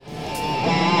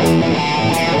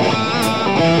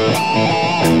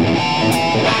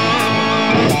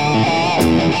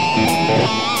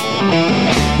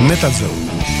Metazone.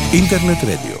 Internet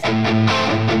Radio.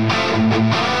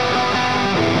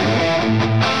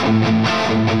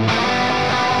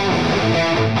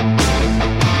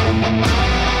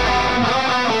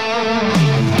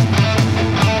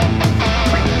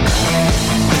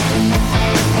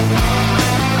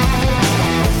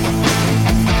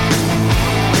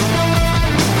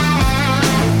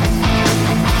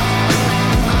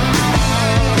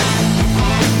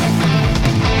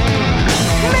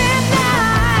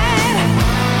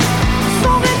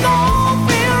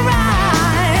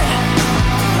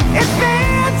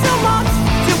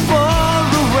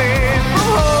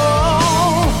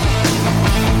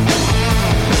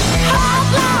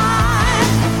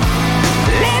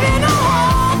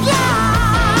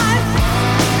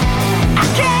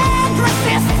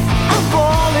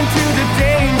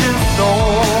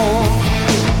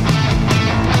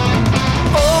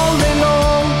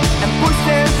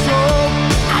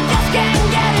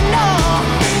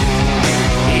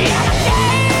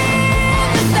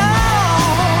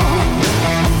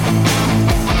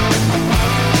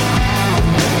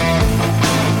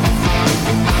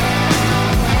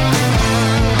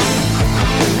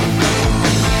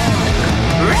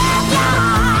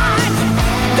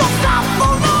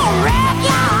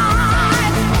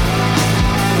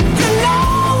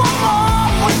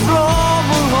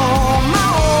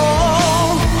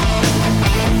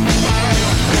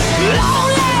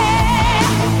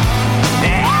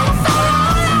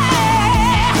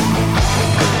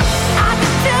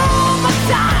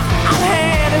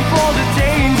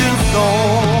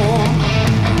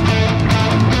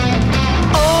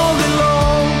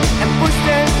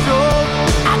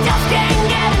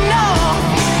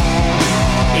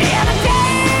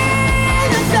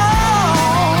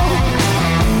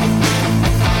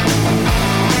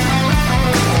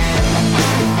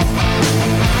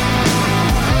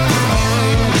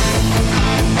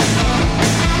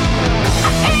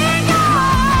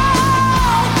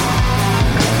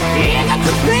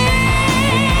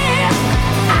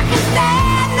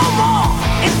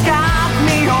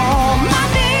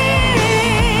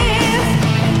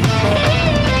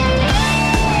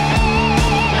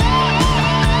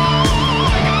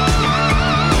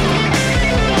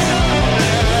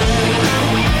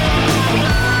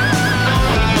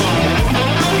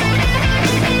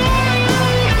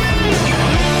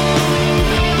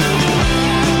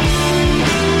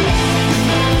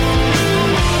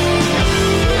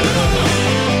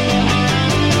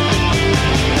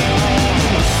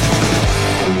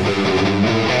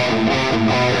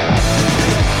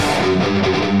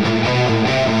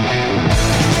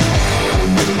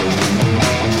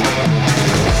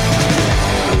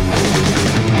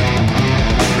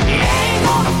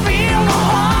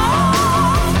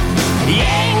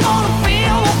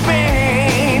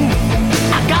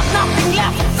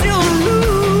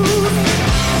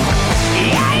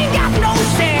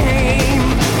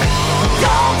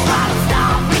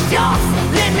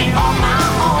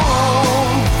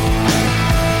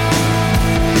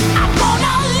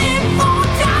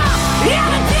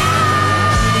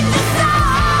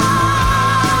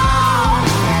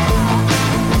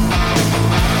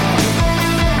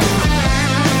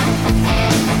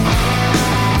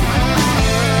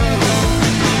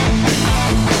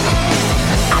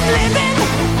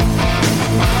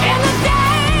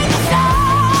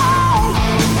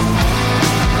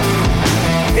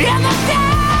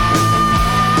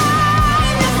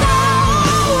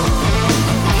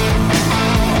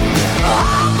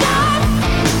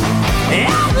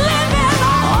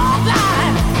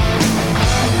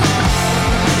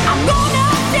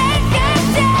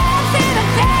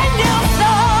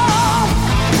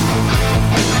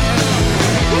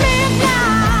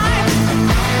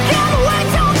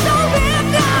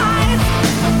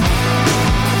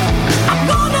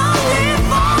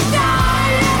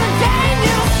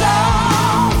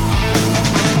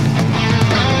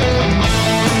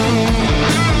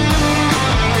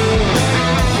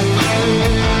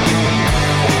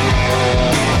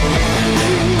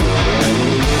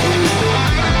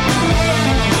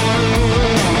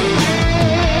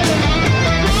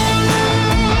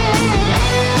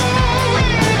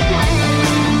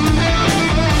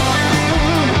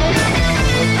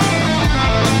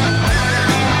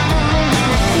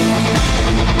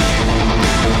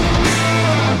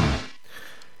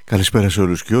 Καλησπέρα σε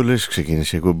όλους και όλες.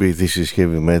 Ξεκίνησε η εκπομπή This is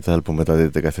Heavy Metal που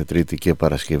μεταδίδεται κάθε Τρίτη και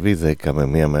Παρασκευή 10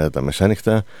 με 1 μετά τα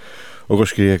μεσάνυχτα. Ο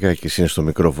Κώστας Κυριακάκης είναι στο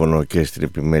μικρόφωνο και στην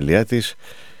επιμέλειά της.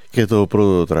 Και το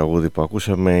πρώτο τραγούδι που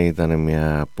ακούσαμε ήταν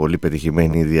μια πολύ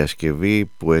πετυχημένη διασκευή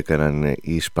που έκαναν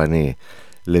οι Ισπανοί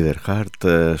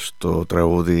Leatherheart στο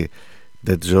τραγούδι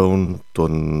Dead Zone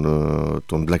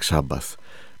των Black Sabbath,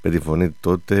 με τη φωνή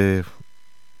τότε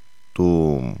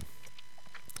του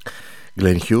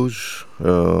Glenn Hughes,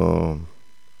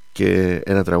 και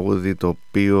ένα τραγούδι το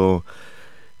οποίο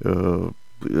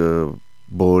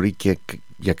μπορεί και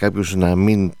για κάποιους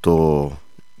αν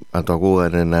το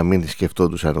ακούγανε να μην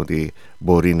σκεφτόντουσαν ότι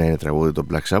μπορεί να είναι τραγούδι το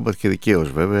Black Sabbath, και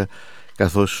δικαίως βέβαια,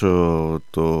 καθώς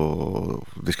το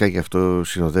δισκάκι αυτό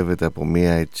συνοδεύεται από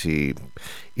μια έτσι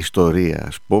ιστορία,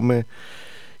 ας πούμε,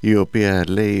 η οποία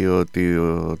λέει ότι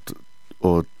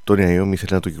ο Τόνι Αϊόμι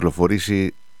ήθελε να το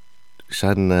κυκλοφορήσει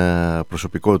σαν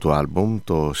προσωπικό του άλμπουμ,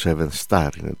 το Seven Star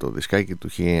είναι το δισκάκι του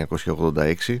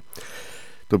 1986,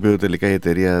 το οποίο τελικά η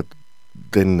εταιρεία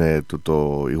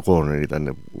η Warner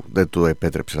δεν του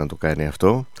επέτρεψε να το κάνει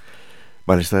αυτό.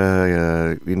 Μάλιστα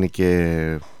είναι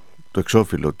και το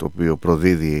εξώφυλλο το οποίο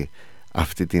προδίδει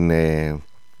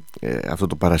αυτό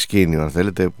το παρασκήνιο, αν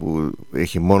θέλετε, που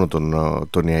έχει μόνο τον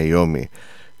Τόνι Αϊόμι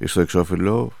στο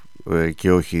εξώφυλλο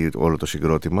και όχι όλο το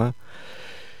συγκρότημα.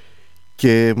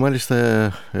 Και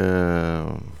μάλιστα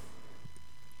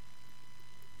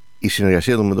η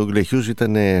συνεργασία του με τον Glenn Hughes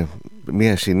ήταν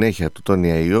μια συνέχεια του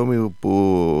Τόνι Αϊόμι,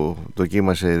 που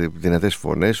δοκίμασε δυνατές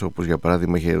φωνές, όπως για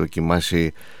παράδειγμα είχε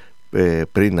δοκιμάσει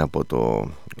πριν από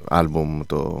το άλμπουμ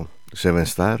το Seven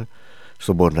Star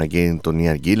στο Born Again τον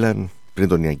Ian Gillan. Πριν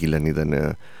τον Ian Gillan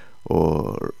ήταν ο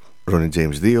Ronnie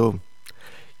James 2,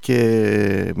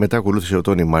 και μετά ακολούθησε ο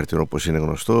Τόνι Μάρτιν, όπως είναι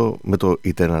γνωστό, με το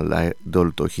Eternal Idol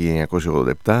το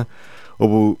 1987,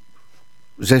 όπου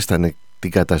ζέστανε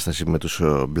την κατάσταση με τους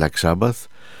Black Sabbath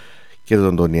και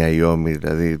τον Τόνι Αϊόμι,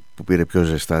 δηλαδή, που πήρε πιο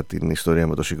ζεστά την ιστορία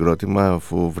με το συγκρότημα,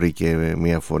 αφού βρήκε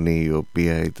μια φωνή η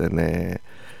οποία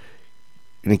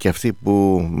είναι και αυτή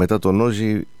που μετά τον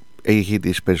Ozzy έχει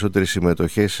τις περισσότερες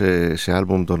συμμετοχές σε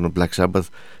άλμπουμ των Black Sabbath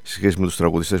σε σχέση με τους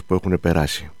τραγουδιστές που έχουν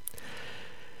περάσει.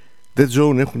 Dead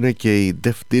Zone έχουν και οι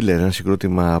Def Dealer, ένα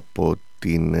συγκρότημα από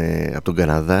τον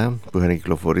Καναδά, που είχαν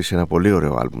κυκλοφορήσει ένα πολύ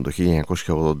ωραίο άλμπουμ το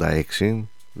 1986,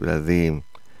 δηλαδή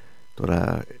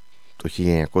τώρα το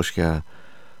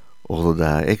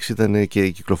 1986 ήταν και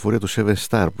η κυκλοφορία του Seven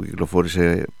Star, που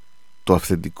κυκλοφόρησε το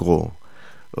αυθεντικό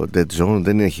Dead Zone.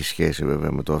 Δεν έχει σχέση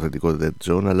βέβαια με το αυθεντικό Dead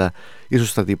Zone, αλλά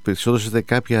ίσως θα έδωσε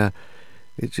κάποια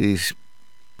έτσι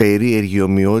περίεργη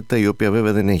ομοιότητα, η οποία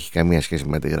βέβαια δεν έχει καμία σχέση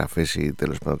με αντιγραφές ή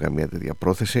τέλος πάντων καμία τέτοια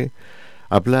πρόθεση.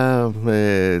 Απλά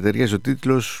ταιριάζει ο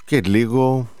τίτλος και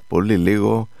λίγο, πολύ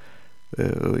λίγο,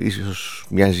 ίσως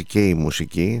μοιάζει και η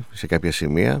μουσική σε κάποια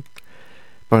σημεία.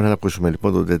 Πάμε να ακούσουμε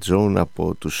λοιπόν το Dead Zone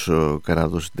από τους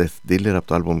Καναδούς Death Dealer, από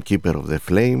το album Keeper of the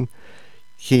Flame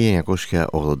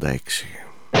 1986.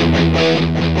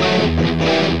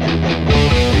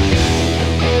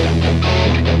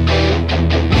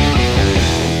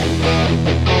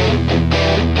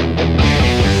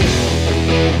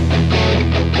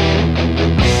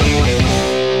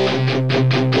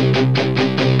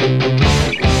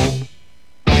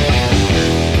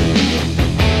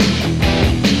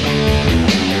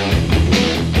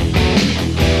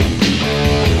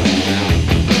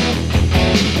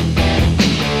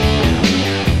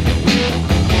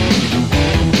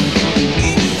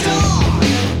 Door.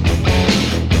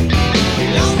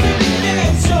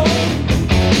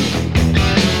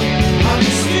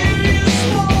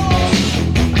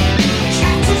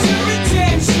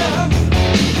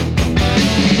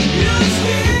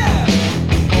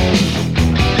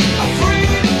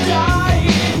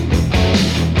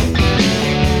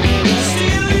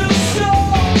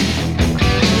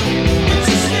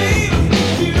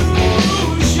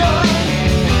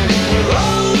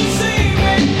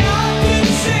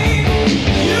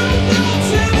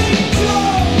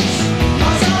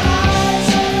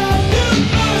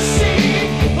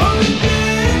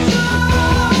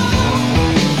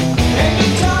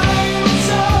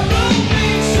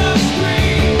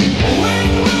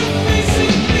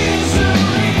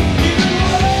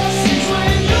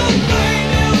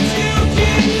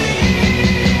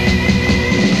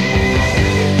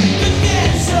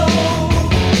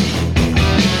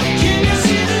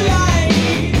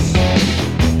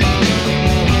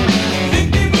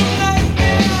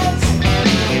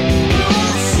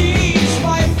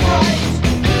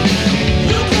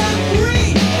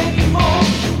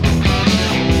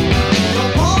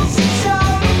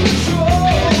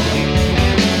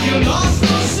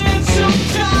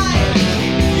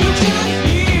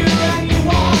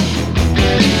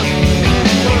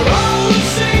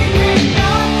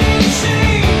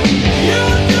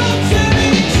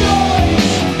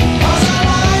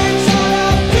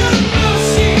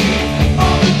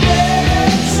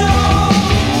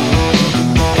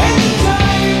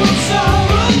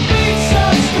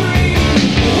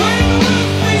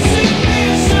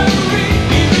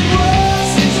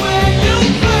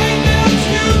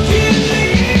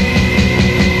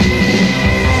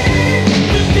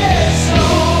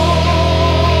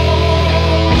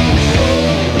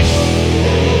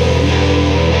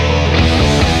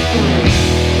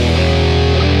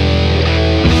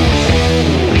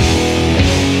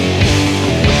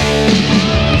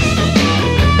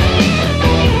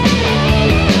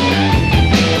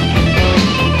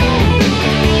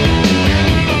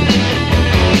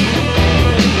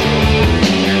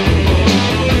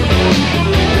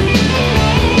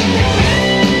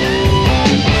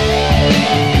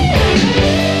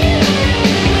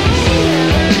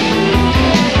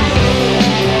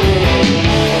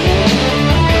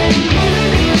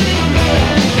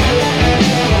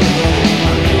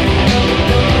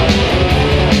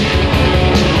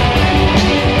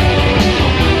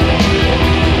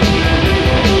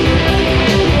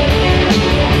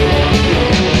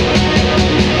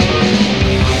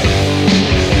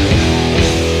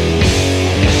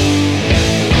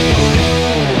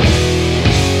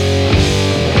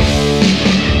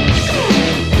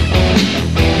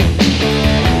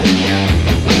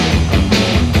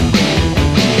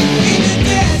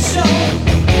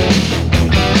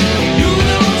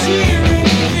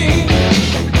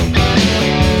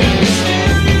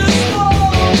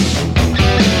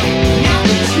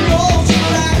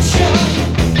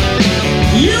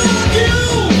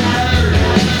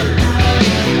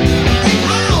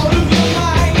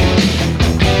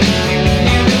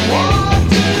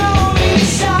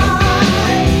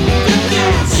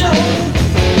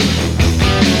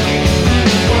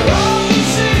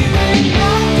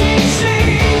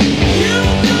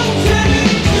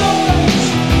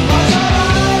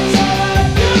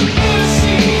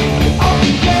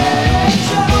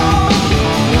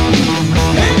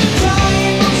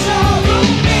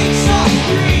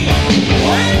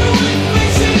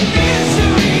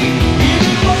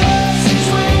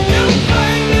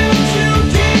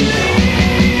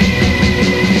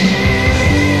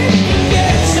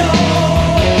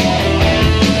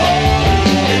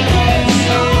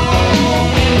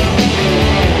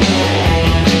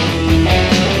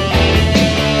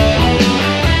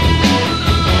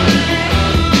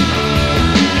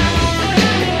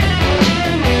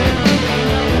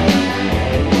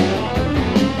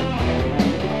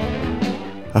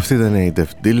 Αυτή ήταν η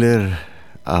Deaf Dealer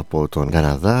από τον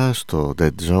Καναδά στο Dead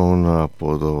Zone,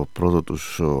 από το πρώτο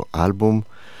τους άλμπουμ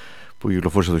που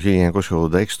κυκλοφόρησε το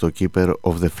 1986, το Keeper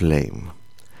of the Flame.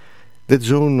 Dead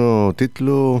Zone ο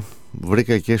τίτλο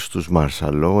βρήκα και στους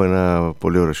Marshall, ένα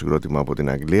πολύ ωραίο συγκρότημα από την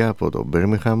Αγγλία, από το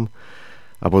Birmingham,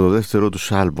 από το δεύτερο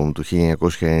τους άλμπουμ του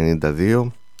 1992,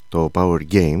 το Power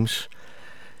Games.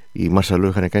 Οι Marshall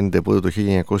είχαν κάνει τεπούτο το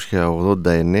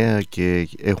 1989 και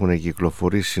έχουν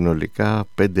κυκλοφορήσει συνολικά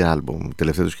 5 άλμπουμ. Η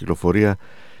τελευταία τους κυκλοφορία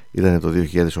ήταν το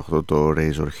 2008, το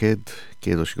Razorhead,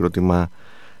 και το συγκρότημα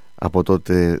από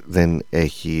τότε δεν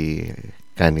έχει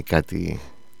κάνει κάτι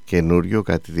καινούριο,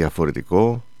 κάτι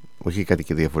διαφορετικό, όχι κάτι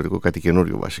και διαφορετικό, κάτι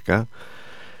καινούριο βασικά,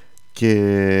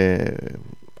 και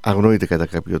αγνοείται κατά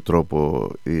κάποιο τρόπο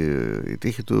η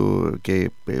τύχη του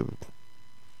και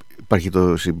υπάρχει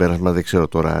το συμπέρασμα, δεν ξέρω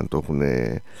τώρα αν το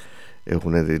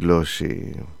έχουν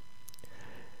δηλώσει,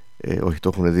 όχι,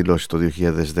 το έχουν δηλώσει το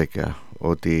 2010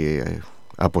 ότι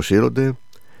αποσύρονται.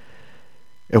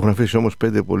 Έχουν αφήσει όμως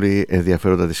 5 πολύ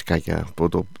ενδιαφέροντα δισκάκια. Από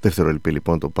το δεύτερο LP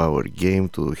λοιπόν, το Power Game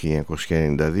του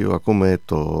 1992, ακούμε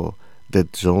το Dead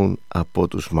Zone από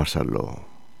τους Marshall.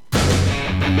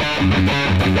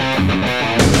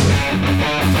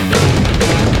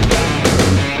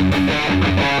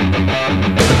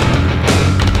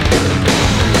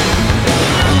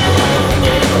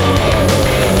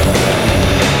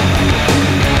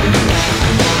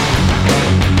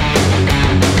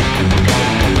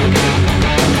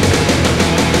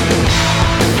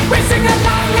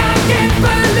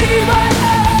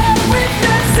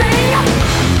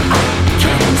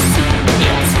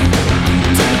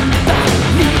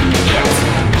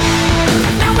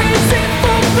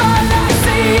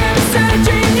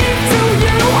 Searching into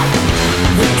you.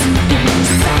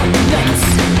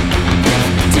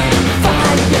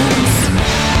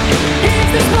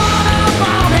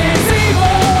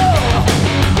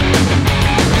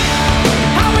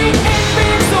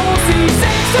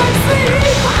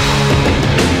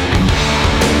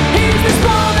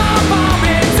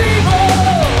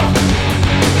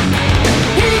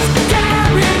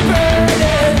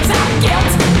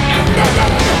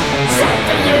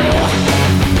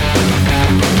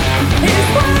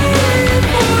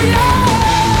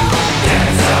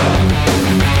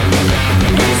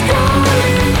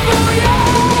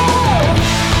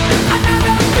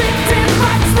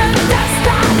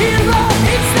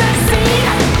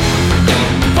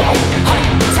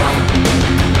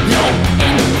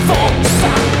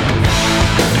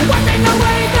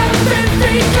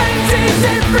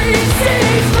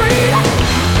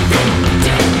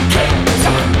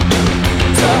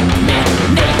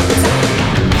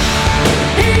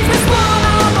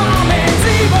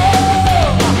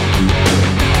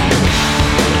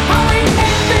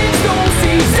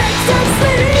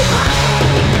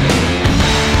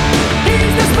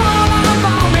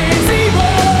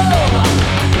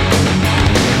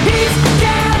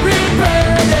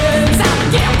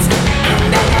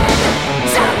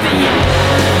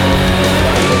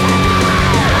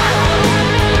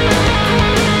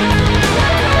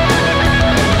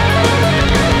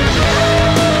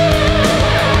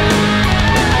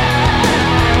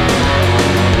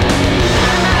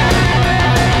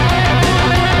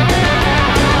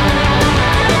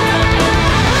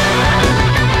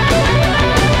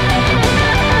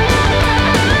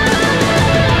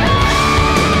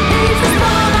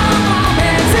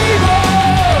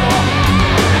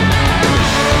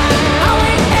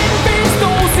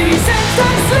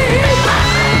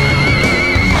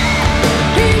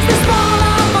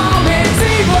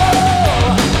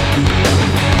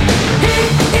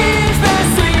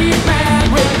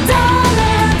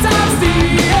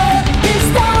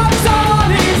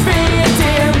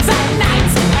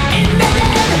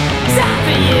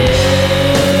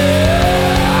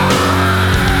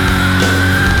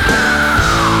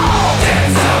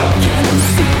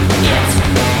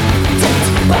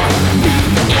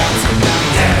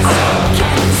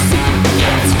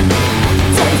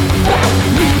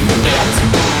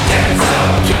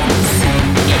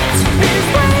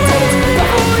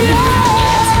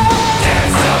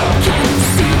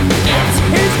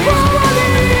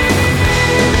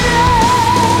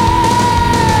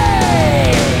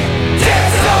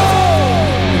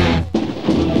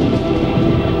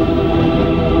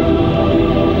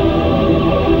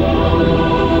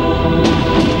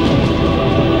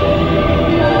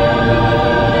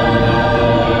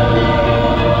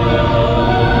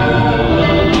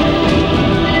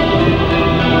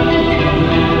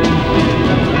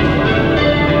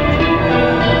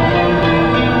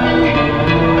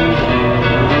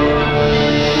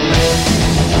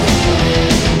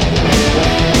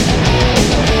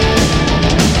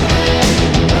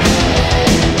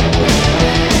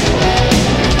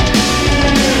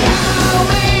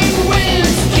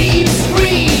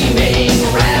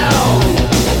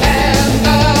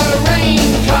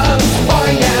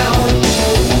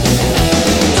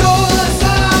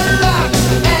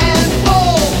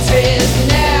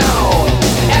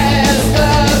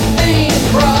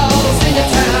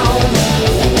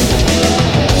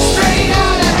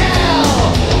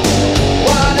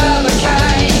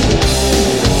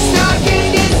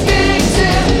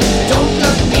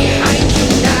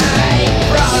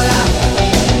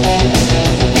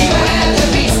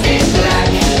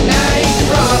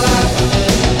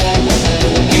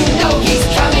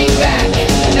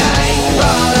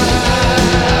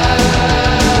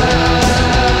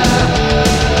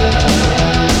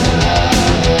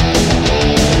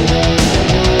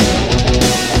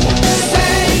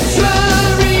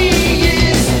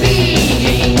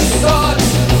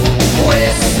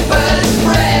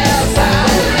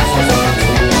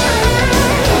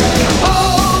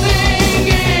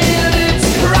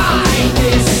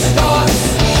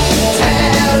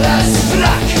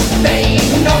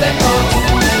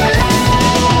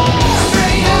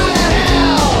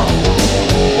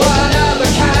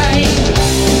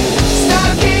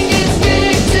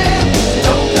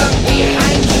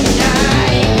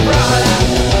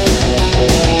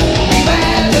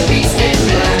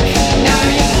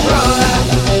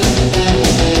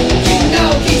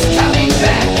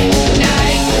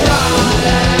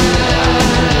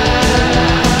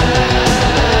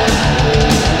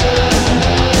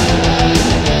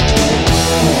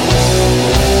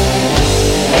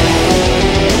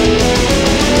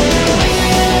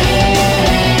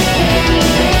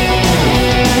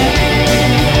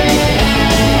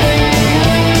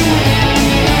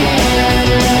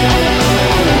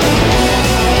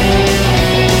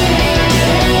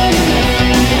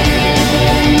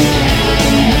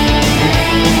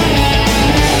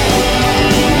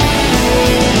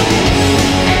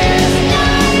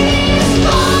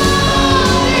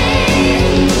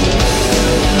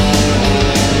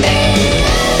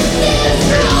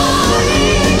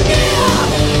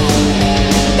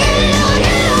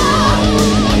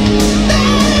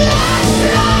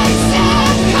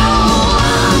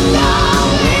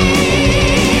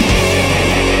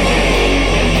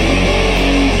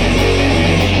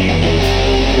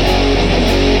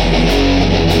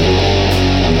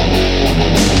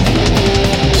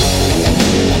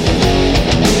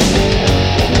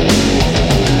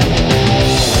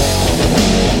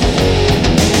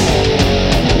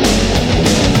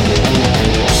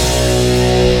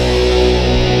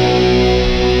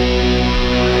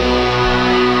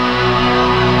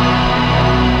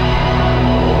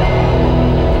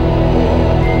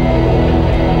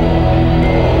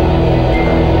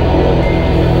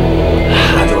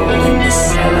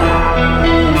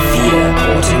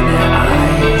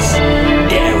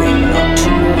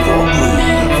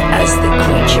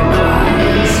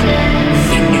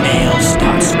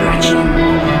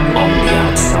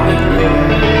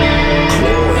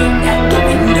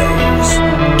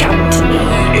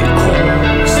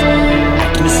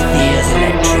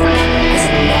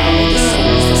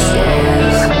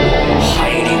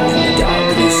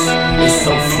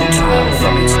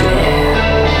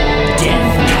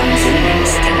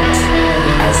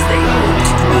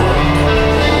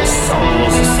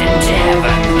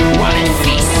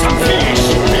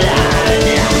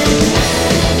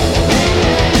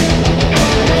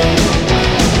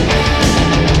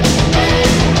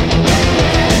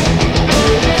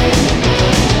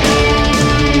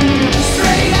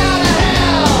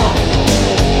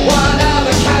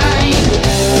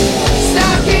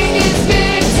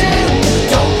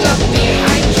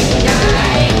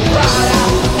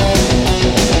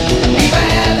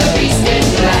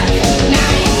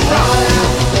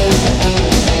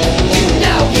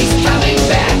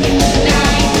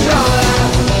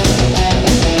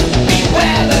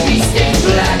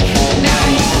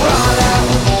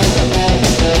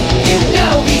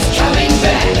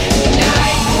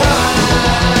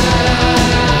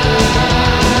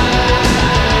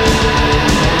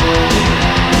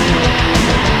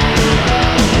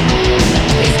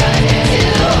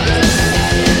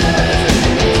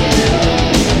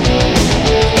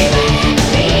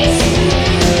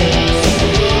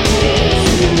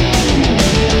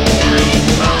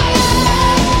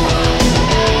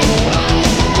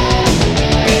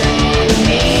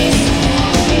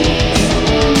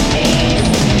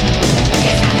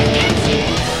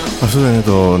 Αυτό είναι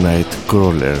το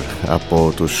Nightcrawler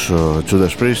από τους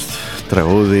Judas Priest,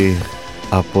 τραγούδι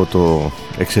από το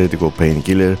εξαιρετικό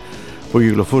Painkiller που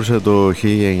κυκλοφόρησε το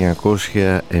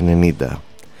 1990.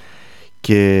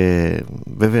 Και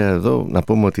βέβαια εδώ να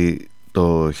πούμε ότι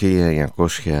το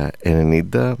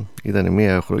 1990 ήταν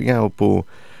μια χρονιά όπου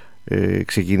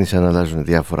ξεκίνησαν να αλλάζουν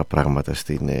διάφορα πράγματα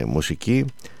στην μουσική,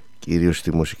 κυρίως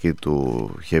στη μουσική του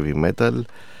heavy metal.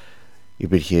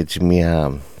 Υπήρχε έτσι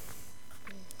μια,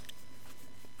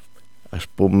 ας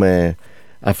πούμε,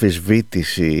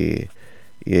 αμφισβήτηση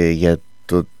για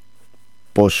το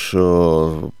πώς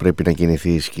πρέπει να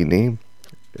κινηθεί η σκηνή,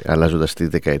 αλλάζοντας τη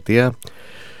δεκαετία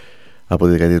από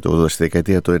τη δεκαετία του 80 στη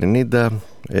δεκαετία του 90,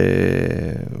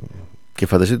 και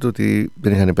φανταστείτε ότι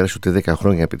δεν είχαν περάσει ούτε 10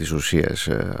 χρόνια επί της ουσίας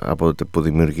από τότε που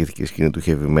δημιουργήθηκε η σκηνή του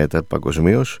heavy metal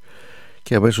παγκοσμίως,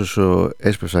 και αμέσως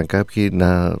έσπευσαν κάποιοι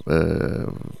να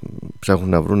ψάχνουν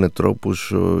να βρουν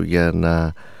τρόπους για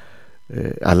να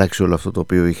αλλάξει όλο αυτό το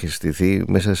οποίο είχε στηθεί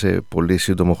μέσα σε πολύ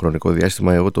σύντομο χρονικό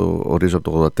διάστημα. Εγώ το ορίζω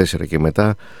από το 84 και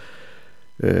μετά,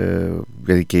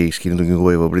 γιατί και η σκηνή του New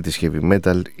Wave of British Heavy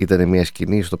Metal ήταν μια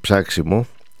σκηνή στο ψάξιμο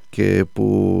και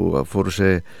που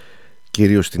αφορούσε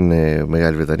κυρίως στην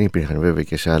Μεγάλη Βρετανία. Υπήρχαν βέβαια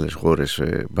και σε άλλες χώρες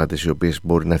μπάντες οι οποίες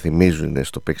μπορεί να θυμίζουν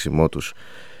στο παίξιμό τους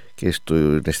και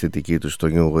στην αισθητική τους το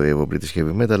New Wave of British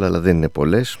Heavy Metal, αλλά δεν είναι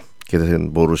πολλές και δεν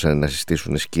μπορούσαν να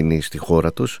συστήσουν σκηνή στη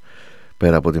χώρα τους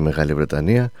πέρα από τη Μεγάλη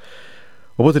Βρετανία.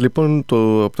 Οπότε λοιπόν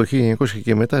από το 1900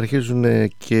 και μετά αρχίζουν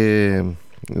και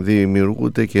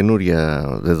δημιουργούνται καινούρια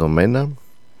δεδομένα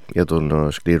για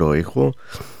τον σκληρό ήχο,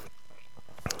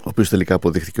 ο οποίος τελικά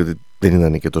αποδείχθηκε ότι δεν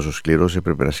ήταν και τόσο σκληρός,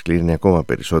 έπρεπε να σκληρύνει ακόμα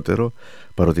περισσότερο,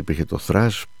 παρότι υπήρχε το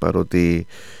thrash, παρότι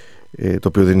το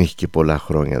οποίο δεν είχε και πολλά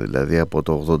χρόνια, δηλαδή από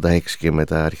το 86 και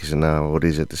μετά άρχισε να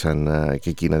ορίζεται σαν και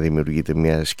εκεί να δημιουργείται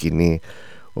μια σκηνή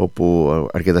όπου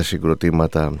αρκετά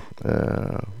συγκροτήματα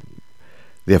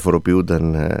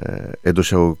διαφοροποιούνταν, εντός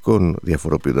εισαγωγικών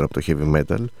διαφοροποιούνταν από το heavy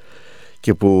metal,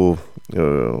 και που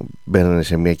μπαίνανε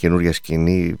σε μια καινούρια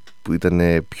σκηνή που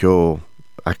ήταν πιο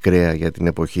ακραία για την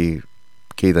εποχή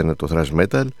και ήταν το thrash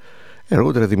metal.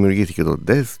 Αργότερα δημιουργήθηκε το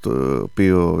death, το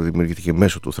οποίο δημιουργήθηκε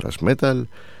μέσω του thrash metal,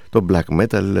 το black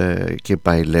metal, και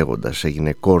πάει λέγοντας.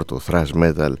 Έγινε core το thrash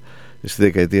metal στη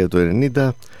δεκαετία του 90,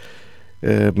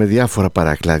 με διάφορα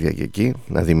παρακλάδια και εκεί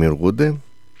να δημιουργούνται,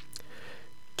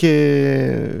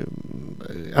 και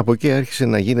από εκεί άρχισε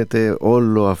να γίνεται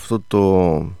όλο αυτό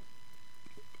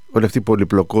όλη αυτή η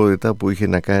πολυπλοκότητα που είχε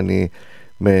να κάνει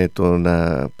με το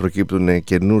να προκύπτουν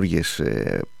καινούργιες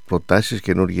προτάσεις,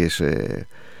 καινούργιες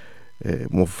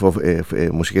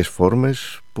μουσικές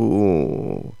φόρμες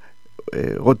που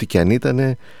ό,τι και αν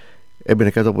ήταν έμπαινε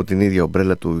κάτω από την ίδια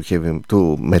ομπρέλα του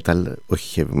metal,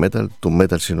 όχι heavy metal, του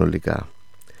metal συνολικά.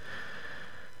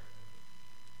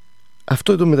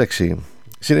 Αυτό εντωμεταξύ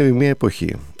συνέβη μια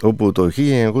εποχή όπου το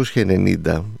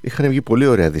 1990 είχαν βγει πολύ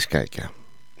ωραία δισκάκια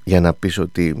για να πεις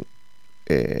ότι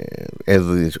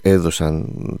έδωσαν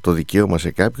το δικαίωμα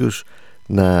σε κάποιους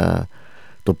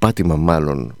το πάτημα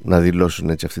μάλλον να δηλώσουν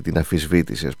έτσι αυτή την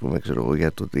αμφισβήτηση, ας πούμε, ξέρω εγώ,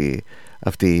 για το ότι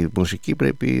αυτή η μουσική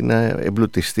πρέπει να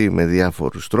εμπλουτιστεί με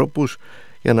διάφορους τρόπους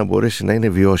για να μπορέσει να είναι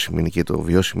βιώσιμη. Και το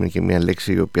βιώσιμη είναι και μια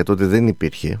λέξη η οποία τότε δεν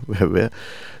υπήρχε, βέβαια,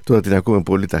 τώρα την ακούμε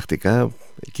πολύ τακτικά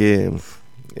και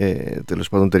τέλος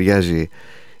πάντων ταιριάζει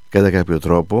κατά κάποιο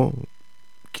τρόπο,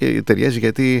 και ταιριάζει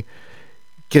γιατί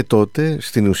και τότε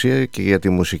στην ουσία και για τη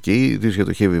μουσική, ιδίως για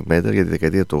το heavy metal, για τη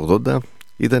δεκαετία του 80,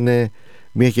 ήταν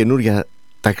μια καινούρια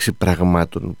τάξη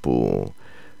πραγμάτων που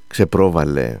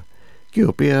ξεπρόβαλε και η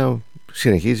οποία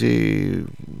συνεχίζει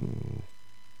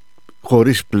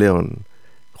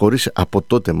χωρίς από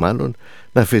τότε μάλλον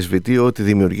να αμφισβητεί ότι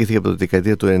δημιουργήθηκε από τη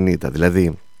δεκαετία του 90.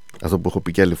 Δηλαδή αυτό που έχω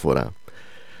πει και άλλη φορά,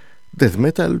 death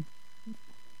metal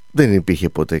δεν υπήρχε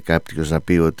ποτέ κάποιος να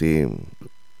πει ότι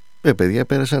παιδιά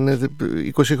πέρασαν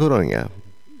 20 χρόνια,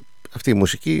 αυτή η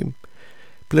μουσική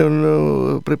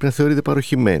πλέον πρέπει να θεωρείται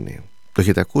παροχημένη. Το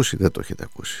έχετε ακούσει? Δεν το έχετε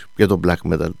ακούσει. Για το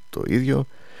black metal το ίδιο,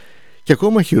 και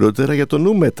ακόμα χειρότερα για το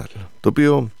nu metal, το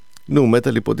οποίο nu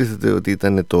metal υποτίθεται ότι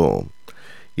ήταν το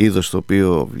είδος το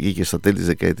οποίο βγήκε στα τέλη της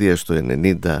δεκαετίας του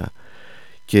 90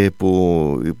 και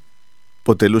που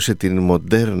αποτελούσε την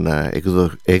μοντέρνα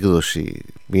έκδοση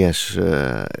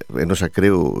ενός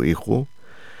ακραίου ήχου,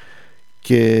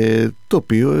 και το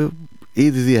οποίο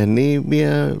ήδη διανύει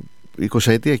μια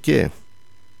 20ετία και,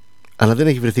 αλλά δεν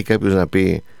έχει βρεθεί κάποιος να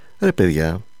πει ρε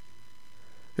παιδιά,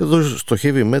 εδώ στο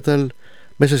heavy metal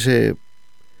μέσα σε,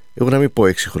 εγώ να μην πω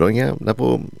 6 χρόνια, να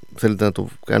πω θέλετε να το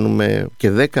κάνουμε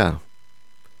και 10,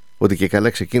 ότι και καλά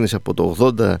ξεκίνησε από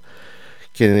το 80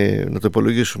 και να το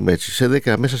υπολογίσουμε έτσι,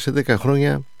 μέσα σε 10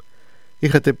 χρόνια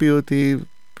είχατε πει ότι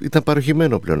ήταν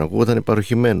παροχημένο πλέον, ακούγονταν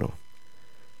παροχημένο.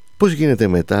 Πώς γίνεται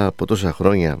μετά από τόσα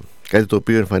χρόνια κάτι το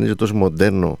οποίο εμφανίζεται τόσο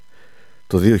μοντέρνο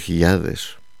το 2000,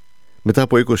 μετά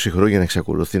από 20 χρόνια να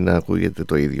εξακολουθεί να ακούγεται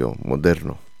το ίδιο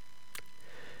μοντέρνο?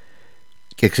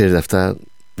 Και ξέρετε, αυτά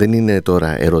δεν είναι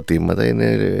τώρα ερωτήματα,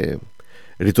 είναι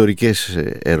ρητορικές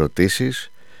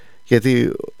ερωτήσεις,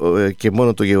 γιατί και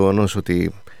μόνο το γεγονός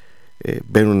ότι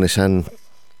μπαίνουν σαν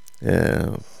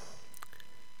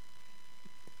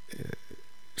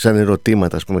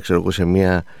ερωτήματα, ας πούμε, ξέρω εγώ, σε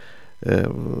μια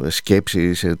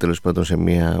σκέψη, τέλος πάντων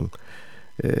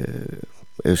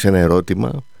σε ένα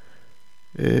ερώτημα,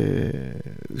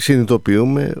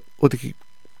 συνειδητοποιούμε ότι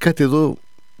κάτι εδώ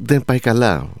δεν πάει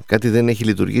καλά, κάτι δεν έχει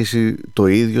λειτουργήσει το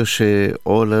ίδιο σε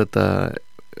όλα τα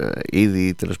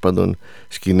είδη, τέλος πάντων,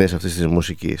 σκηνές αυτής της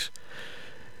μουσικής.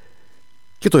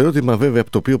 Και το ερώτημα βέβαια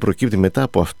από το οποίο προκύπτει μετά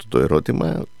από αυτό το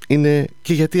ερώτημα είναι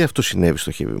και γιατί αυτό συνέβη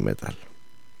στο heavy metal.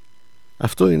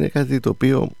 Αυτό είναι κάτι το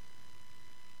οποίο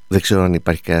δεν ξέρω αν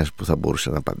υπάρχει κανένας που θα μπορούσε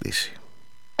να απαντήσει.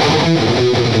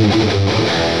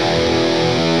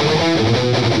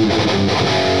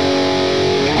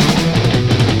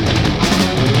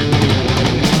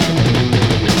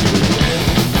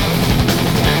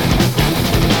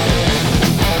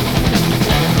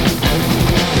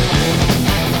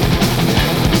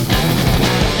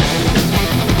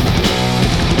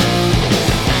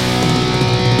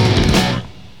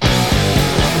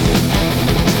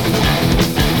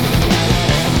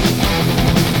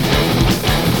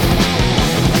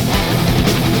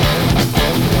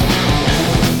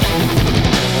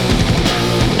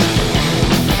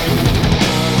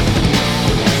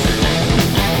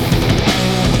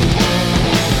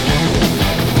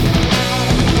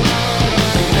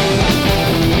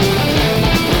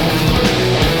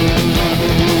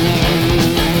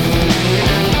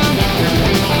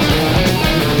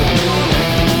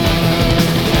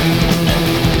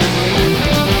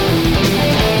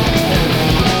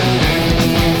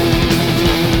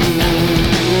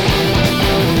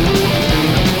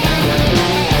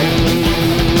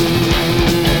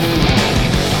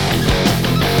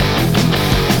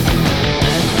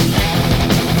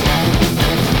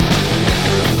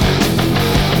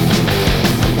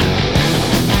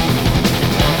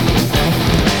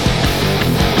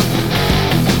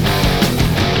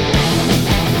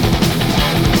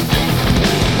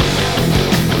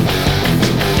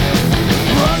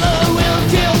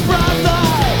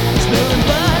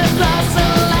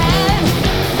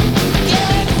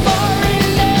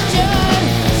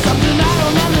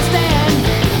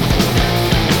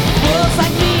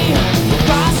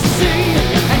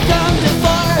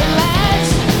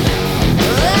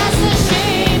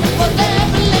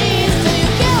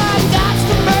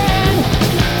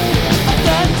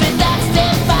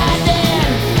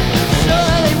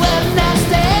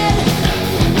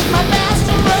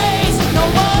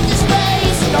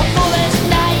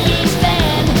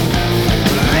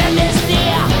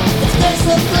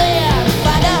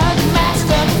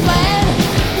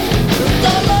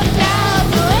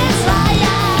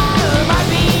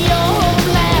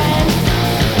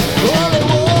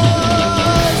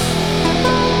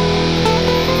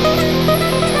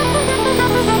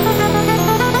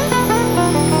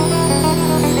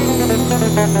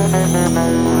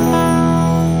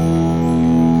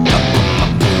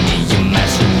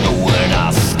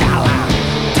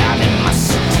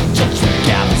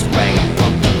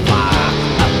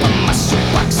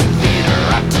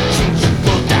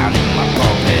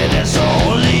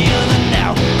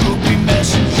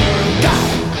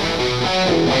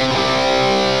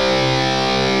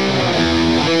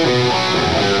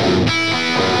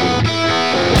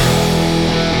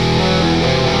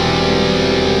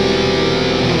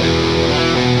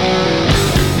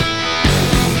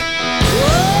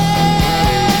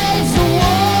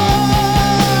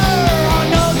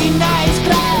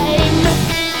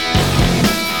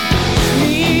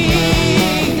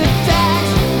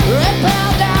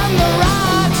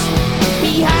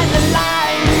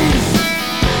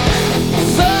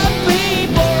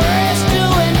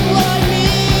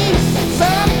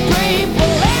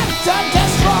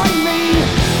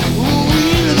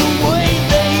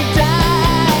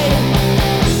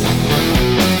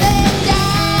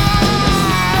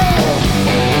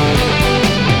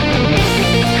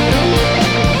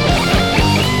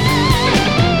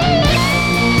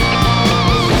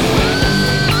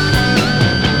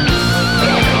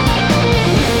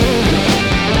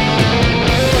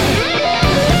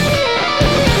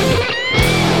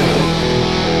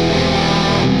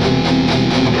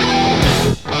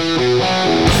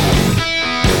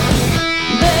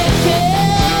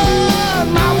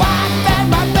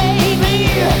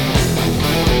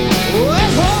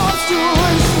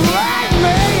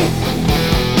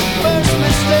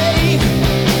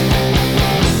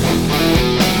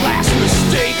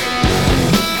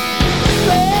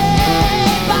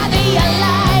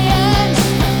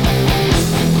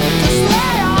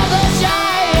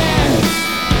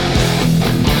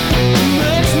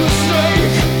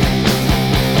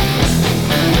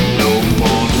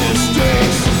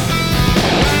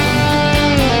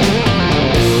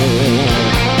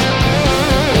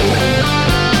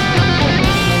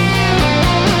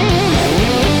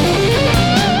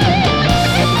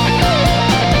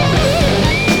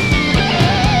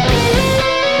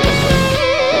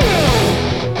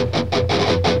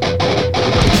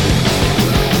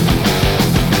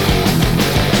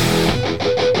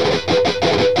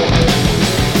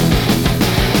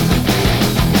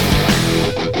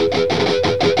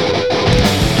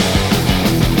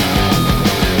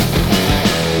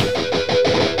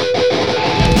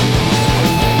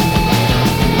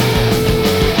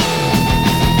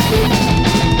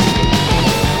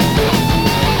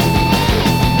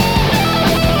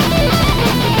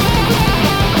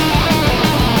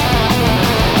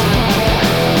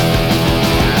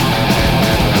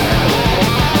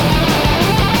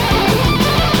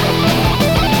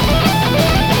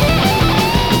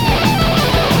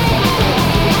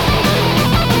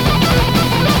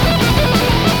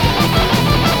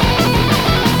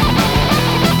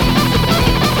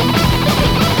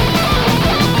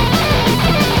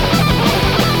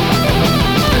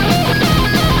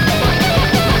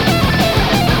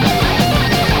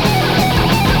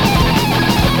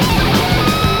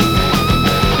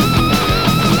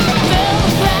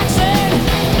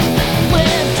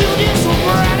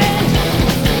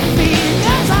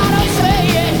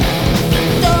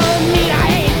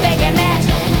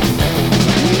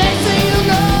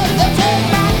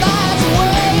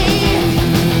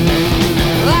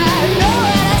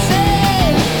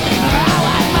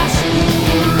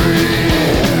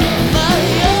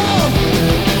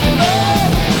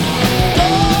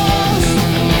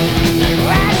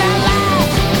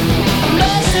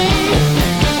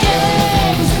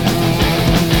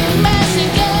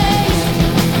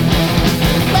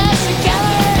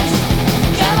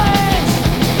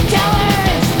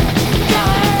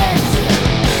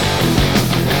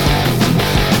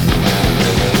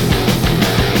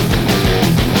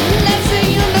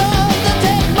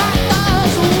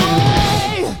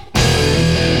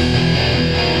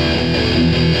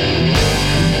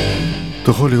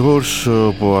 Το Holy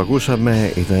Horse που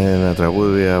ακούσαμε ήταν ένα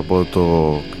τραγούδι από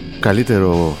το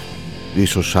καλύτερο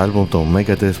ίσως άλμπομ, το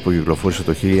Megadeth, που κυκλοφόρησε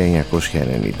το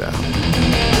 1990.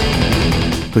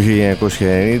 Το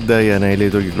 1990 οι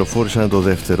Annihilator κυκλοφόρησαν το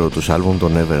δεύτερο τους άλμπομ,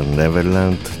 το Never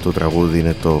Neverland. Το τραγούδι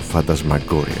είναι το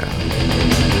Phantasmagoria.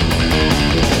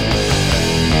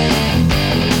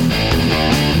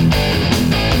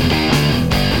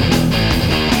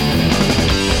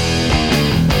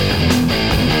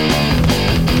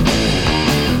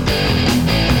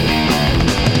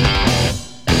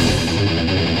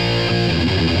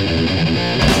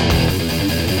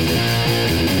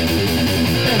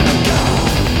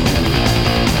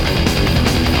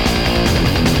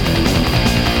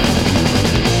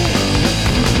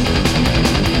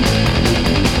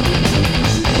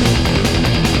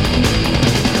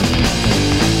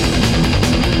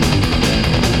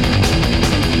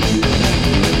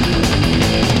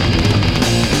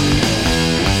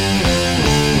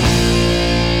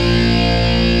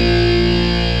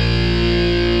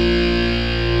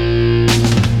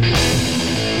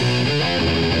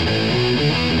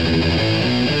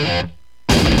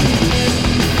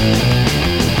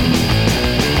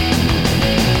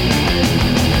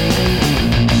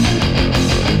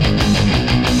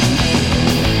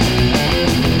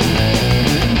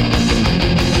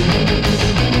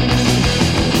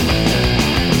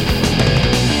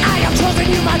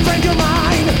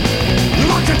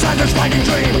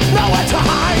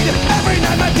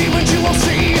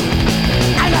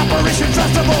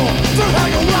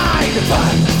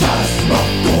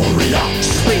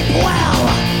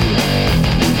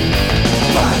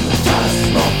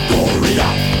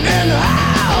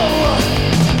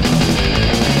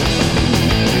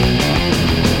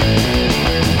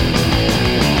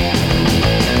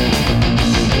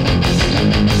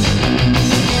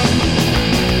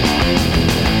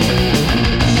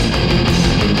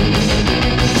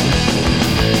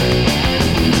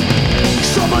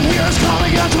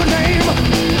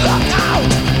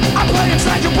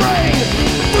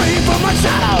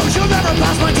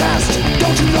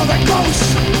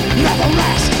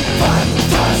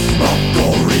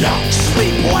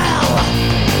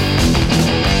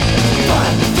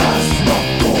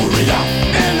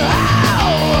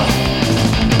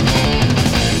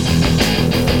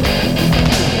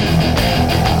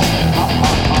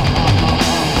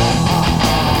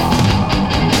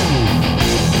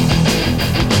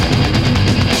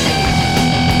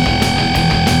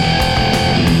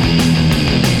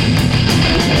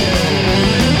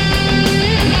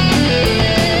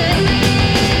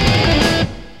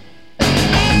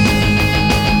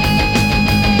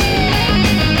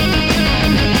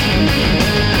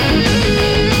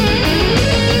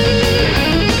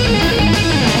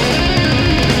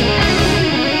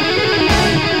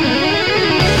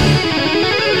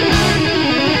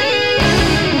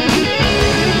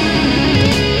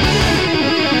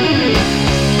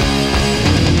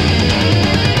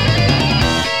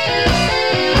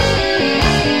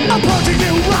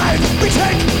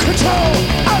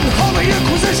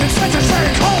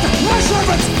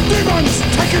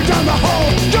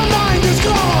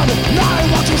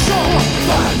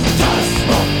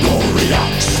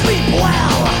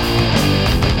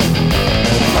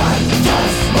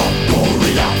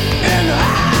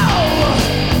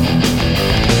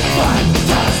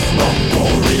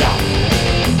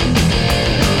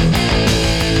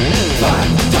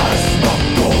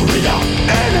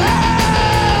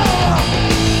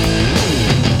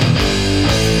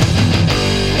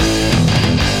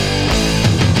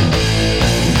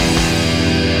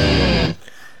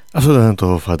 Αυτό ήταν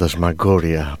το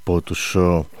Phantasmagoria από τους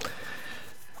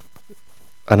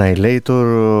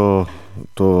Annihilator,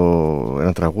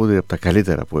 ένα τραγούδι από τα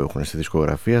καλύτερα που έχουν στη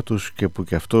δισκογραφία τους και που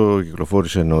και αυτό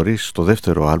κυκλοφόρησε νωρίς στο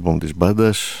δεύτερο άλμπομ της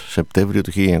μπάντας, Σεπτέμβριο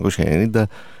του 1990,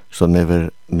 στο Never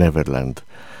Neverland.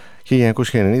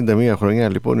 1990, μια χρονιά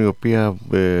λοιπόν η οποία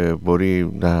μπορεί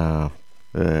να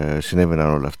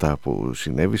συνέβαιναν όλα αυτά που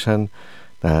συνέβησαν,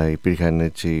 να υπήρχαν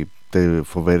έτσι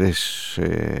φοβερές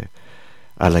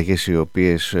αλλαγές οι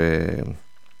οποίες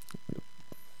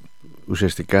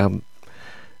ουσιαστικά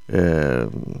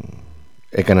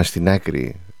έκανα στην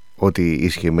άκρη ό,τι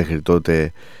ίσχυε μέχρι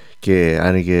τότε και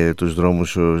άνοιγε τους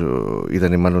δρόμους,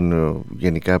 ήταν μάλλον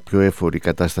γενικά πιο έφορη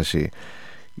κατάσταση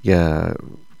για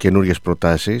καινούριες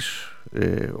προτάσεις.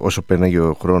 Όσο πέρναγε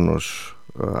ο χρόνος,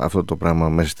 αυτό το πράγμα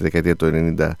μέσα στη δεκαετία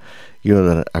του 90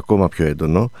 γίνονταν ακόμα πιο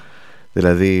έντονο.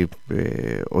 Δηλαδή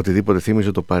οτιδήποτε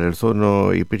θύμιζε το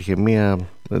παρελθόν, υπήρχε μία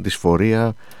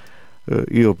δυσφορία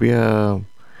η οποία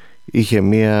είχε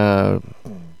μία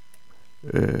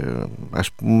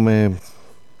ας πούμε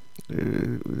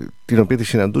την οποία τη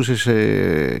συναντούσε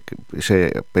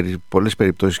σε πολλές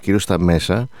περιπτώσεις, κυρίως στα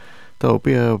μέσα, τα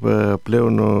οποία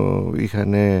πλέον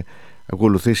είχαν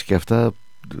ακολουθήσει και αυτά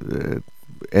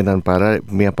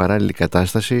μια παράλληλη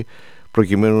κατάσταση,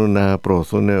 προκειμένου να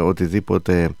προωθούν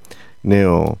οτιδήποτε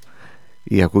νέο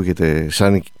ή ακούγεται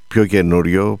σαν πιο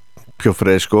καινούριο, πιο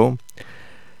φρέσκο,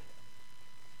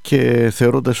 και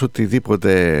θεωρώντας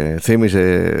οτιδήποτε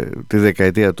θύμιζε τη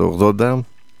δεκαετία του 80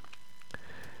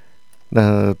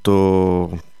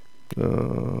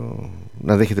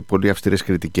 να δέχεται πολύ αυστηρές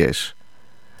κριτικές,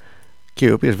 και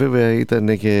οι οποίες βέβαια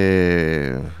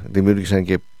δημιούργησαν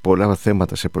και πολλά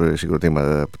θέματα σε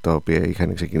συγκροτήματα τα οποία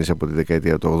είχαν ξεκινήσει από τη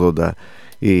δεκαετία του 80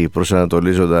 ή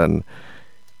προσανατολίζονταν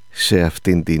σε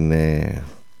αυτόν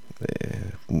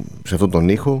τον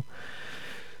ήχο,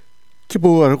 και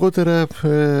που αργότερα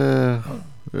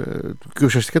και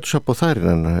ουσιαστικά τους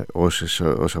αποθάρρυναν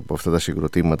όσα από αυτά τα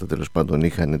συγκροτήματα τέλος πάντων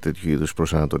είχαν τέτοιου είδους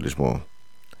προσανατολισμό.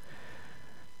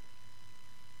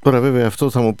 Τώρα βέβαια αυτό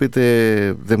θα μου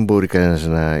πείτε, δεν μπορεί κανένας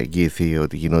να εγγυηθεί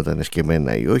ότι γινόταν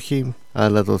εσκεμμένα ή όχι,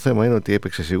 αλλά το θέμα είναι ότι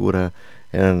έπαιξε σίγουρα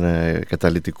έναν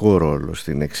καταλυτικό ρόλο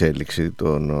στην εξέλιξη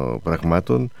των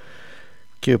πραγμάτων,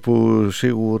 και που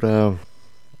σίγουρα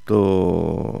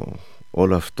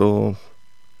όλο αυτό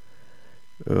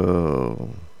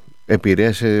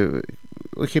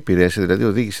δηλαδή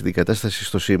οδήγησε την κατάσταση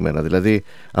στο σήμερα. Δηλαδή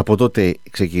από τότε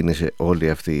ξεκίνησε όλη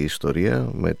αυτή η ιστορία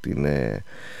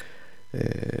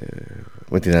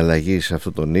με την αλλαγή σε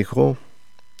αυτόν τον ήχο,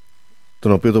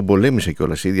 τον οποίο τον πολέμησε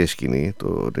κιόλας η ίδια σκηνή,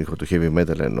 τον ήχο του heavy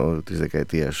metal ενώ της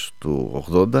δεκαετίας του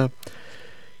 80,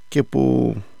 και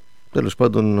που τέλος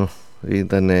πάντων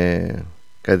ήταν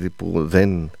κάτι που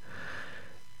δεν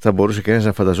θα μπορούσε κανένας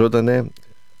να φανταζόταν,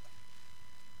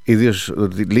 ιδίως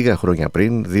λίγα χρόνια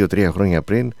πριν, 2-3 χρόνια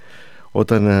πριν,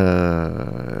 όταν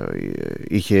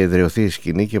είχε εδραιωθεί η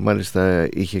σκηνή και μάλιστα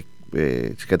είχε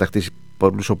κατακτήσει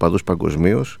πολλούς οπαδούς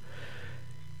παγκοσμίως,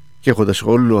 και έχοντας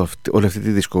όλη αυτή τη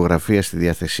δισκογραφία στη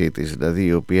διάθεσή της, δηλαδή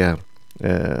η οποία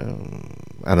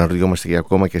αναρωτιόμαστε και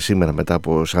ακόμα και σήμερα μετά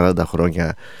από 40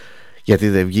 χρόνια γιατί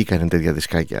δεν βγήκαν τέτοια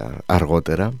δισκάκια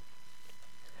αργότερα.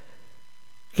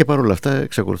 Και παρόλα αυτά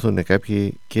εξακολουθούν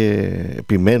κάποιοι και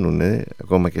επιμένουν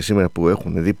ακόμα και σήμερα, που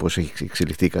έχουν δει πως έχει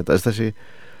εξελιχθεί η κατάσταση,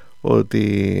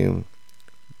 ότι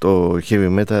το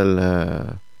heavy metal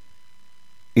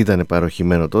ήταν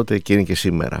παροχημένο τότε και είναι και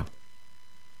σήμερα,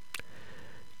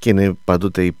 και είναι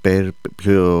πάντοτε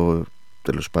πιο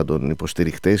τέλος πάντων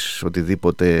υποστηριχτές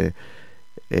οτιδήποτε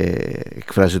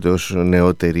εκφράζεται ως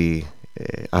νεότερη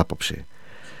άποψη.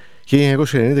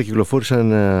 1990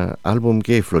 κυκλοφόρησαν άλμπουμ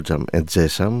και η Flotsam and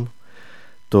Jetsam,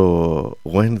 το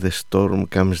When the Storm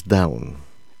Comes Down,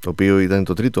 το οποίο ήταν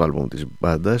το τρίτο άλμπουμ της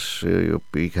μπάντας, οι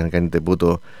οποίοι είχαν κάνει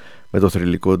τεμπούτο με το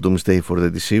θρυλικό Doomsday for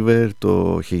the Deceiver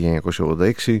το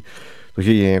 1986. Το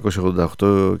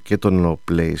 1988 και το No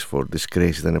Place for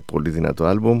Disgrace ήταν πολύ δυνατό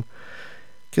άλμπουμ,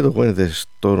 και το When the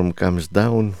Storm Comes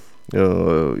Down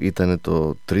ήταν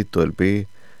το τρίτο LP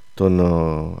των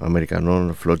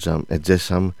Αμερικανών Flotsam and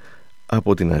Jetsam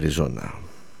από την Αριζόνα.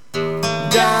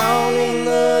 Down in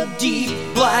the deep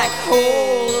black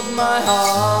hole of my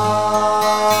heart,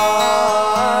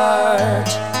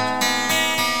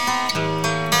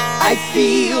 I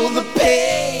feel the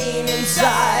pain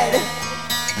inside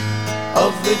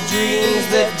of the dreams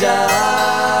that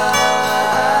die.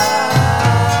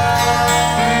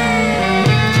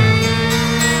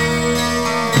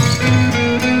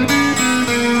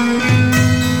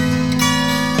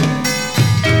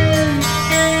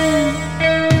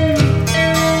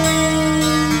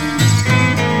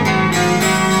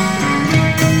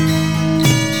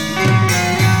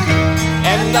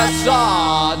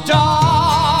 Saw a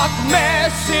dark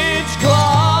message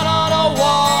clawed on a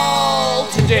wall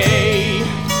today.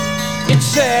 It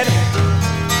said,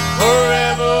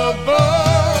 forever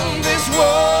burn this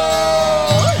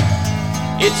world,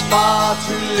 it's far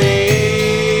too late.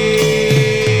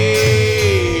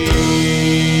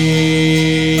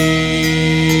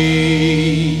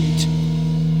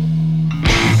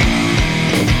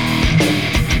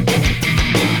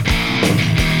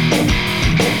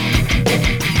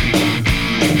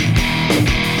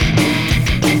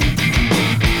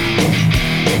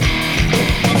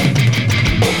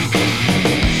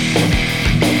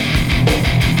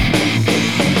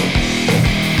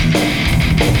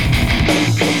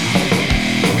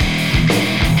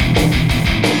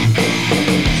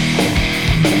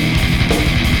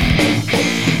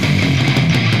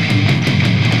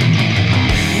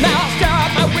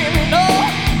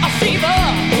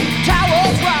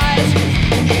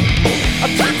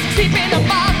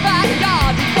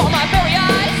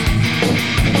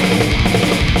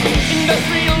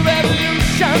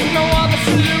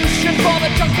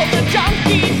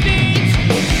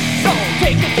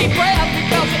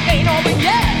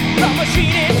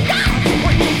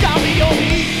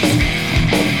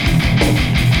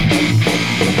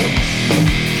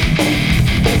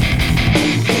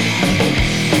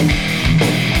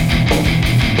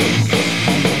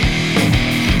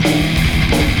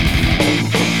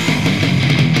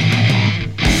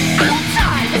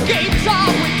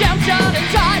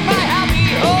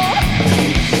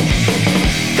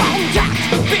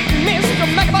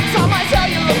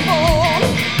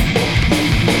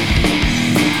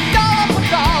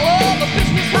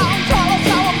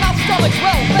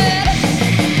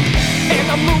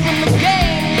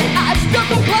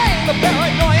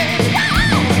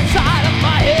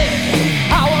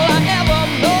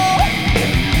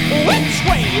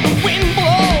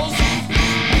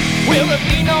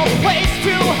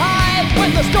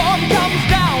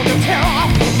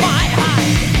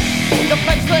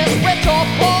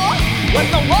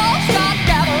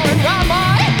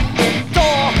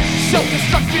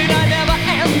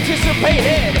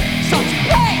 anticipated such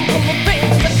pain from the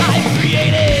things that I've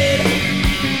created.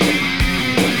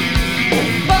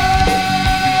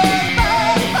 Burn,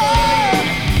 burn, burn.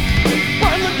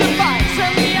 Burn the device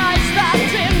and the ice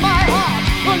that's in my heart.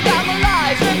 Burn down the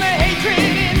lies and the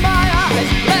hatred in my eyes.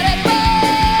 Let it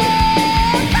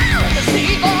burn, burn to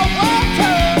see the world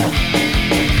turn.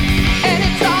 And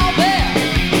it's all there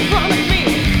in front of me.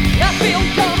 I feel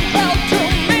compelled to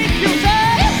make you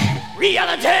say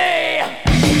reality.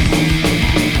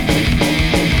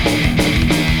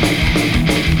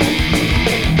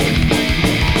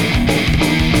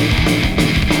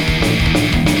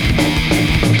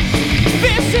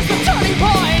 This is the turning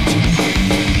point.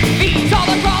 These are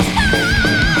the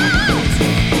crossroads.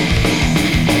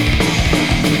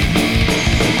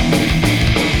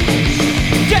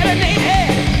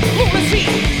 Detonated lunacy.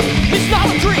 It's not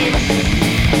a dream.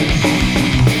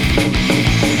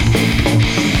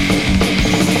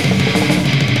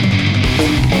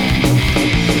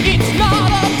 It's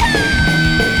not a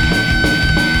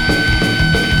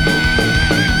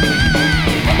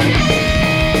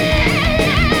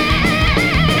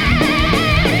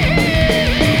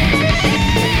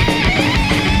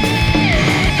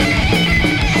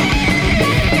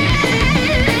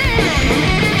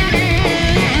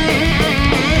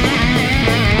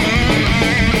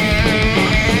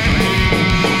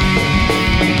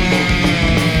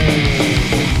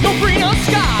no greener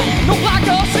sky, no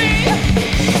blacker sea,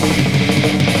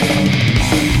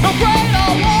 no greater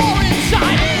war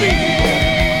inside of me.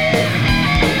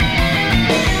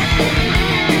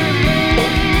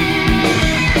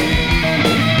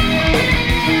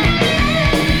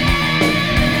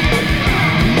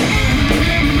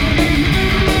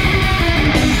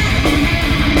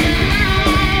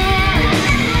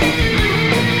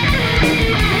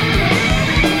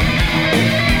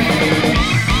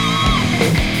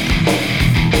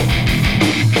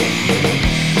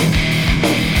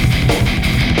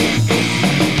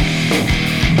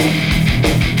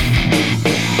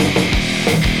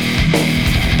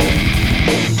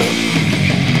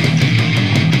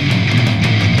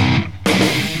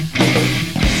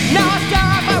 Now I stare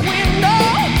out my window,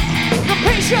 the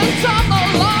patience on the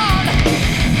lawn.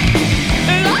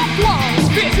 Loved ones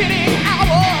visiting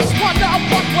ours, wonder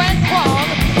what went wrong.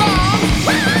 Wrong,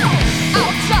 wrong.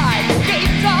 Outside the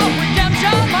gates of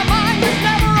redemption, my mind is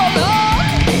never alone.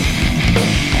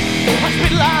 I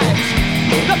spit lives,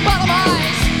 the bottom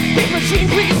eyes. Big machine,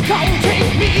 please come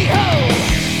take me home.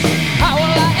 How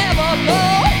will I ever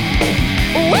know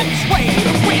which way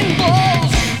the wind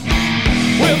blows?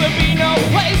 Will there be no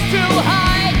place to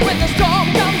hide when the storm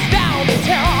comes down to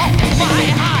tear off my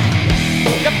hide?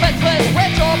 Defenseless,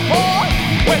 rich or poor,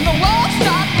 when the walls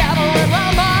start gathering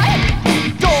round my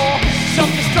door.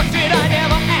 Self-destructed, I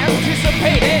never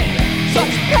anticipated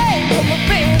such pain from the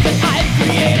things that I've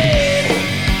created.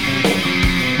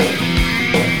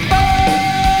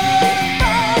 Burn,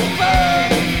 burn, burn.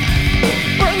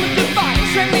 Burn the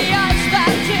device and the ice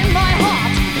that's in my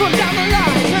heart. Burn down the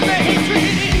lies and the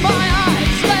hatred in my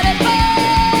eyes. Let it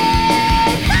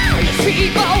burn, burn to see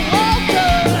the world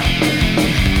turn.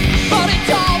 But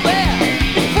it's all there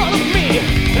in front of me,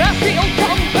 and I feel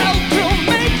compelled to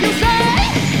make you say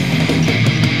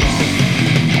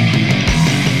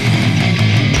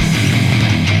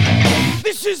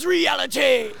this is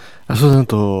reality. Αυτό ήταν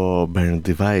το Burn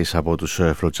Device από τους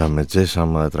Flotsam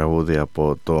Jessam, τραγούδι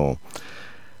από το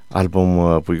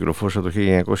άλμπομ που κυκλοφόρησε το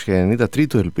 1993,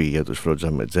 το LP για τους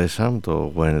Flotsam Jessam,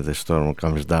 το When the Storm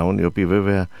Comes Down, οι οποίοι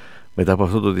βέβαια μετά από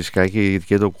αυτό το δισκάκι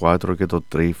και το Quattro και το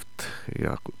Drift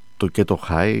και το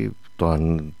High, το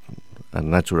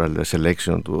Unnatural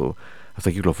Selection του,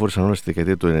 αυτά κυκλοφόρησαν όλα στη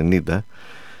δεκαετία του 90.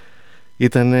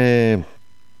 Ήταν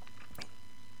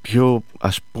πιο,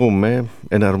 ας πούμε,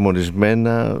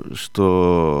 εναρμονισμένα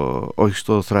όχι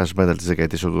στο thrash metal της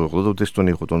δεκαετίας του 80, ούτε στον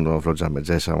ήχο των Flotsam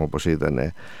Jessam, όπως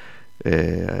ήταν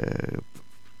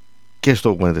και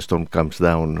στο When the Storm Comes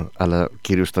Down, αλλά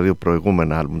κυρίως στα δύο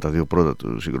προηγούμενα άλμπουμ, τα δύο πρώτα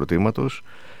του συγκροτήματος.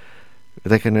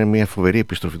 Μετά έκανε μια φοβερή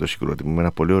επιστροφή το συγκρότημα με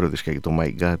ένα πολύ ωραίο δισκάκι, το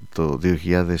My God, το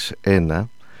 2001,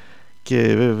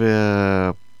 και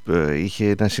βέβαια είχε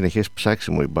ένα συνεχές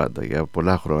ψάξιμο η μπάντα για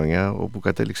πολλά χρόνια, όπου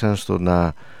κατέληξαν στο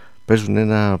να παίζουν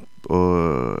ένα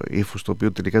ύφος το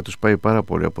οποίο τελικά τους πάει πάρα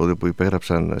πολύ από εδώ που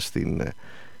υπέγραψαν στην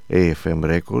AFM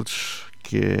Records,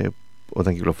 και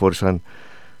όταν κυκλοφόρησαν,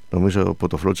 νομίζω από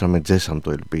το Flotsam Jessam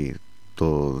το LP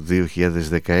το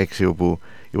 2016, όπου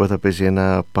η μπάντα παίζει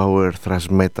ένα power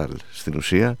thrash metal στην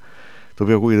ουσία, το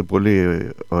οποίο ακούγεται πολύ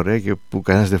ωραία και που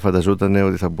κανένας δεν φανταζόταν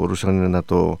ότι θα μπορούσαν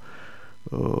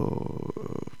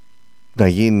να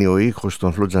γίνει ο ήχος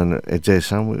των Flotsam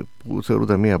Jessam, που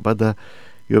θεωρούνταν μια μπάντα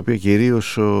η οποία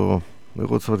κυρίως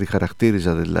εγώ θα τη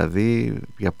χαρακτήριζα δηλαδή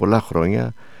για πολλά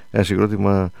χρόνια ένα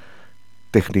συγκρότημα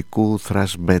τεχνικού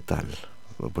thrash metal.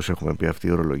 Όπως έχουμε πει, αυτή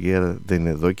η ορολογία δεν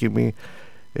είναι δόκιμη,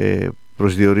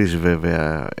 προσδιορίζει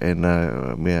βέβαια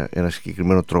ένα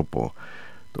συγκεκριμένο τρόπο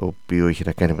το οποίο έχει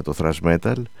να κάνει με το thrash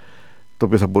metal, το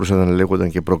οποίο θα μπορούσε να λέγονταν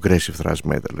και progressive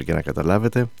thrash metal για να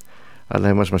καταλάβετε, αλλά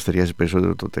εμάς μας ταιριάζει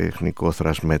περισσότερο το τεχνικό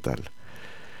thrash metal.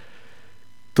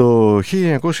 Το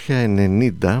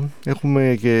 1990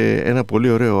 έχουμε και ένα πολύ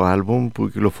ωραίο άλμπουμ που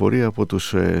κυκλοφορεί από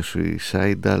τους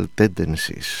Suicidal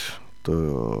Tendencies,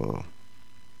 το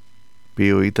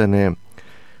οποίο ήταν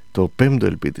το 5ο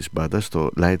LP της μπάντας, το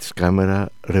Lights Camera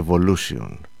Revolution.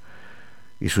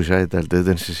 Οι Suicidal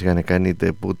Tendencies είχαν κάνει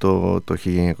τεπού το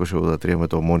 1983 με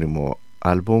το ομώνυμο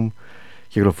άλμπουμ,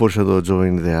 κυκλοφόρησε το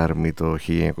Join the Army το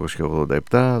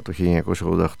 1987, το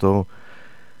 1988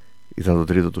 ήταν το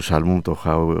τρίτο τους άλμπουμ, το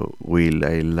How Will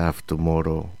I Laugh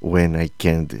Tomorrow When I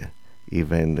Can't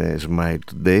Even Smile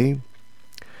Today,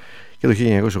 και το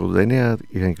 1989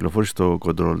 είχαν κυκλοφορήσει το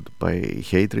Controlled by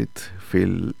Hatred,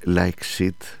 Feel Like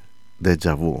Shit,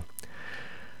 Deja Vu.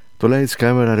 Το Lights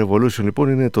Camera Revolution λοιπόν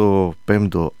είναι το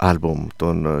 5ο άλμπουμ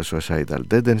των Suicidal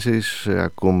Tendencies.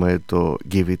 Ακούμε το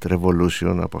Give It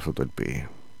Revolution από αυτό το LP.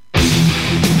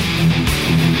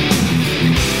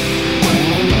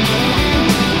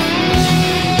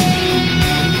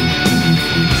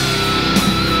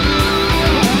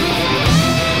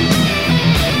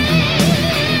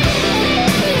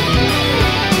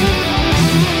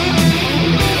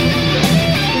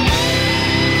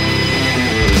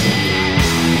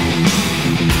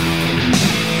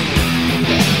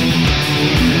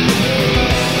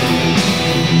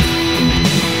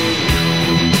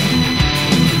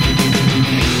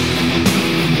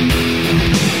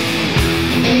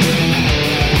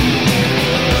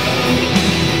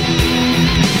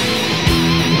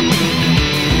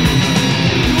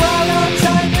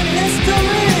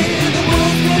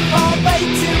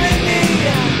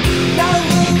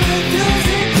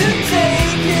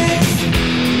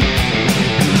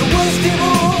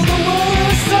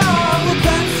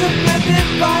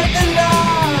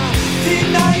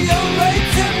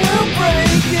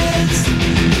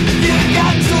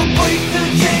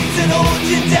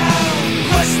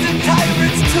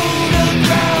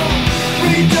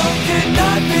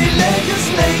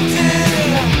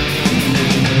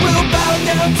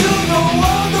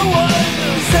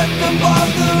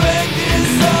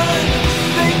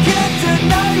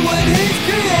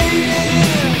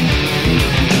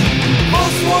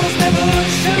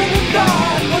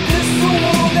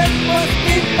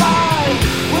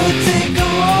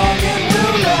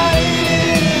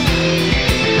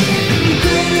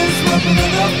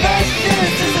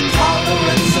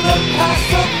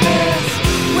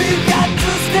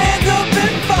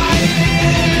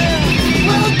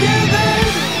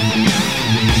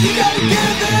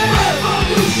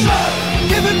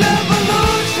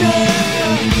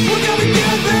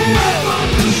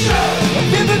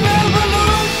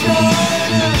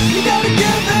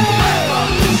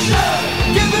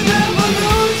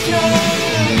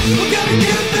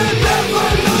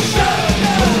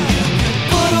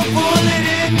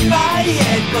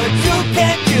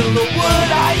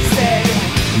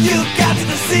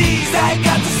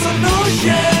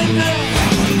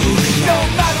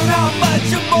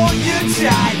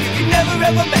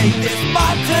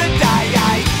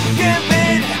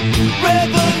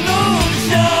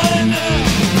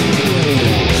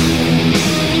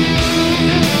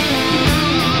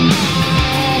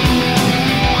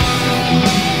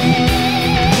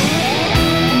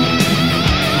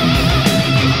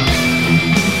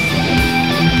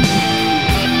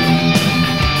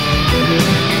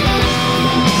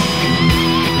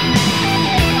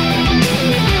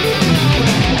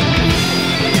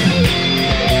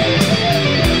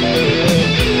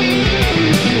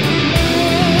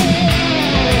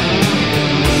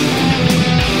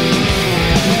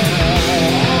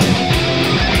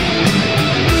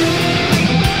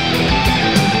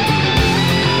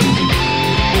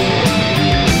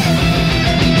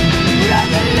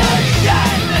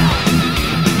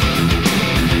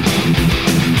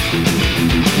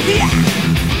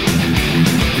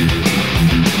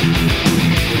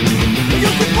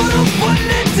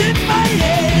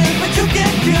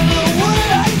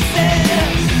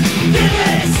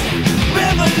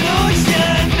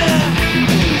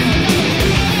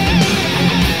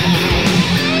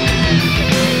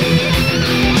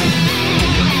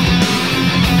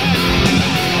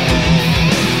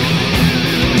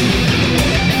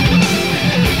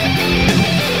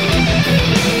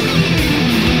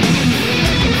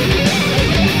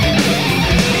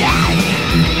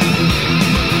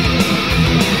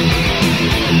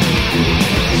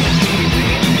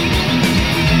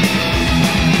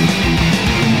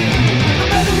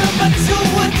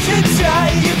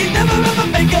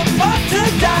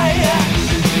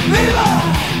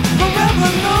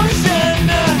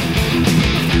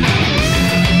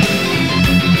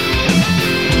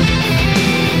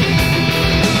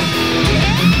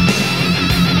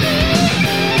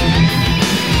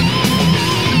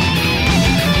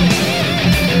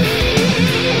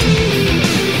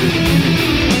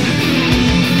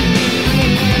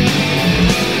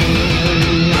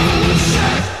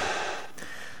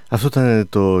 Αυτό ήταν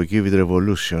το Give It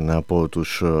Revolution από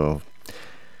τους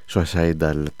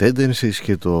Suicidal Tendencies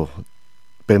και το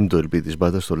πέμπτο LP της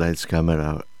μπάντας, το Lights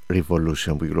Camera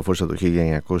Revolution, που κυκλοφόρησε το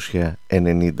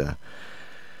 1990.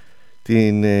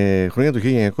 Την χρονιά του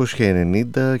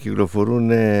 1990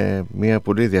 κυκλοφορούν μια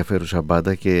πολύ ενδιαφέρουσα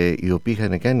μπάντα και οι οποίοι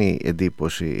είχαν κάνει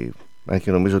εντύπωση, αν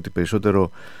και νομίζω ότι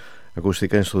περισσότερο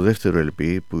ακούστηκαν στο δεύτερο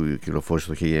LP που κυκλοφόρησε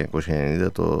το 1990,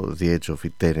 το The Edge of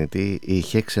Eternity, η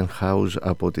Hexenhaus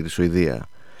από τη Σουηδία.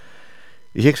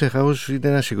 Η Hexenhaus είναι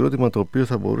ένα συγκρότημα το οποίο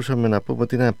θα μπορούσαμε να πούμε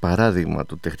ότι είναι ένα παράδειγμα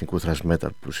του τεχνικού thrash metal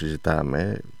που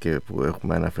συζητάμε και που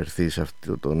έχουμε αναφερθεί σε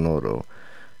αυτόν τον όρο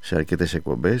σε αρκετές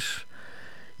εκπομπές,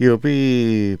 οι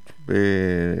οποίοι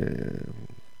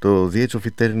το The Edge of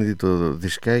Eternity, το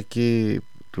δισκάκι,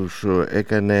 τους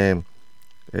έκανε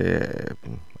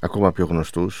ακόμα πιο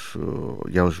γνωστούς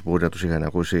για όσους μπορεί να τους είχαν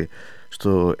ακούσει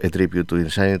στο A Tribute to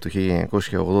Insanity του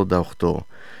 1988.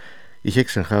 Η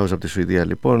Hexenhaus από τη Σουηδία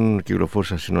λοιπόν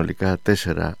κυκλοφόρησαν συνολικά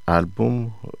 4 άλμπουμ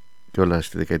και όλα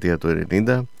στη δεκαετία του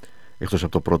 90, εκτός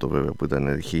από το πρώτο βέβαια που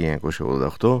ήταν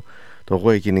 1988. Το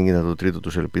Awakening ήταν το τρίτο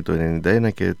του LP το 1991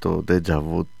 και το Deja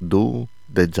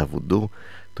Voodoo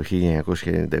το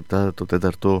 1997, το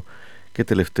τέταρτο και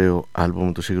τελευταίο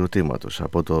άλμπουμ του συγκροτήματος.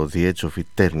 Από το The Edge of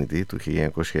Eternity του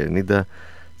 1990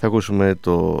 θα ακούσουμε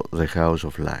το The House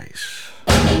of Lies.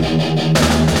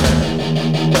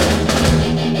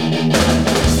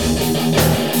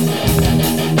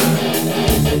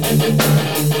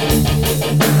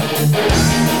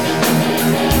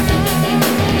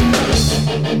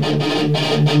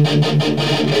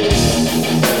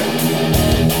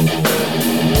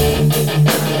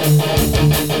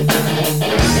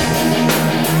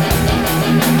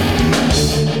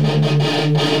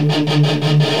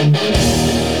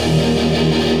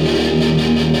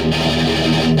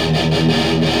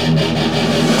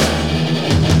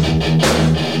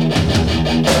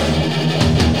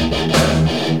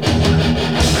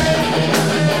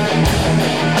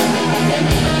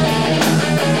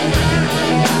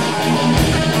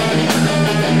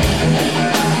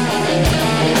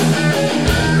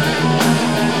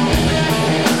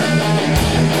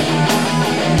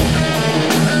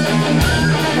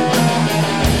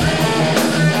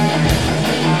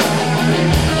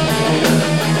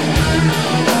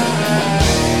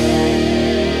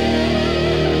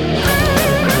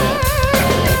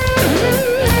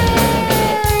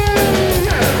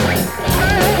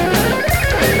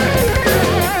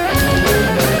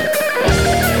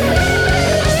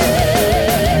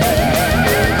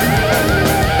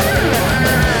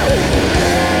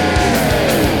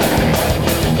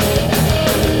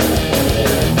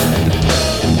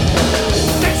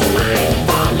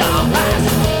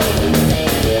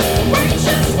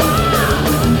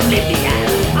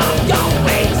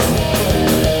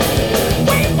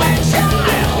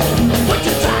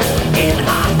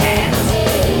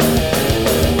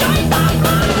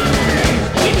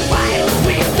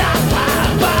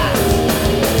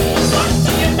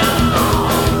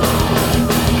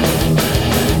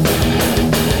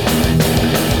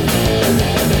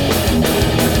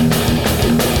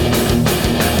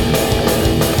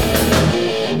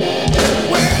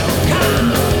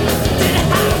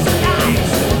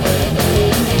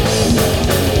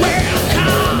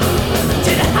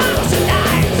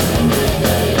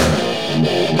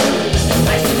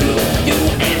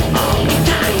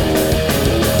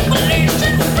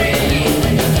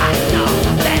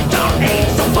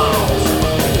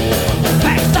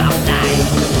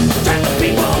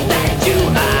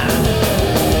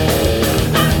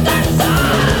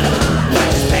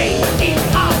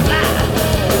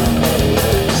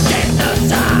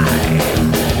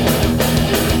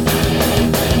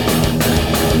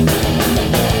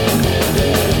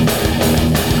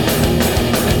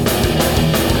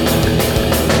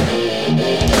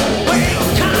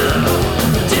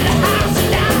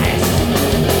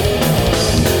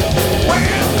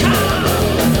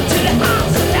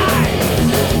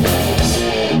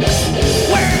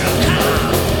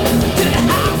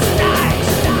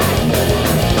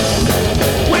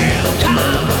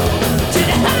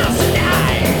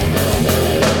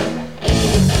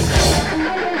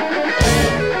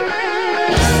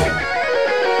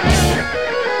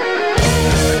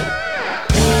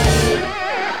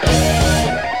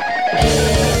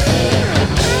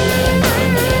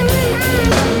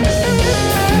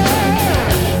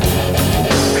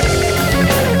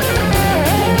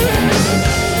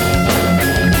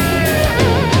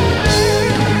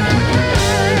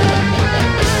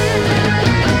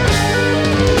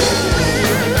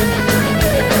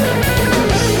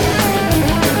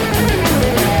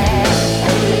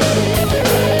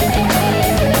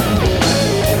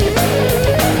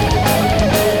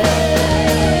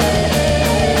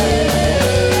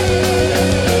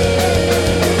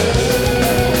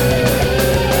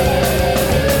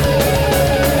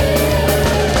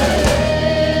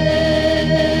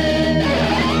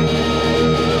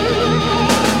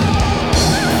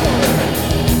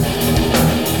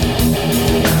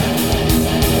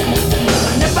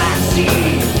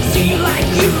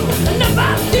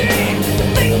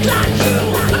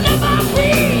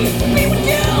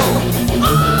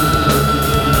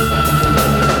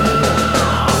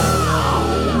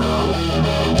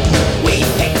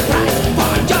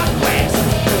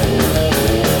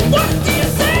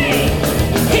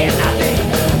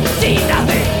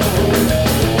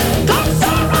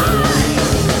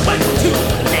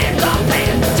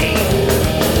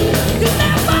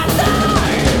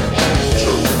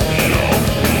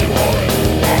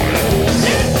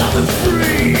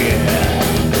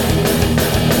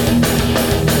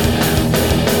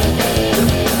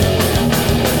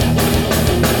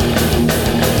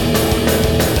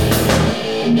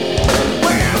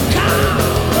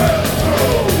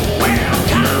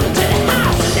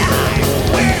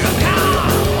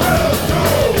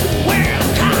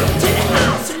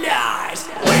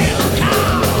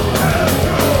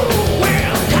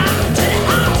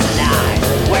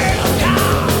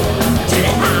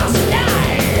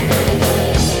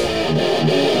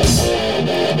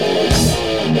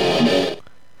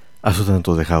 Αυτό ήταν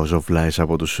το The House of Lies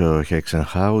από τους Hexen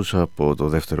House, από το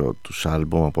δεύτερο τους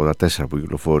άλμπομ, από τα 4 που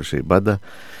κυκλοφόρησε η μπάντα,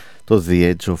 το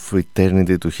The Edge of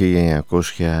Eternity του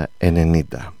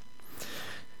 1990.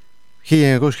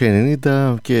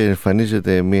 1990 και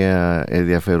εμφανίζεται μια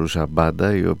ενδιαφέρουσα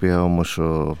μπάντα, η οποία όμως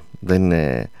δεν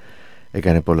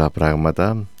έκανε πολλά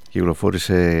πράγματα.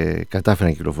 Κατάφερε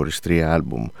να κυκλοφορήσει 3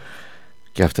 άλμπουμ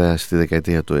και αυτά στη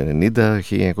δεκαετία του 90.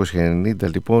 1990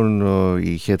 λοιπόν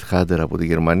οι Headhunter από τη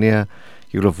Γερμανία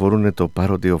κυκλοφορούν το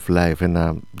Parody of Life,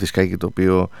 ένα δισκάκι το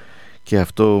οποίο και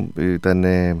αυτό ήταν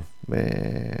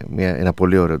ένα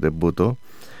πολύ ωραίο ντεμπούτο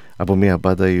από μια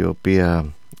μπάντα η οποία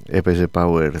έπαιζε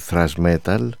power thrash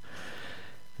metal,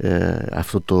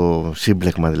 αυτό το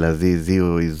σύμπλεγμα δηλαδή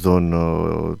δύο ειδών,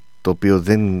 το οποίο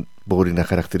δεν μπορεί να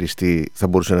χαρακτηριστεί, θα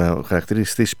μπορούσε να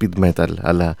χαρακτηριστεί speed metal,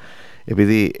 αλλά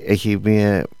επειδή έχει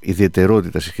μια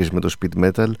ιδιαιτερότητα σε σχέση με το speed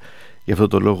metal, γι' αυτό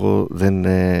το λόγο δεν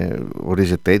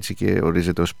ορίζεται έτσι και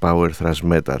ορίζεται ως power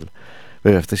thrash metal.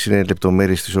 Βέβαια αυτές είναι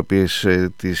λεπτομέρειες τις οποίες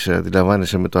τις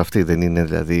αντιλαμβάνεσαι με το αυτί, δεν είναι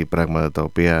δηλαδή πράγματα τα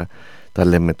οποία τα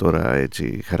λέμε τώρα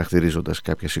έτσι χαρακτηρίζοντας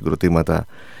κάποια συγκροτήματα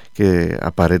και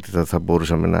απαραίτητα θα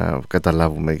μπορούσαμε να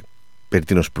καταλάβουμε περί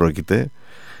τίνος πρόκειται.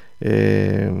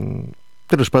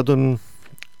 Τέλος πάντων,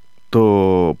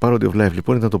 το Parody of Life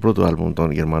λοιπόν ήταν το πρώτο άλμπουμ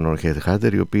των Γερμανών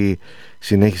Headhunter, οι οποίοι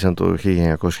συνέχισαν το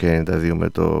 1992 με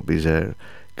το Bizarre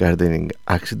Gardening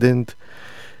Accident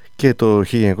και το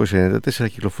 1994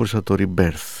 κυκλοφόρησε το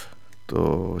Rebirth.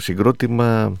 Το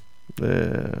συγκρότημα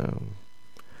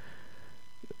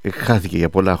χάθηκε για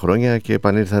πολλά χρόνια και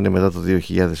επανήλθανε μετά το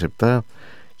 2007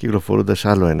 κυκλοφορώντας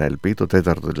άλλο ένα LP, το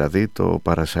τέταρτο δηλαδή, το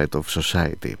Parasite of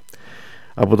Society.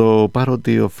 Από το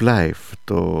Parody of Life,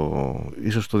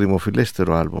 ίσως το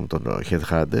δημοφιλέστερο άλμπουμ των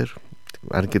Headhunter,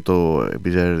 αν και το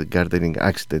Bizarre Gardening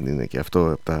Accident είναι και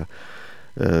αυτό από τα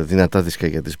δυνατά δίσκα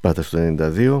για τις μπάντες του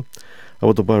 92,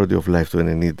 από το Parody of Life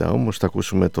του 90 όμως θα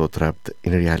ακούσουμε το Trapped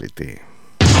in Reality.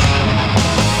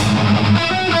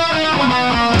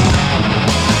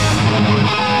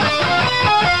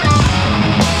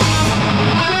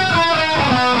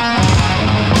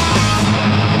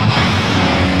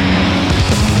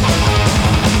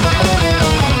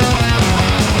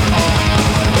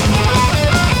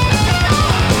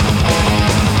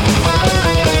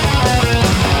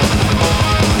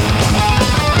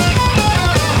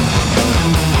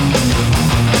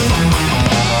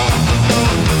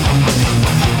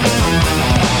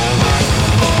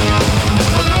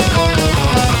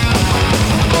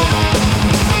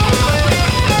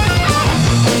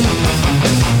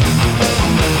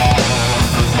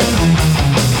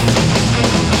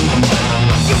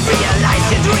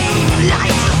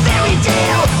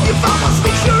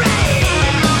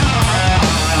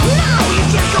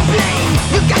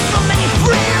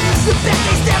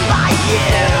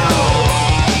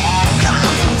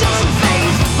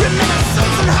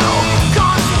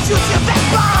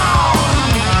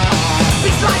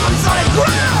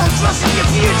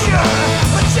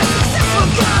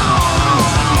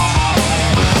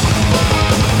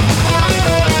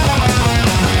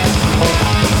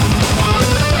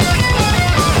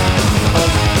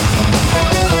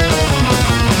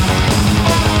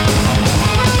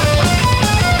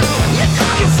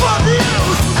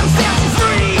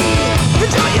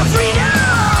 You're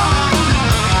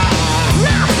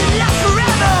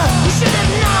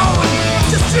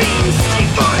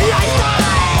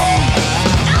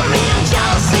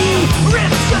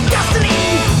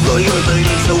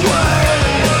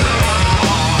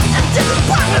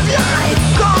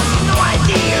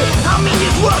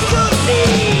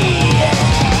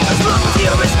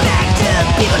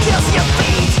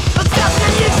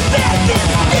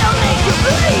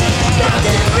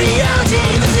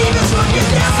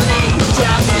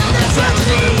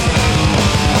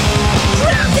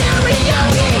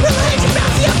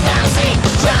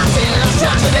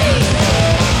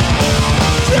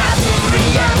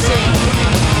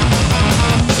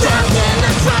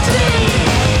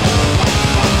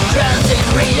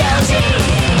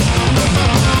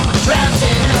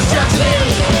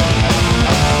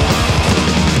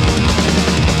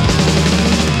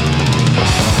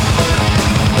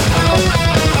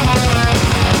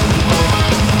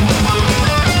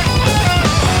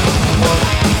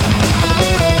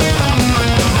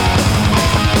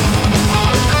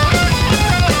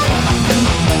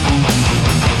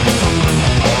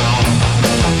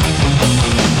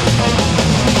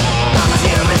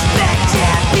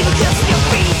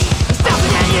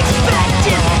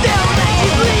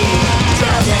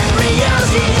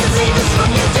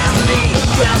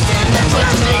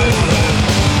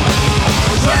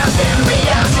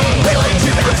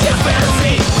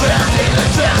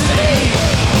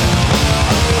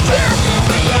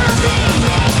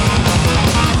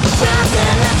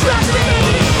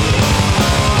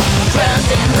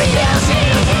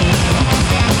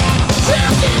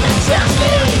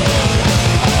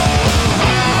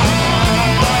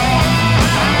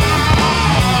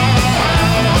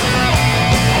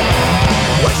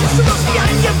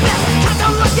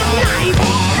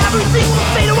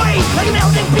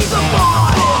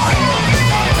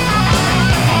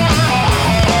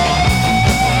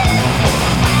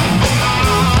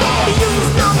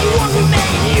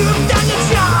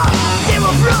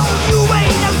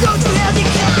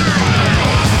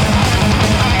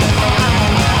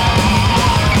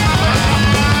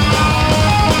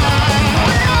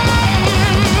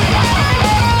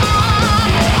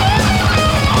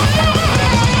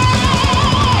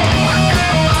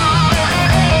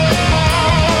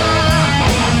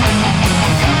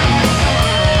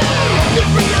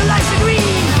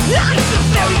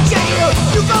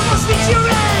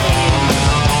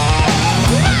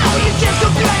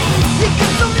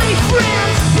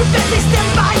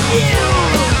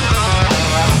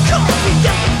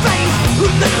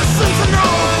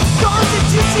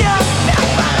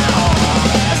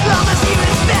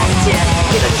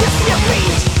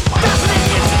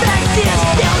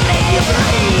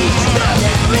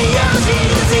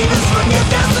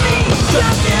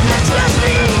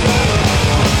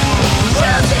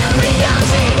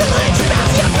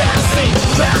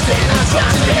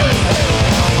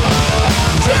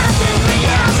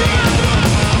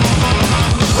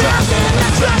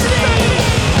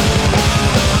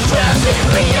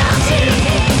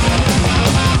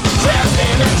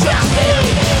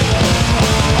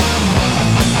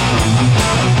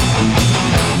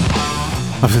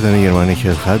Αυτή ήταν η Γερμανή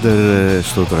Headhunter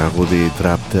στο τραγούδι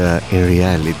Trapped in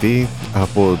Reality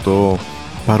από το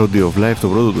Parody of Life, το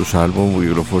πρώτο τους άλμπουμ που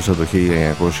κυκλοφόρησε το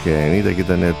 1990 και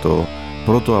ήταν το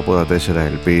πρώτο από τα 4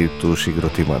 LP του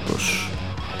συγκροτήματος.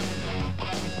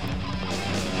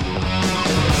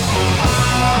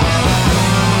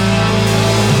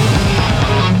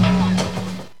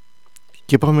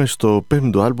 Και πάμε στο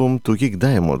πέμπτο άλμπουμ του King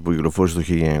Diamond που κυκλοφόρησε το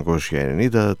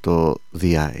 1990, το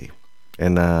The Eye.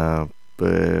 Ένα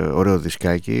ωραίο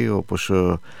δισκάκι, όπως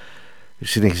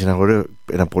συνέχισε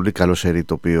ένα πολύ καλό σερί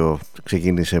το οποίο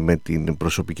ξεκίνησε με την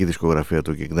προσωπική δισκογραφία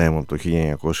του King Diamond το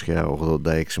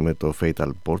 1986 με το Fatal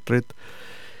Portrait,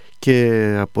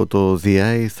 και από το The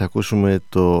Eye θα ακούσουμε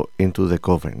το Into the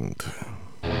Covenant.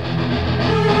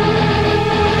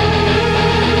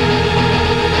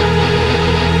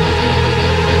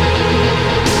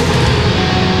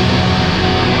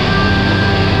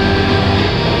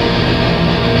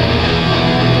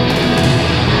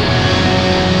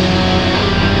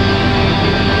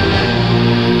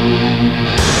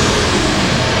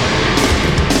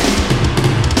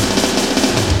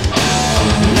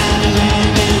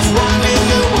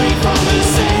 Running away from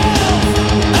herself,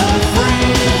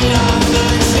 afraid of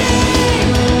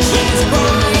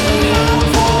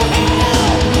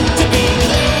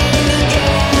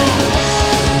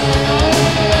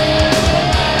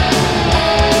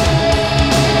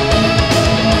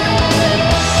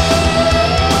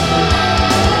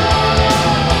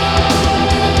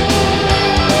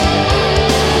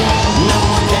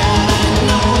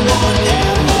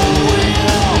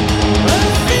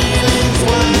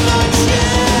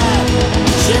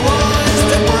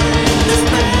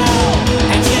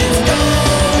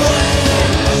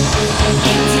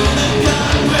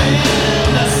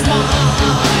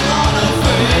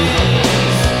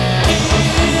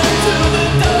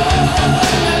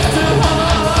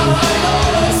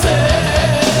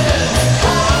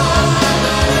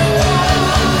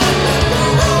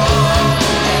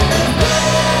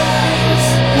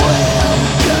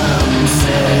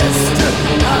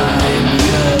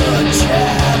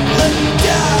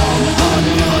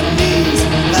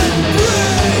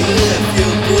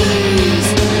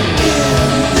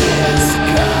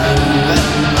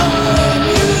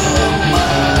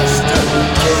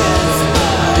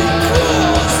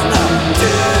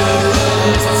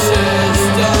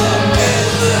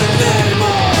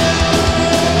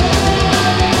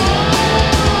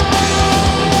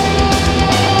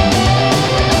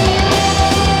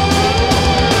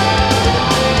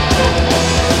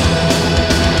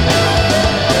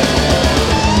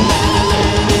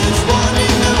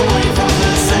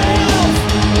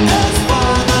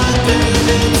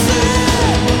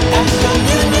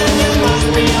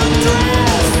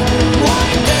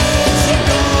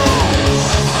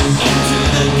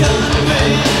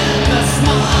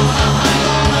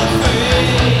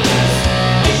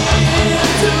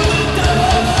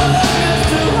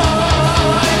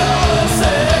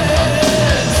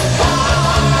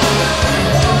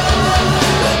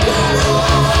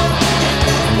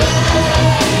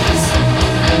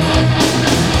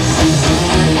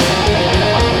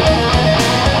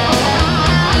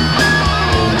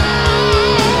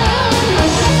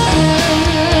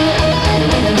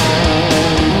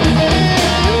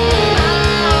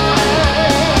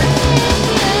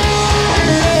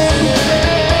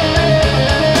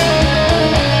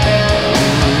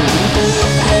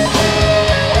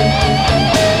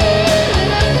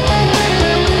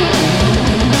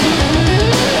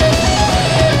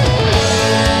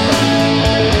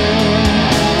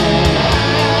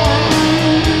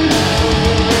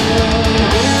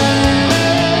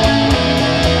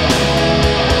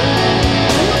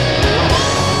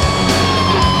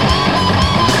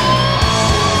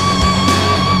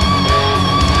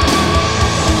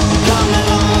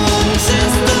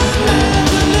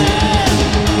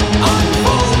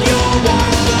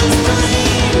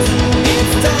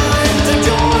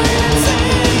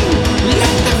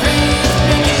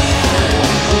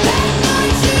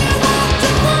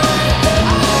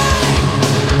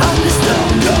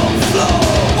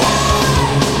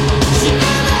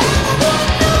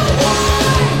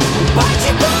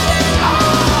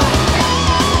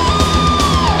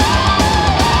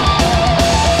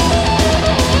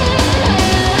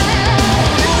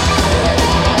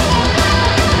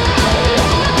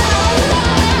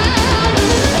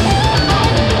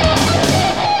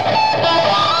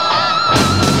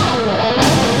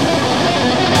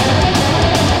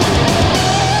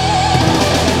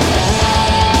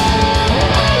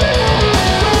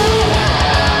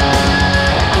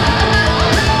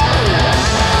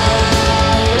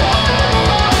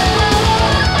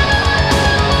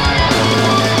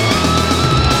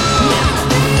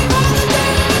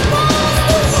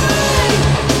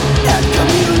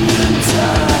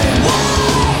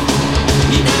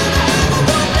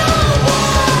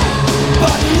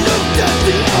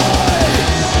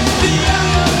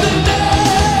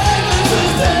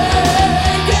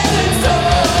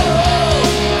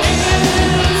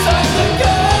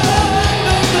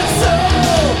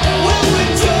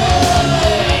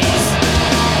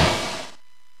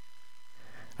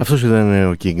Αυτός ήταν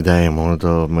ο King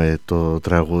Diamond με το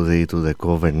τραγούδι του The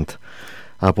Covenant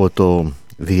από το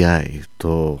The Eye,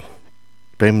 το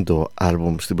πέμπτο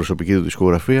άλμπουμ στην προσωπική του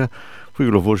δισκογραφία που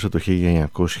κυκλοφόρησε το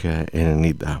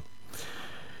 1990.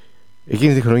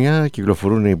 Εκείνη τη χρονιά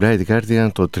κυκλοφορούν οι Blind Guardian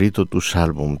το τρίτο τους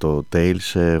άλμπουμ, το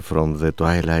Tales from the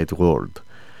Twilight World.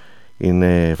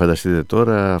 Είναι, φανταστείτε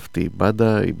τώρα, αυτή η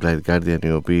μπάντα, οι Blind Guardian,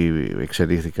 οι οποίοι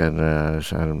εξελίχθηκαν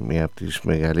σαν μία από τις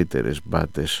μεγαλύτερες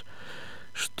μπάντες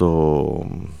στο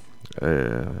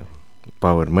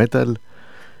power metal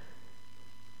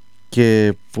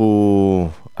και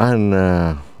που αν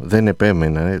δεν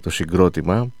επέμενε το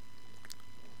συγκρότημα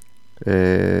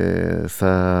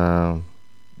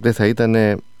δεν θα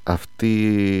ήταν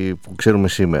αυτοί που ξέρουμε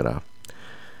σήμερα.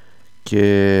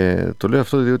 Και το λέω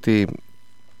αυτό διότι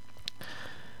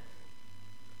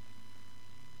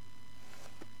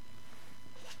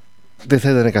δεν θα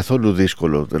ήταν καθόλου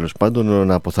δύσκολο τέλος πάντων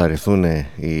να αποθαρρυνθούν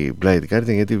οι Blind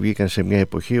Guardian, γιατί βγήκαν σε μια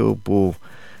εποχή όπου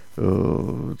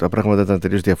τα πράγματα ήταν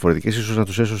τελείως διαφορετικές. Ίσως να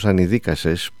τους έσωσαν οι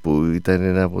Δίκασες, που ήταν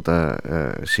ένα από τα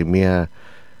σημεία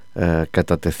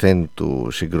κατά τεθέν του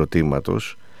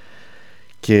συγκροτήματος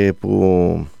και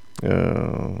που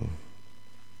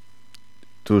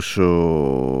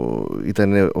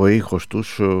ήταν ο ήχος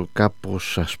τους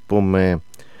κάπως, ας πούμε,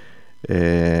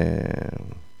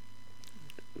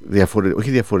 όχι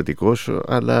διαφορετικός,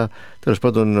 αλλά τέλος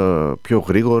πάντων πιο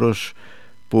γρήγορος,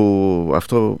 που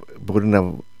αυτό μπορεί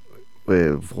να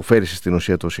φέρει στην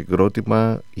ουσία το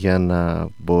συγκρότημα για να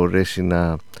μπορέσει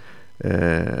να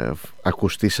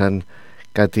ακουστεί σαν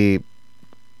κάτι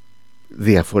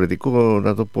διαφορετικό,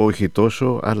 να το πω όχι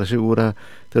τόσο, αλλά σίγουρα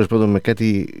τέλος πάντων με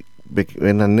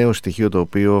ένα νέο στοιχείο το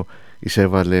οποίο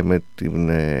εισέβαλε με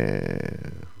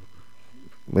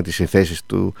τις συνθέσεις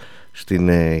του στην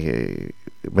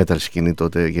metal σκηνή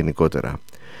τότε γενικότερα.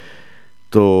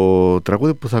 Το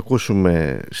τραγούδι που θα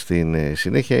ακούσουμε στην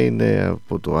συνέχεια είναι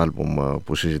από το άλμπουμ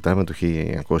που συζητάμε, το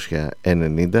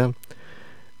 1990,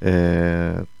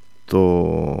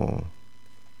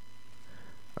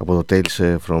 από το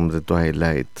Tales from the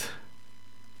Twilight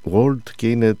World, και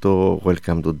είναι το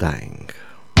Welcome to Dying.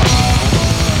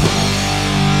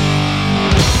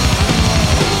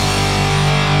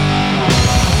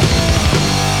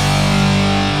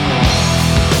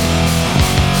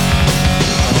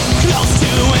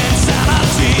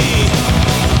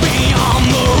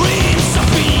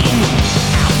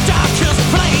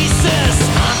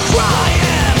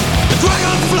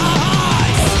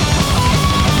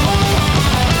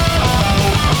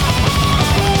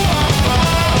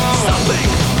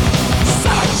 Something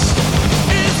savage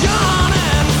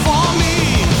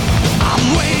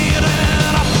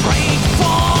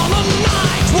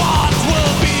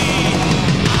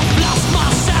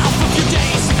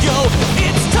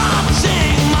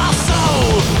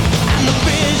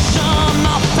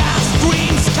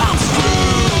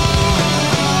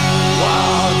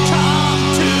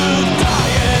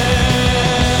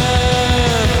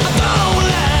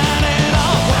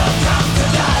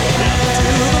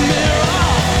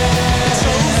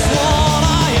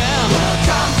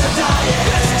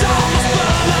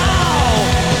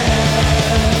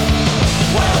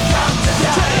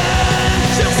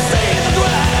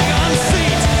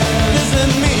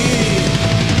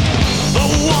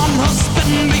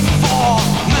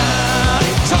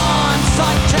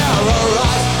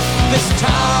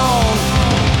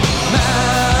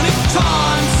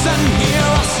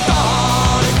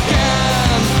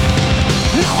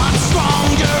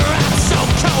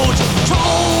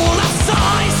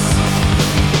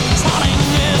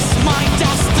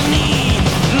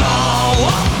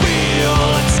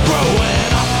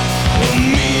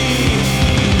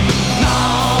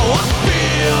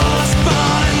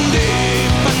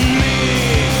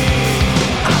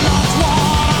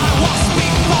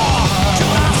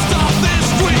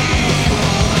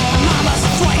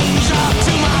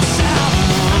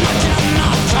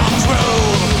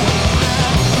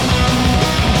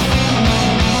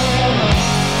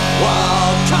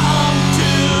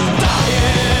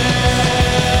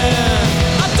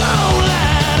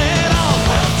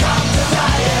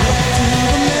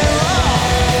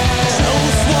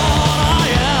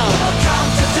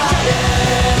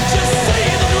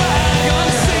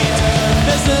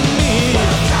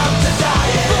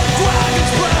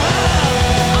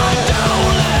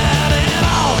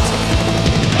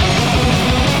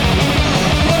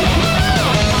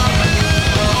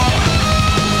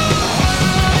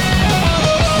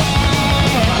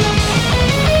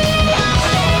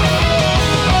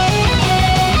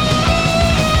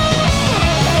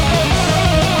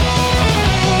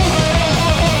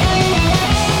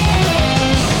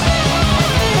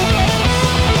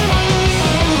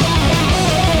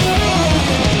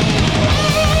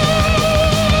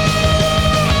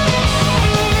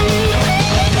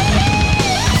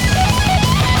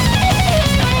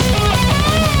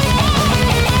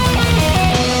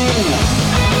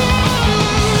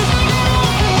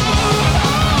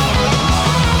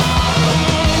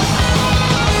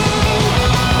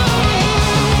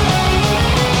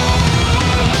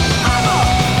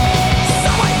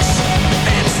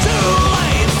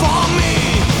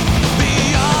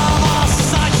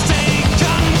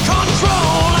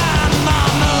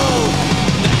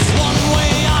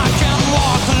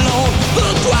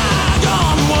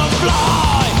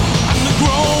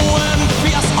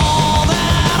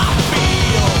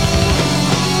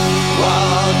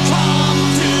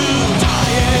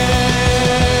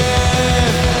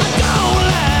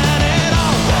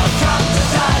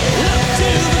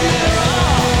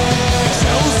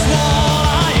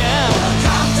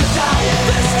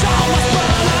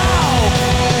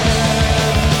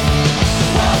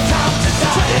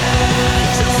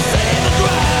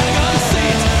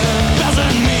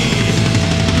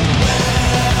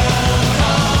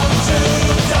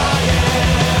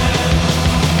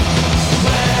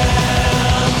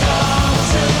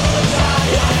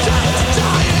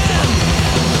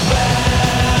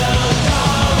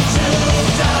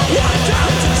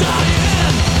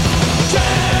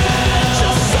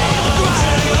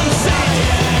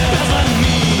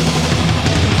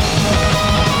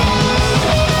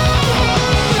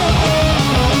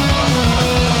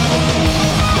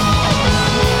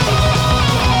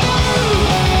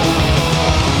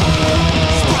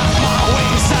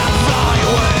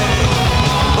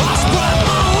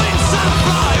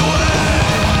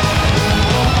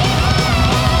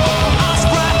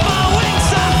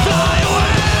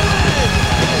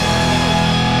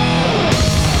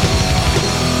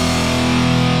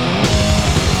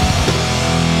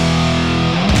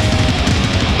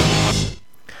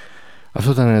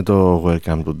Ακούσαμε το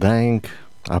Welcome to Dying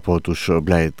από τους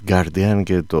Blind Guardian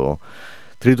και το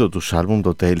τρίτο τους άλμπουμ,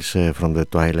 το Tales from the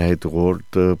Twilight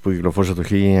World, που κυκλοφόρησε το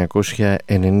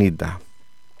 1990.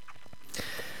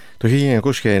 Το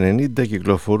 1990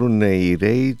 κυκλοφορούν οι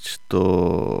Rage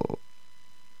το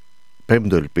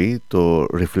πέμπτο LP, το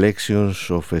Reflections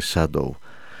of a Shadow.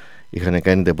 Είχαν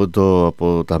κάνει τεπότο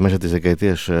από τα μέσα της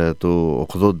δεκαετίας του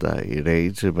 80 οι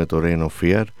Rage με το Reign of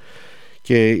Fear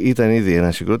και ήταν ήδη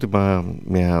ένα συγκρότημα,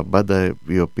 μια μπάντα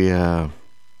η οποία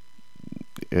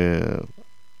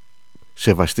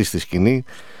σεβαστή στη σκηνή,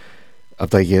 από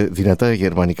τα δυνατά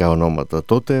γερμανικά ονόματα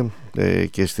τότε,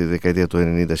 και στη δεκαετία του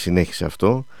 90 συνέχισε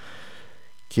αυτό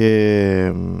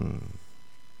και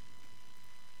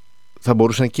θα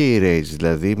μπορούσαν και οι Rage,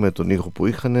 δηλαδή με τον ήχο που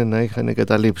είχαν, να είχαν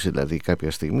καταλήψει δηλαδή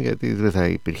κάποια στιγμή, γιατί δεν θα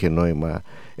υπήρχε νόημα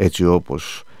έτσι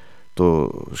όπως το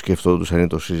σκεφτόντουσαν ή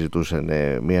το συζητούσαν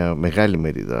μια μεγάλη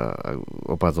μερίδα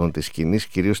οπαδών της σκηνής,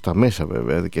 κυρίως τα μέσα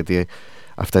βέβαια, γιατί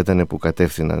αυτά ήταν που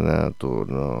κατεύθυναν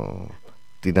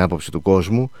την άποψη του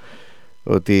κόσμου,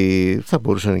 ότι θα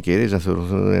μπορούσαν και οι Rage να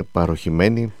θεωρηθούν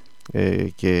παροχημένοι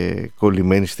και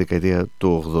κολλημένοι στη δεκαετία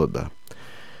του 80.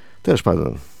 Τέλος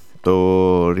πάντων,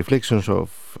 το Reflections of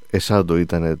a Shadow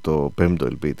ήταν το πέμπτο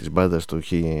LP της μπάντας το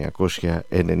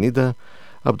 1990,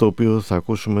 από το οποίο θα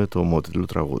ακούσουμε το ομότιτλο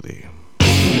τραγούδι.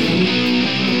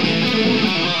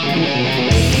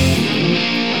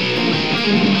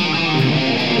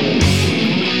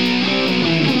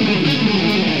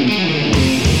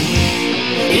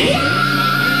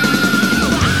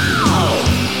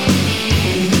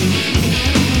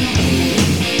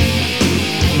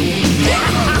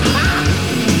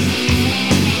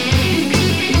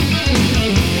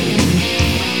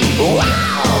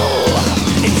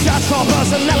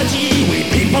 Personality, we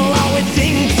people always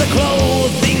think the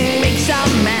clothing makes a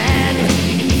man.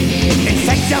 In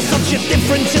fact, there's such a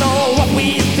difference in all what we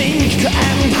think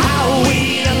and how we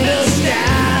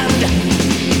understand.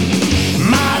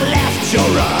 My left, your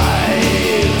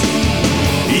right,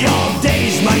 your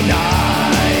day's my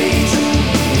night.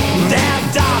 Their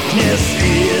darkness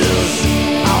is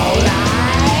our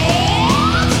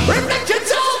light.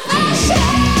 Reflections of the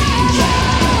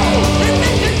shadow,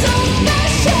 reflections of the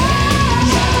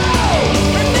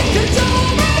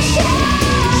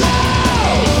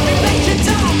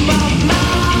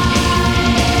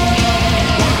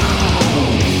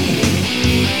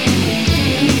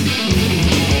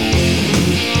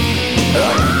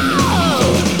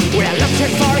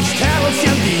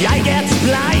I get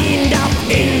blind up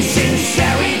in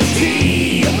sincerity.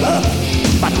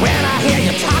 But when I hear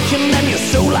you talking, then your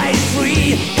soul lies free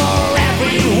for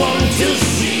everyone to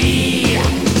see.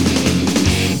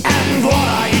 And what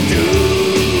I do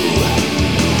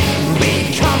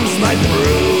becomes my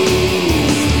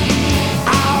proof.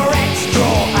 Our extra,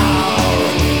 our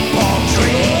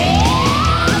portraits,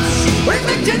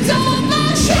 reflections of the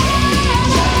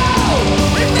shadow,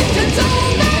 reflections of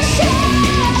the shadow.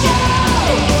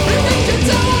 Reflections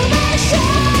of my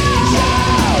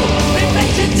shadow,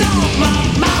 reflections of my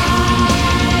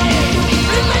mind,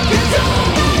 reflections of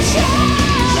my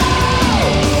shadow,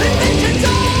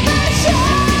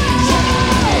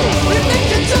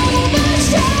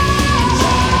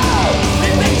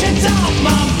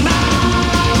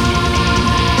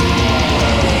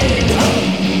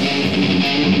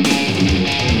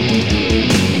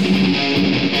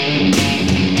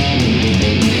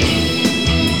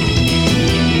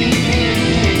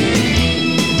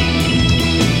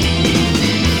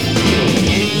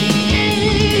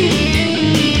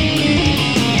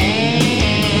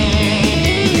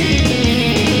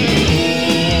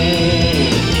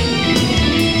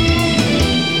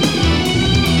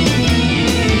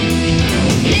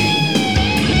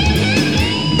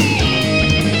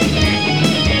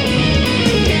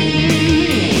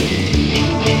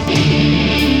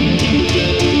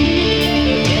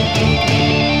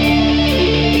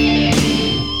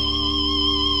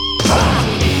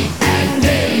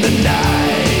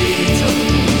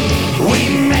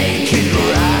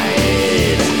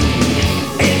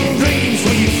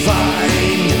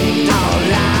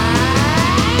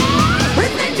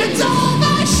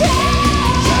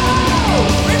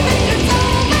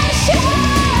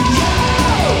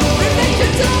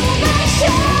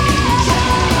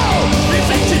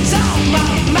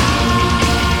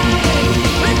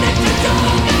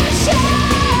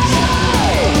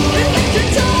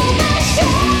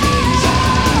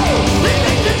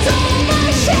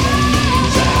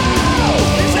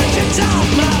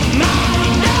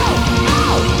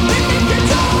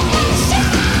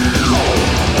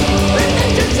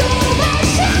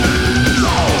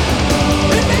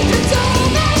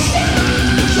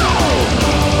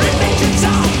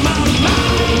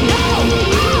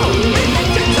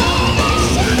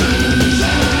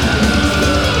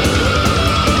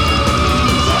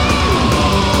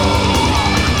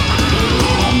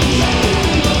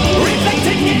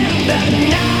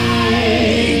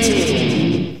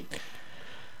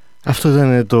 Αυτό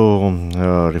ήταν το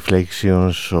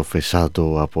Reflections of a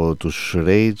Shadow από τους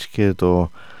Rage και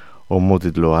το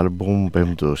ομότιτλο άλμπουμ,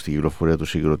 πέμπτο στη κυκλοφορία του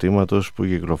συγκροτήματος, που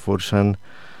κυκλοφόρησαν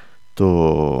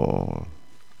το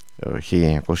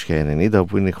 1990,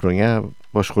 που είναι η χρονιά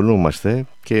που ασχολούμαστε,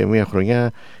 και μια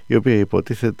χρονιά η οποία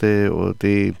υποτίθεται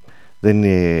ότι δεν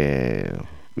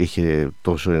είχε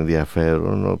τόσο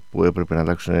ενδιαφέρον, που έπρεπε να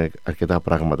αλλάξουν αρκετά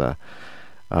πράγματα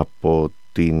από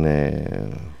την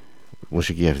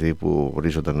μουσική αυτή που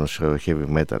ορίζονταν ως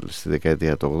heavy metal στη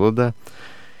δεκαετία του 80,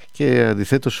 και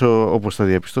αντιθέτως, όπως θα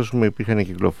διαπιστώσουμε, υπήρχαν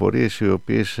κυκλοφορίες οι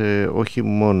οποίες όχι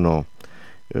μόνο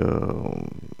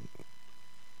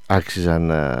άξιζαν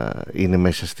να είναι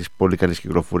μέσα στις πολύ καλές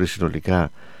κυκλοφορίες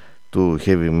συνολικά του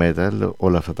heavy metal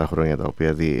όλα αυτά τα χρόνια τα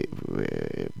οποία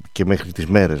και μέχρι τις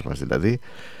μέρες μας δηλαδή,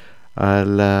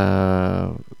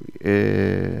 αλλά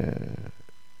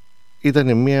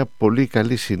ήταν μια πολύ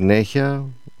καλή συνέχεια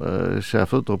σε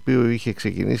αυτό το οποίο είχε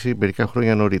ξεκινήσει μερικά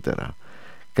χρόνια νωρίτερα.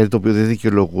 Κάτι το οποίο δεν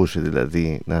δικαιολογούσε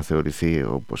δηλαδή να θεωρηθεί,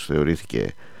 όπως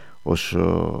θεωρήθηκε, ως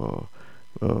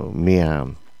μια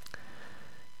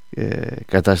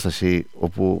κατάσταση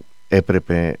όπου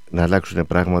έπρεπε να αλλάξουν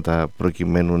πράγματα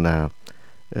προκειμένου να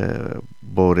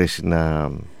μπορέσει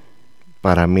να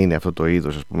παραμείνει αυτό το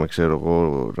είδος, ας πούμε, ξέρω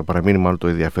εγώ, να παραμείνει μάλλον το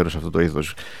ενδιαφέρον σε αυτό το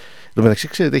είδος. Εν τω μεταξύ,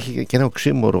 ξέρετε, έχει και ένα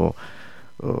οξύμορο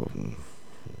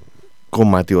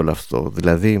κομμάτι όλο αυτό,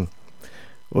 δηλαδή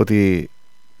ότι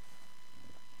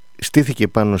στήθηκε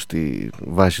πάνω στη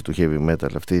βάση του heavy metal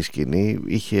αυτή η σκηνή,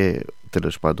 είχε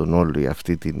τέλος πάντων όλη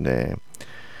αυτή την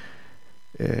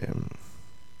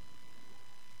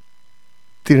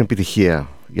επιτυχία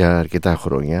για αρκετά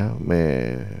χρόνια,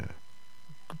 με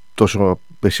τόσο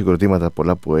συγκροτήματα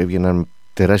πολλά που έβγαιναν,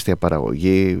 τεράστια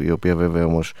παραγωγή, η οποία βέβαια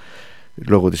όμως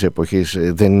λόγω της εποχής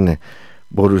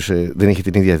δεν είχε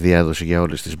την ίδια διάδοση για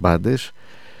όλες τις μπάντες,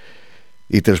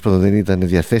 ή τέλος πάντων δεν ήταν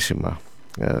διαθέσιμα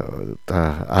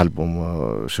τα άλμπουμ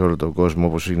σε όλο τον κόσμο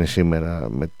όπως είναι σήμερα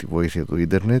με τη βοήθεια του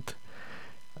ίντερνετ.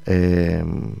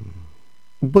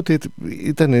 Οπότε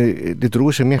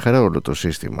λειτουργούσε μια χαρά όλο το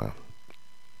σύστημα,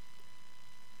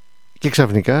 και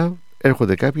ξαφνικά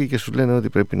έρχονται κάποιοι και σου λένε ότι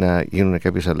πρέπει να γίνουν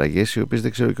κάποιες αλλαγές, οι οποίες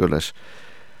δεν ξέρω κιόλας.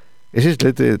 Εσείς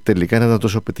λέτε τελικά να ήταν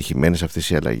τόσο πετυχημένες αυτές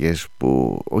οι αλλαγές,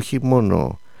 που όχι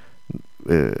μόνο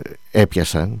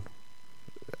έπιασαν,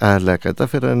 αλλά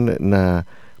κατάφεραν να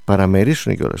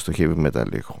παραμερίσουν κιόλας το heavy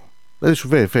metal ήχο. Δηλαδή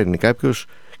σου φέρνει κάποιος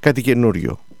κάτι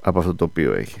καινούριο από αυτό το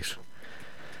οποίο έχεις.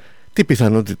 Τι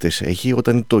πιθανότητες έχει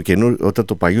όταν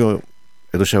το παλιό,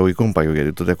 εντός εισαγωγικών παλιό,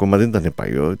 γιατί τότε ακόμα δεν ήταν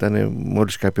παλιό, ήταν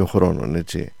μόλις κάποιων χρόνων,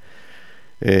 έτσι,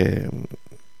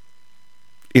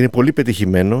 είναι πολύ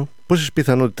πετυχημένο. Πόσες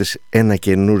πιθανότητες ένα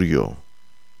καινούριο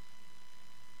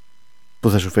που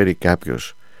θα σου φέρει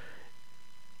κάποιος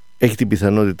έχει την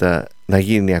πιθανότητα να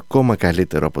γίνει ακόμα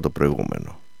καλύτερο από το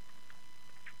προηγούμενο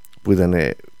που ήταν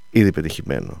ήδη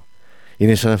πετυχημένο?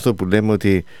 Είναι σαν αυτό που λέμε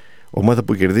ότι ομάδα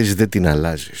που κερδίζει δεν την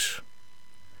αλλάζεις,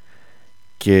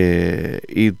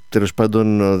 ή τέλος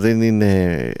πάντων δεν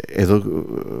είναι εδώ,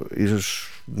 ίσως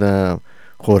να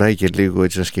χωράει και λίγο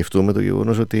έτσι να σκεφτούμε το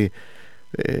γεγονός ότι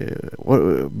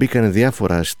μπήκαν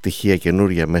διάφορα στοιχεία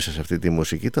καινούρια μέσα σε αυτή τη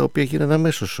μουσική, τα οποία γίνανε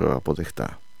αμέσως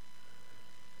αποδεκτά,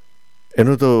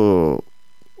 ενώ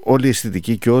όλη η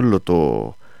αισθητική και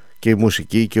και η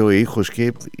μουσική και ο ήχος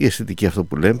και η αισθητική, αυτό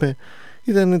που λέμε,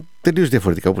 ήταν τελείως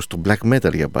διαφορετικά, όπως το black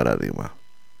metal για παράδειγμα.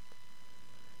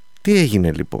 Τι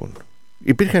έγινε λοιπόν?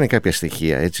 Υπήρχαν κάποια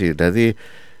στοιχεία, έτσι, δηλαδή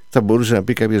θα μπορούσε να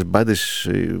πει κάποιες μπάντες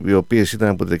οι οποίες ήταν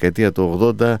από τη δεκαετία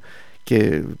του 80,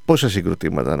 και πόσα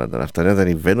συγκροτήματα να ήταν αυτά? Ήταν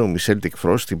η Venom, η Celtic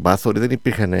Frost, η Bathory, δεν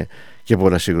υπήρχαν και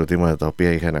πολλά συγκροτήματα τα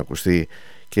οποία είχαν ακουστεί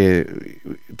και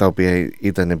τα οποία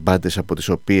ήταν μπάντες από τις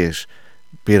οποίες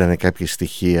πήρανε κάποια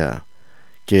στοιχεία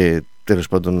και τέλος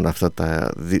πάντων αυτά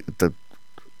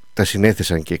τα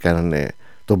συνέθεσαν και κάνανε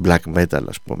το black metal,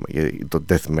 ας πούμε, το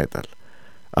death metal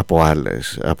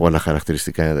από άλλα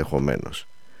χαρακτηριστικά ενδεχομένως.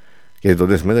 Γιατί το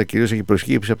death metal κυρίως έχει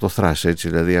προσκύψει από το thrash, έτσι,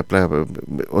 δηλαδή απλά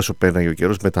όσο πέρναγε ο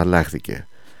καιρός μεταλλάχθηκε.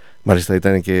 Μάλιστα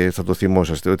ήταν και, θα το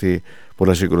θυμόσαστε, ότι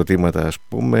πολλά συγκροτήματα, ας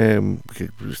πούμε,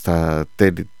 στα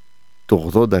τέλη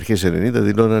του 80, αρχές 90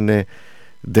 δηλώνανε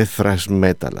death thrash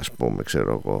metal, ας πούμε,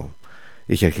 ξέρω εγώ.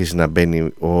 Είχε αρχίσει να μπαίνει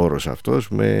ο όρος αυτός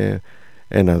με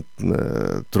ένα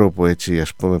τρόπο, έτσι,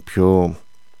 ας πούμε, πιο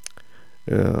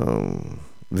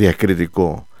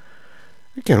διακριτικό,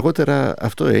 και αργότερα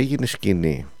αυτό έγινε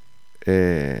σκηνή.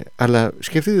 Αλλά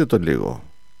σκεφτείτε το λίγο,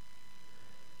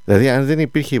 δηλαδή αν δεν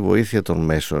υπήρχε η βοήθεια των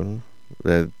μέσων,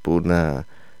 δηλαδή, που να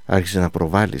άρχισε να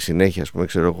προβάλλει συνέχεια, ας πούμε,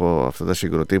 ξέρω εγώ, αυτά τα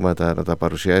συγκροτήματα, να τα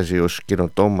παρουσιάζει ως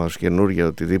καινοτόμα, ως καινούργια,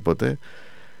 οτιδήποτε,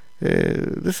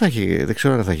 δεν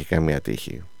ξέρω αν θα έχει καμία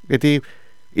τύχη, γιατί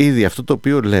ήδη αυτό το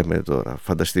οποίο λέμε τώρα,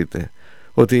 φανταστείτε,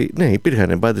 ότι ναι,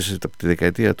 υπήρχαν μπάντες από τη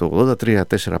δεκαετία του 83,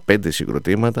 4, 5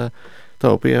 συγκροτήματα τα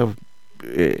οποία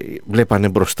βλέπανε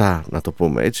μπροστά, να το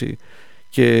πούμε έτσι,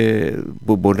 και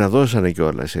που μπορεί να δώσανε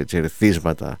κιόλας έτσι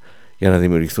ερεθίσματα για να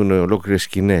δημιουργηθούν ολόκληρες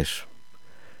σκηνές.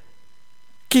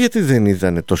 Και γιατί δεν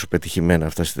ήταν τόσο πετυχημένα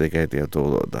αυτά στη δεκαετία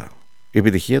του 80? Η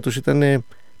επιτυχία τους ήταν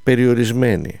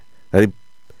περιορισμένη. Δηλαδή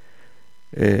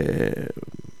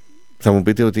θα μου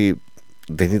πείτε ότι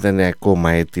δεν ήταν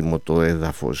ακόμα έτοιμο το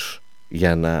έδαφος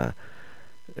για να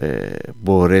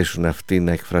μπορέσουν αυτοί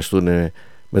να εκφραστούν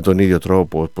με τον ίδιο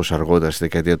τρόπο όπως αργότερα στη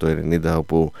δεκαετία του 90,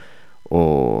 όπου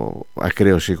ο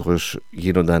ακραίος ήχος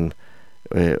γίνονταν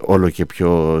όλο και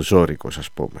πιο ζώρικος,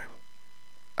 ας πούμε.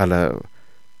 Αλλά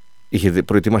είχε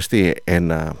προετοιμαστεί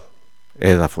ένα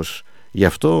έδαφος γι'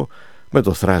 αυτό, με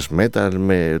το thrash metal,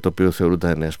 με το οποίο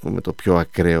θεωρούνταν, ας πούμε, το πιο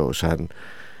ακραίο σαν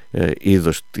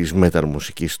είδος της metal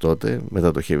μουσικής τότε,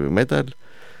 μετά το heavy metal.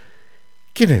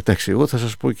 Και ναι, εντάξει, εγώ θα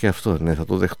σας πω και αυτό, ναι, θα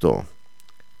το δεχτώ.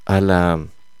 Αλλά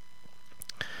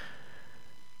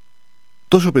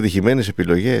τόσο πετυχημένες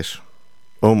επιλογές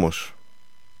όμως,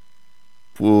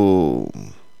 που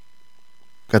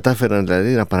κατάφεραν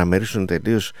δηλαδή να παραμερίσουν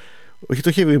τελείως, όχι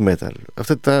το heavy metal,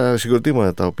 αυτά τα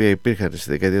συγκροτήματα τα οποία υπήρχαν στη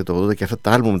δεκαετία του 80 και αυτά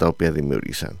τα άλμπουμ τα οποία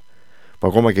δημιούργησαν, που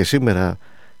ακόμα και σήμερα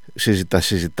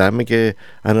συζητάμε και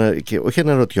όχι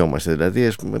αναρωτιόμαστε,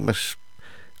 δηλαδή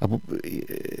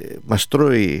μας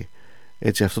τρώει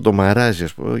έτσι αυτό το μαράζι,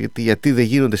 ας πούμε, γιατί δεν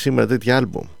γίνονται σήμερα τέτοια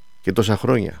άλμπουμ και τόσα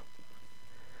χρόνια.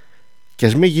 Και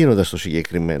ας μην γίνοντας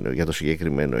για το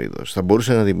συγκεκριμένο είδος, θα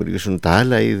μπορούσαν να δημιουργήσουν τα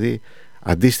άλλα είδη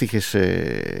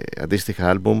αντίστοιχα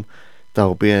άλμπουμ, τα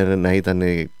οποία να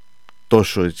ήταν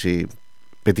τόσο έτσι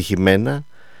πετυχημένα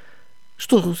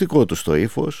στο δικό τους το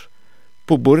ύφος,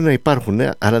 που μπορεί να υπάρχουν,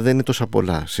 αλλά δεν είναι τόσα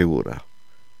πολλά σίγουρα.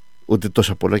 Ούτε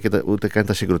τόσα πολλά, και ούτε καν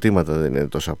τα συγκροτήματα δεν είναι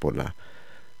τόσα πολλά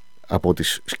από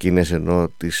τις σκηνές,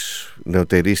 ενώ τις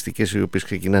νεωτερίστικες, οι οποίες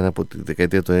ξεκινάνε από τη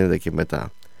δεκαετία του 90 και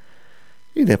μετά.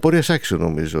 Είναι πορείας άξιο,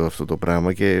 νομίζω, αυτό το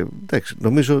πράγμα. Και εντάξει,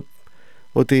 νομίζω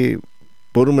ότι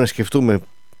μπορούμε να σκεφτούμε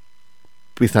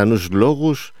πιθανούς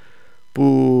λόγους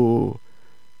που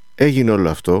έγινε όλο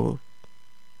αυτό,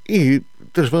 ή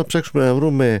τέλος πάντων ψάξουμε να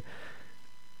βρούμε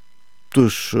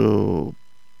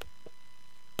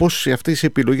πώς αυτές οι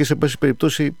επιλογές, σε πάση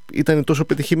περιπτώσει, ήταν τόσο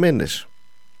πετυχημένες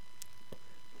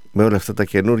με όλα αυτά τα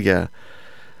καινούργια,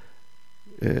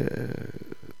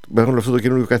 με όλο αυτό το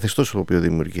καινούργιο καθεστώς το οποίο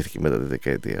δημιουργήθηκε μετά τη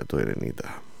δεκαετία του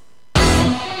 90.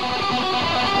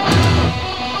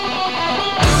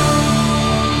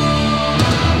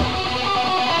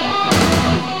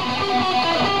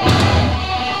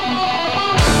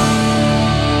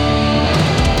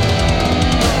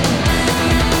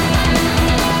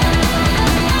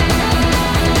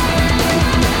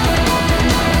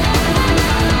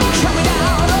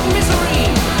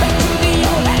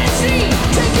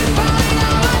 Taken by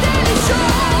our daily show.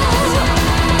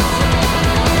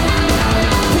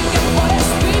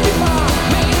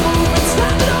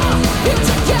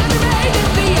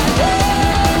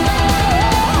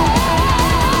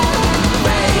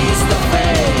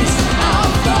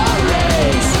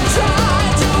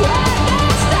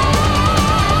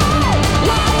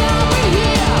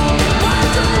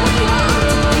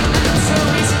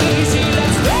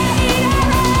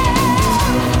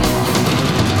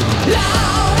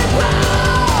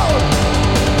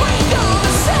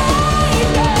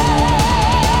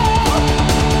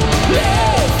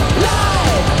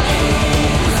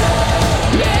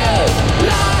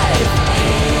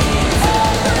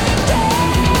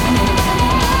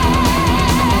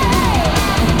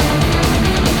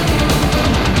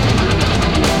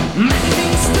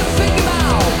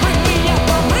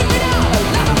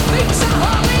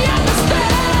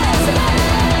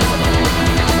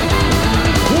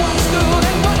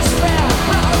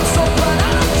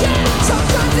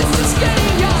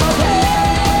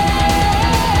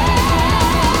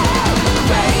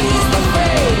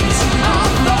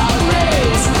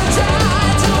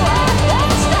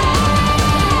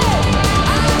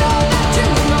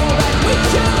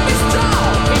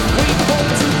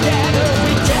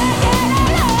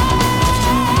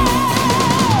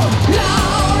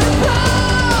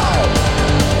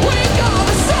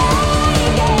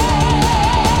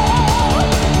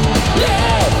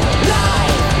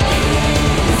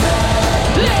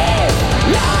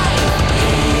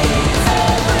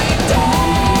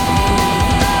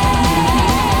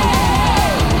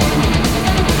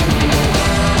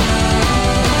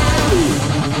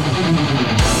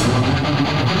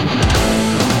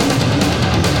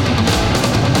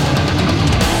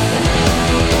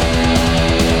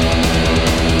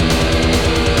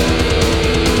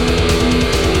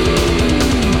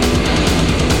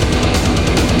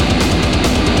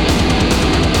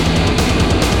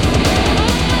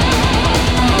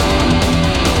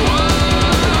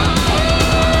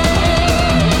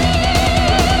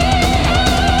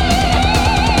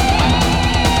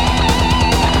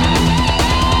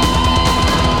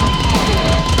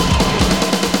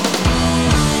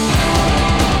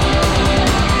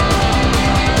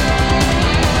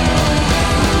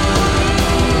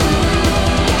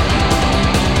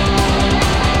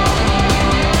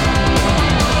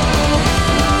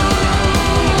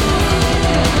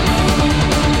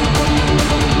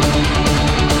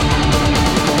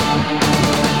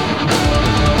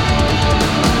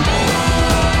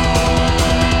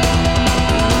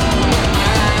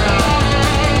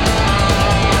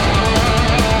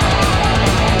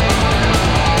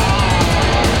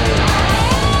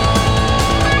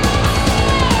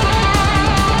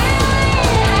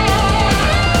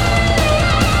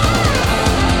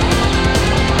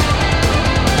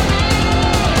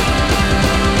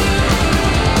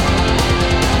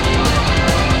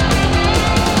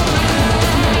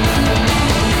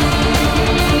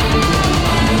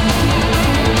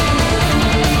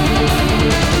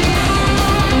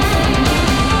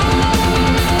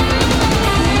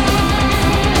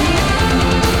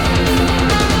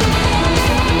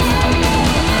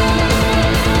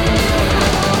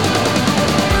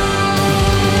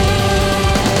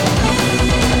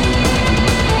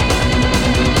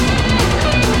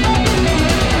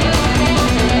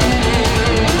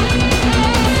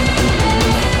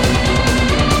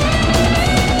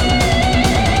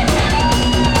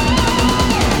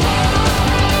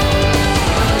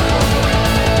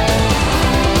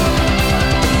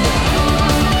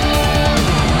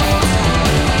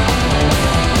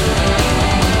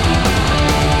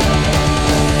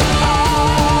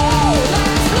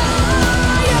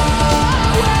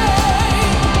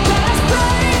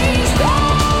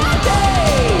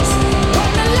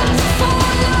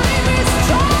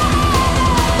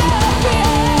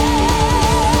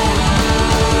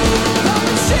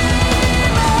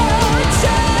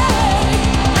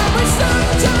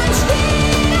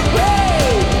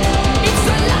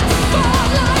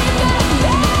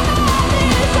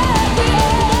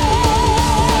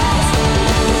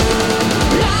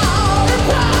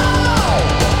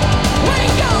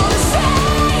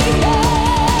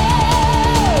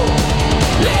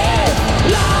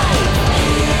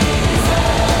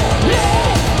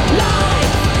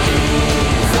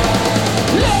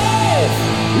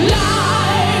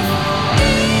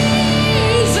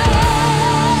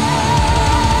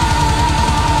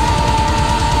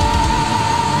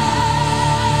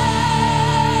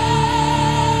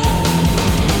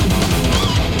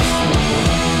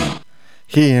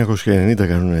 1990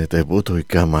 κάνουν τεμπούτο οι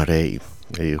Gamma Ray.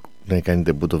 Να κάνει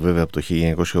τεμπούτο βέβαια από το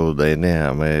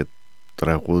 1989 με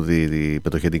τραγούδι με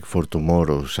το Heading for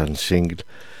Tomorrow σαν single,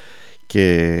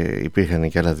 και υπήρχαν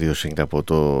και άλλα δύο single από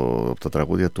τα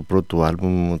τραγούδια του πρώτου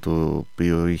άλμπουμ, το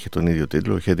οποίο είχε τον ίδιο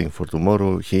τίτλο, Heading for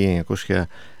Tomorrow,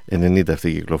 1990 αυτή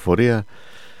η κυκλοφορία,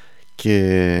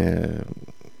 και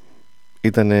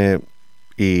ήταν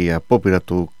η απόπειρα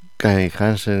του Kai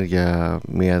Hansen για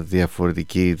μια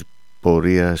διαφορετική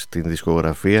πορεία στην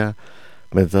δισκογραφία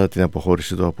μετά την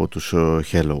αποχώρησή του από τους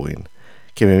Helloween,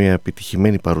 και με μια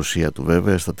επιτυχημένη παρουσία του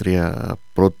βέβαια στα τρία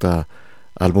πρώτα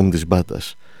άλμπουμ της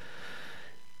μπάντας.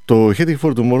 Το Heading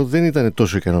for Tomorrow δεν ήταν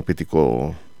τόσο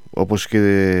ικανοποιητικό, όπως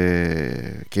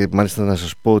και μάλιστα να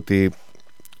σας πω ότι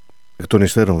εκ των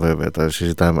υστέρων βέβαια τα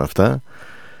συζητάμε αυτά.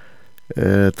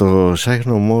 Το Sign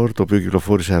No More, το οποίο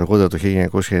κυκλοφόρησε αργότερα το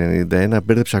 1991,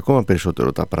 μπέρδεψε ακόμα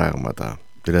περισσότερο τα πράγματα.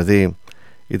 Δηλαδή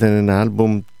ήταν ένα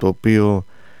άλμπομ το οποίο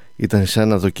ήταν σαν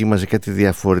να δοκίμαζε κάτι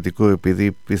διαφορετικό,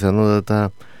 επειδή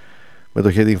πιθανότατα με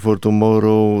το Heading for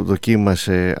Tomorrow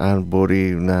δοκίμασε αν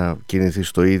μπορεί να κινηθεί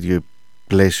στο ίδιο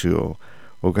πλαίσιο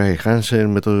ο Kai Hansen.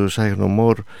 Με το Sign No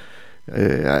More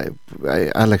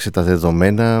άλλαξε τα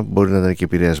δεδομένα, μπορεί να ήταν και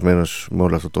επηρεασμένος με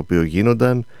όλο αυτό το οποίο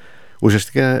γίνονταν.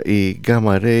 Ουσιαστικά οι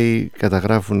Gamma Ray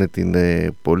καταγράφουν την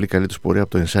πολύ καλή τους πορεία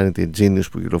από το Insanity Genius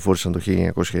που κυκλοφόρησαν το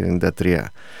 1993.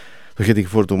 Το Heading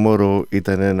for Tomorrow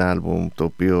ήταν ένα άλμπουμ το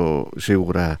οποίο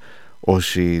σίγουρα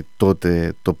όσοι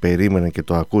τότε το περίμεναν και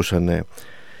το ακούσανε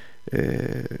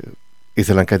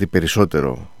ήθελαν κάτι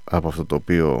περισσότερο από αυτό το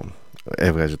οποίο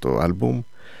έβγαζε το άλμπουμ,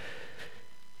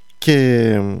 και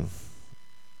εν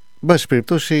πάση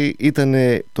περιπτώσει ήταν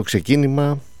το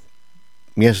ξεκίνημα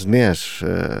μιας νέας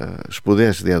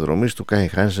σπουδαίας διαδρομής του Kai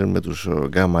Hansen με τους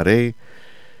Gamma Ray,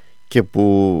 και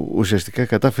που ουσιαστικά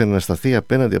κατάφερε να σταθεί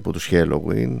απέναντι από τους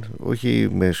Helloween, όχι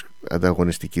με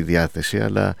ανταγωνιστική διάθεση,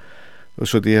 αλλά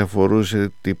όσο ότι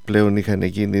αφορούσε ότι πλέον είχαν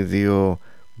γίνει δύο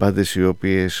μπάντες οι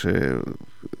οποίες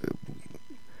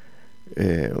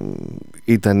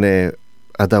ήταν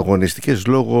ανταγωνιστικές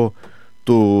λόγω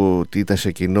του ότι ήταν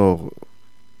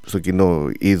στο κοινό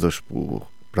είδος που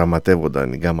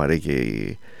πραγματεύονταν οι Gamma Ray και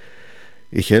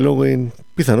οι Helloween.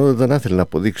 Πιθανότατα να ήθελε να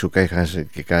αποδείξει ο Kai Hansen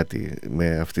και κάτι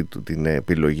με αυτή την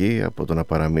επιλογή από το να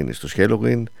παραμείνει στους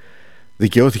Helloween.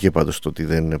 Δικαιώθηκε πάντως το ότι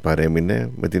δεν παρέμεινε,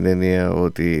 με την έννοια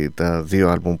ότι τα δύο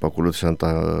άλμπουμ που ακολούθησαν,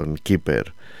 τον Keeper,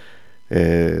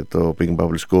 το Pink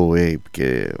Bubbles Go Ape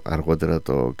και αργότερα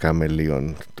το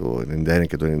Chameleon το 91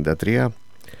 και το 93,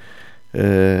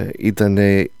 ήταν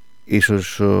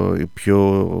ίσως η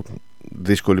πιο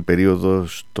δύσκολη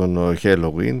περίοδος των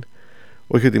Helloween.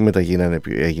 Όχι ότι μετά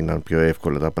έγιναν πιο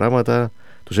εύκολα τα πράγματα,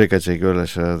 τους έκατσε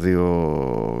κιόλας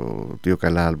δύο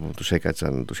καλά άλμπουμ, τους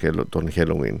έκατσαν τον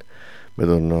Helloween με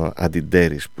τον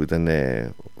Αντιντέρης που ήταν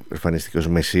εμφανιστικός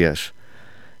μεσσίας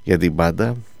για την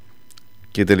μπάντα,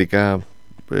 και τελικά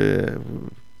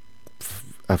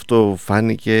αυτό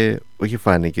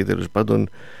τέλος πάντων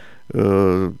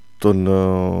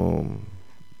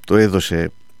το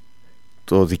έδωσε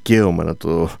το δικαίωμα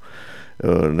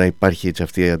να υπάρχει έτσι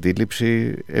αυτή η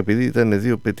αντίληψη, επειδή ήταν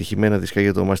δύο πετυχημένα δισκά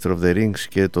για το Master of the Rings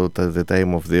και το The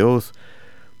Time of the Oath,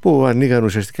 που ανοίγαν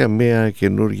ουσιαστικά μια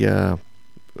καινούργια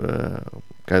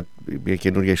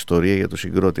ιστορία για το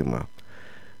συγκρότημα.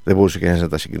 Δεν μπορούσε κανένας να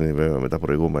τα συγκρίνει βέβαια με τα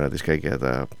προηγούμενα δισκάκια,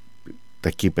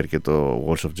 τα Keeper και το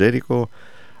Walls of Jericho,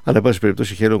 αλλά εν πάση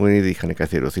περιπτώσει οι Helloween ήδη είχαν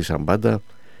καθιερωθεί σαν μπάντα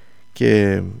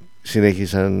και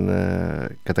συνέχισαν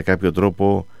κατά κάποιο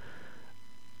τρόπο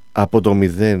από το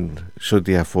μηδέν σε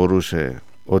ό,τι αφορούσε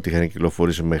ό,τι είχαν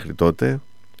κυκλοφορήσει μέχρι τότε,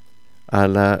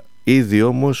 αλλά ήδη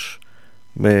όμως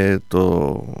με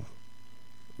το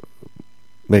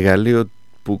μεγαλείο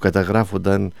που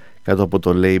καταγράφονταν κάτω από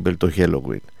το label το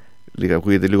Helloween.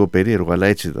 Ακούγεται λίγο περίεργο, αλλά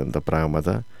έτσι ήταν τα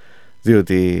πράγματα,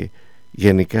 διότι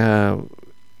γενικά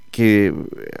και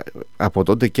από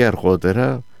τότε και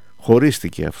αργότερα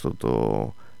χωρίστηκε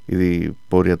η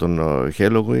πορεία των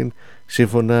Helloween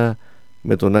σύμφωνα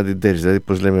με τον Αντιντέρης, δηλαδή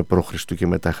πως λέμε προ Χριστού και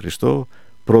μετά Χριστό,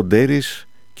 προντέρης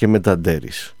και μετά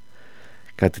ντέρης,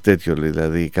 κάτι τέτοιο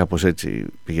δηλαδή, κάπως έτσι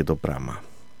πήγε το πράγμα.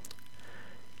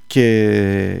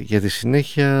 Και για τη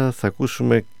συνέχεια θα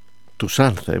ακούσουμε τους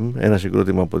Anthem, ένα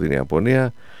συγκρότημα από την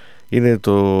Ιαπωνία. Είναι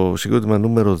το συγκρότημα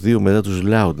νούμερο 2 μετά τους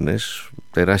Loudness,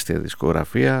 τεράστια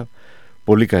δισκογραφία,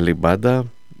 πολύ καλή μπάντα,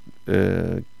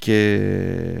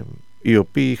 και οι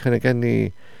οποίοι είχαν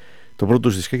κάνει το πρώτο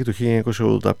τους δισκάκι το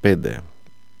 1985.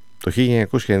 Το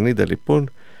 1990 λοιπόν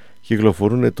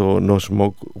κυκλοφορούν το No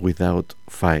Smoke Without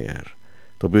Fire,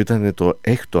 το οποίο ήταν το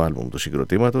 6ο άλμπουμ του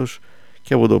συγκροτήματος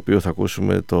και από το οποίο θα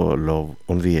ακούσουμε το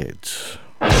Love on the Edge.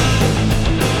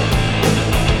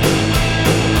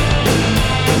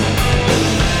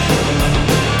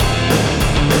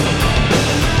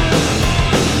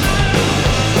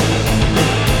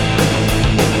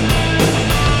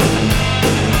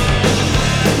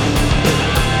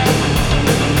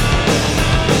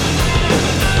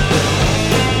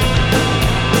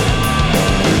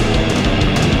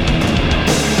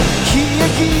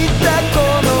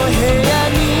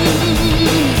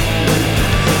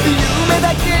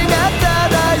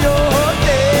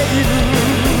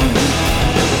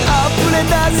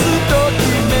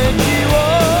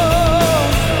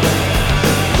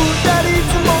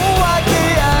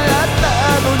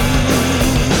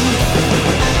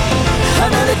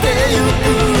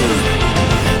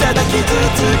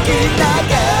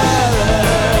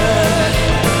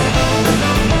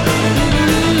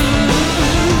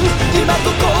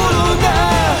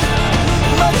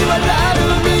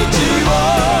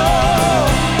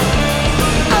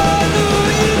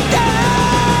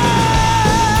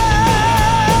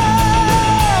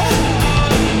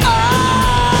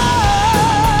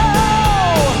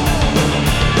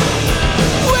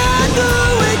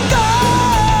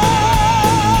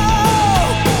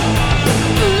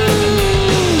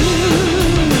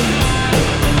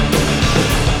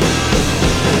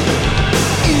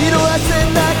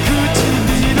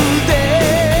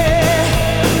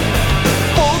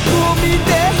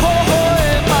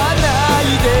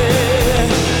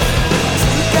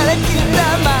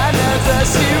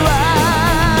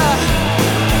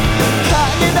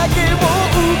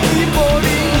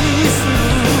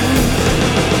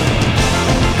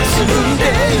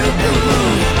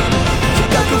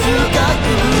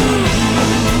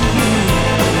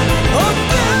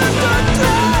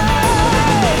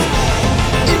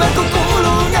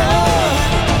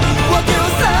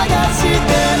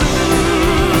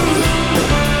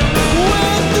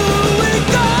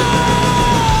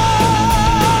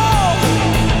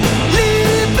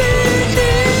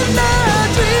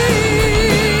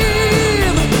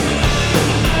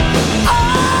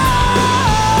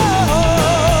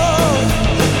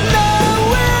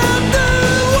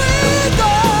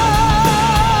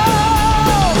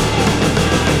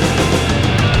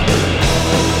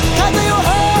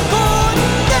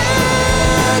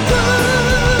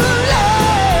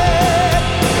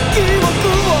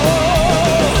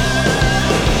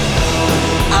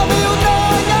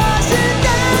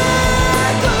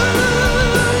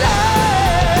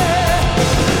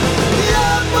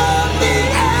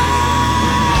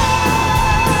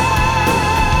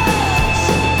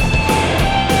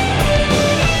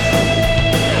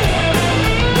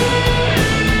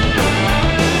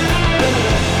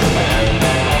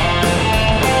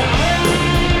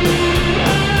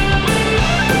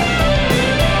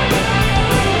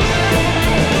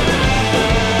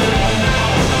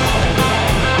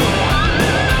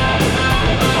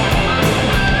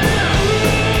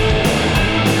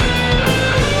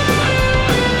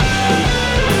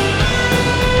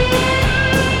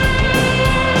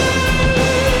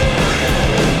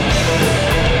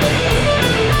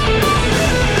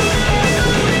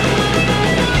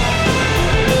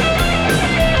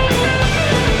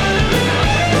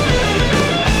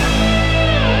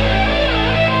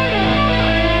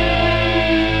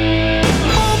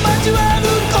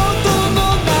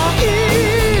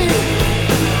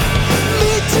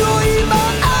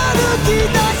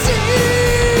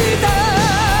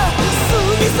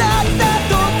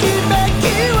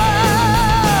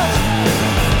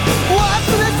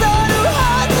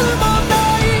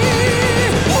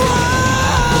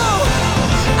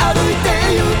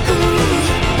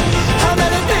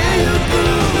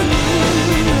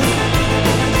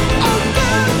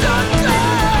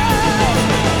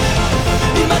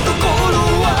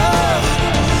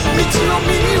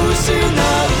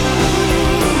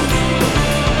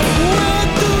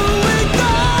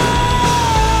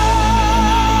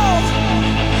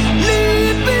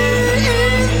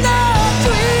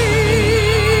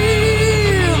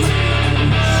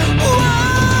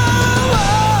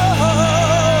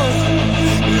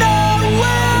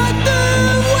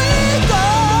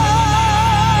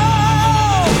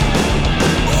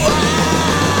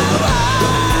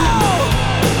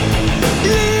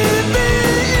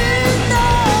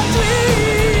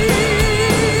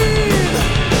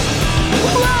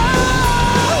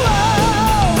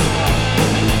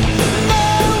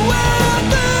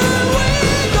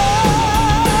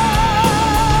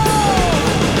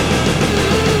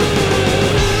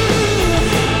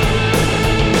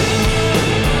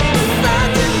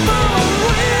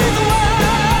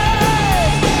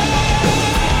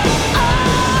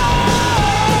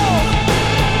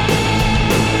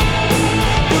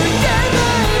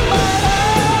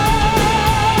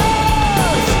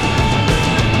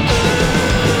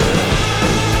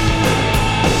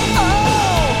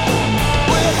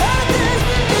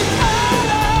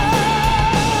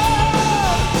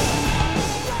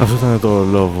 Αυτό ήταν το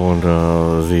Love on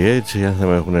the Edge. Οι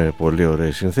άνθρωποι έχουν πολύ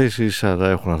ωραίες συνθέσεις, αλλά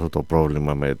έχουν αυτό το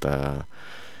πρόβλημα με τα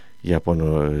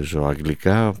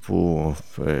Ιαπωνεζοαγγλικά που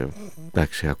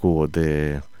εντάξει,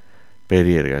 ακούγονται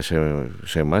περίεργα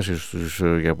σε εμάς, στους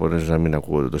Ιαπωνέζους να μην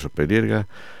ακούγονται τόσο περίεργα,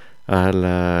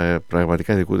 αλλά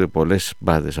πραγματικά δικούνται πολλές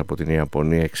μπάντες από την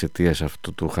Ιαπωνία εξαιτίας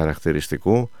αυτού του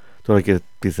χαρακτηριστικού. Τώρα και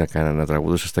τι θα κάνανε, να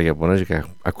τραγουδούσαν στα Ιαπωνέζικα,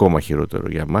 ακόμα χειρότερο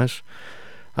για μας,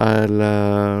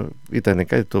 αλλά ήταν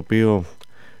κάτι το οποίο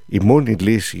η μόνη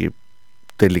λύση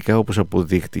τελικά, όπως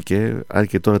αποδείχτηκε, αν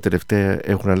και τώρα τελευταία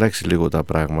έχουν αλλάξει λίγο τα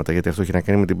πράγματα, γιατί αυτό έχει να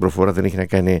κάνει με την προφορά, δεν έχει να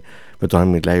κάνει με το αν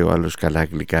μιλάει ο άλλος καλά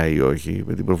αγγλικά ή όχι,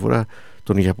 με την προφορά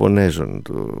των Ιαπωνέζων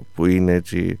που είναι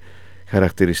έτσι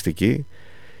χαρακτηριστική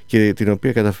και την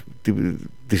οποία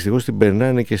δυστυχώς την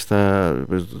περνάνε και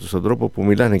στον τρόπο που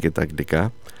μιλάνε και τα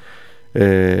αγγλικά.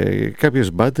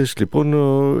 Κάποιες μπάντες λοιπόν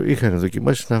είχαν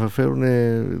δοκιμάσει να φέρουν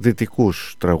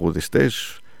δυτικούς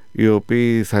τραγουδιστές οι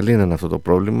οποίοι θα λύναν αυτό το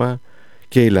πρόβλημα,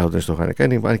 και οι Loudness το είχαν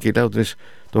κάνει, αν και οι Loudness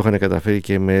το είχαν καταφέρει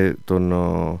και με τον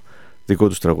δικό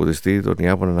τους τραγουδιστή, τον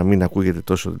Ιάπωνα, να μην ακούγεται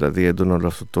τόσο δηλαδή έντονο όλο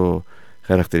αυτό το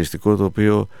χαρακτηριστικό, το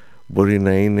οποίο μπορεί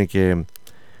να είναι και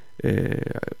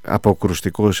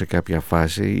αποκρουστικό σε κάποια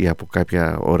φάση ή από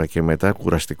κάποια ώρα και μετά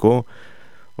κουραστικό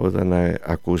όταν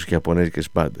ακούς και ιαπωνέζικες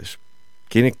μπάντες.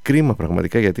 Και είναι κρίμα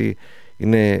πραγματικά, γιατί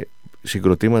είναι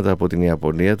συγκροτήματα από την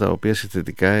Ιαπωνία τα οποία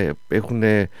συνθετικά έχουν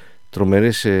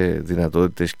τρομερές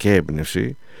δυνατότητες και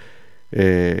έμπνευση,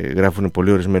 γράφουν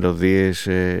πολύ ωραίες μελωδίες,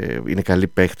 είναι καλοί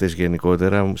παίχτες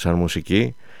γενικότερα σαν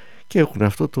μουσική και έχουν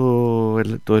αυτό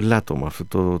το ελάττωμα, αυτό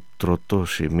το τροτό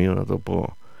σημείο, να το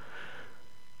πω.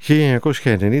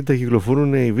 1990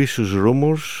 κυκλοφορούν οι Vicious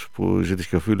Rumors, που ζήτησε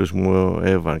και ο φίλος μου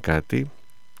Εύαν κάτι,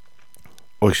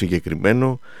 όχι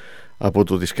συγκεκριμένο, από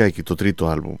το δισκάκι, το τρίτο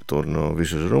άλμπουμ των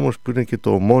Vicious Rumors, που είναι και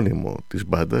το ομώνυμο της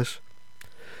μπάντας.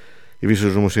 Οι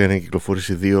Vicious Rumors είχαν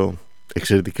κυκλοφορήσει δύο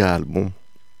εξαιρετικά άλμπουμ,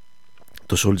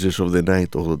 το Soldiers of the Night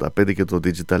το 1985 και το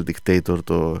Digital Dictator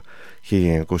το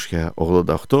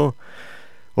 1988.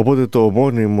 Οπότε το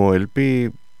ομώνυμο LP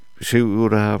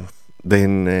σίγουρα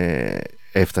δεν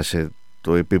έφτασε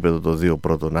το επίπεδο των δύο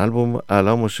πρώτων άλμπουμ,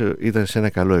 αλλά όμως ήταν σε ένα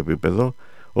καλό επίπεδο,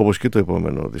 όπως και το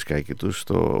επόμενο δισκάκι τους,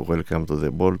 το Welcome to the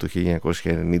Ball του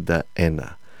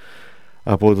 1991.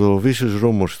 Από το Vicious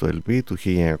Rumors στο LP του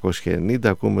 1990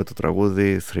 ακούμε το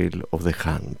τραγούδι Thrill of the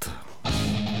Hunt.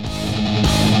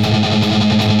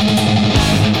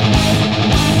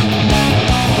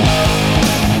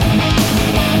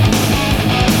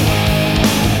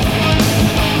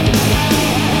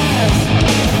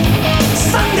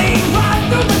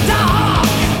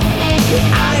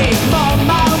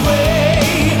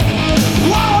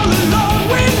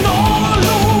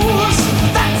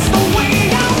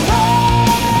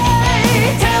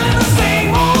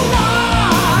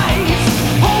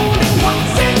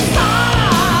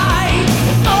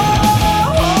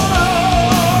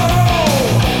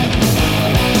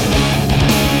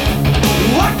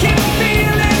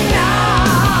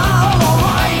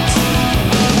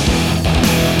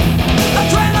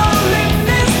 Adrenaline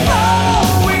is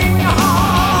flowing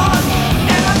hard,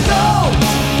 and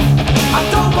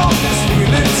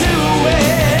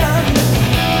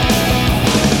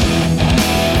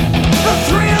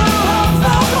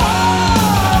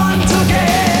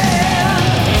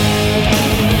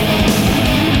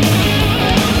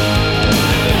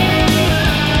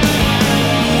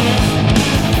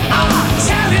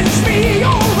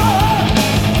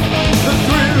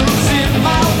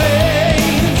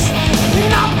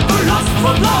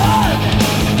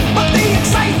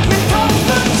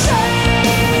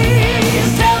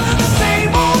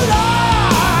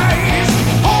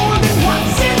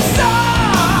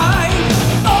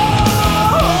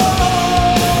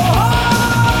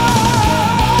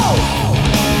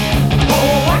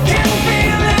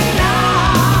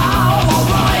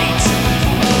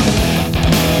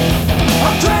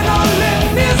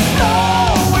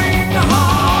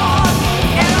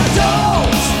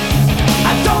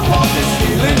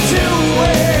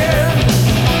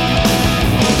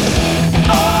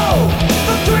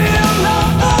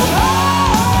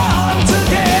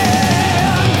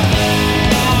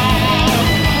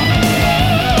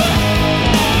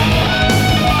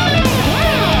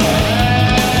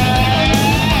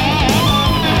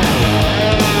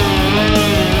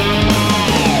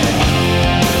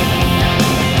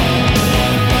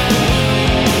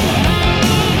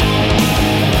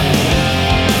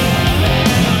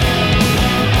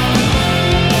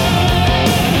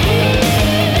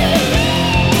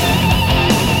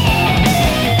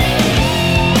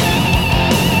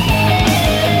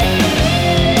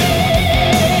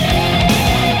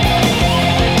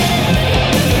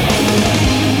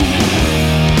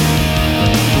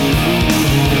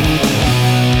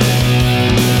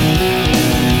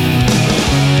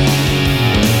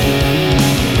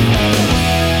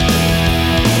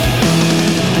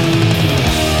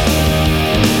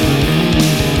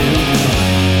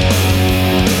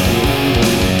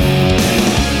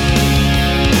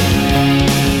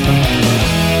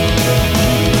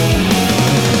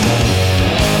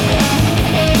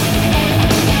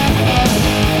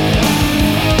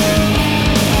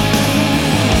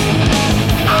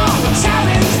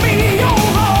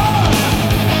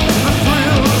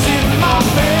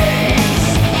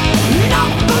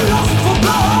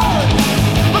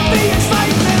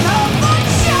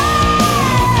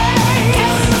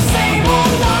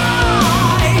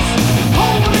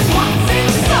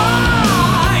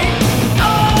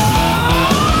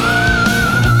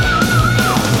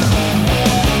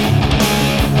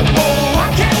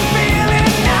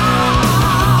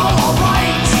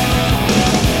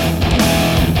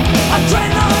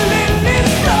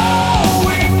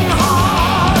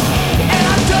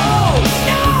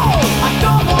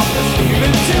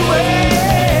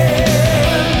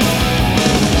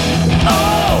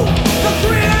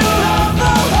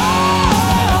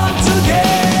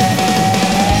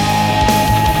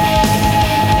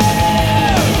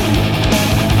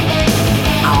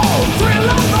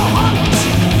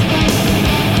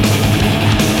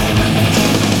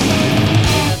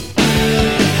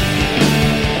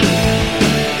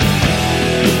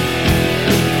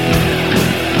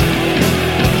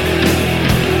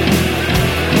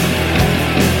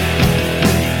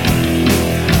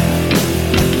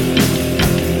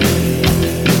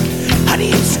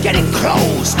getting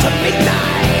close to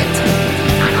midnight,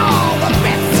 and all the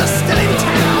bets are still in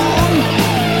town.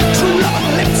 True love and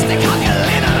lipstick on your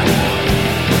linen,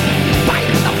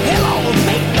 bite the pillow,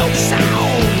 make no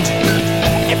sound.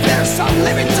 If there's some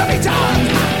living to be done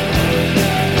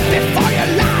before your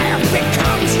life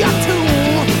becomes your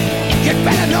tomb, you'd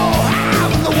better know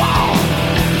I'm the one.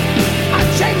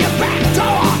 I'll chain your back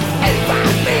door,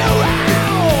 invite me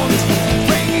around.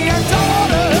 Bring your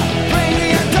daughter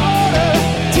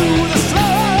to the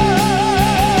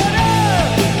slaughter.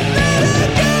 Let her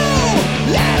go,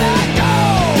 let her go,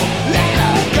 let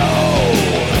her go.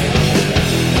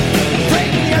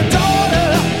 Bring your daughter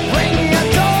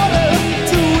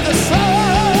to the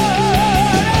slaughter.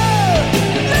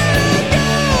 Let her go,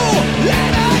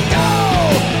 let her go,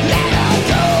 let her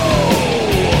go,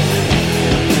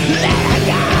 let her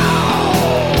go.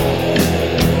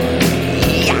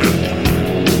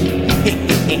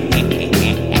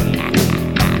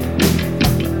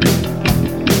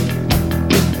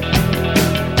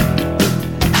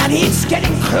 And it's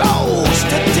getting close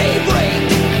to daybreak.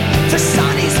 The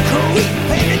sun is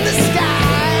creeping in the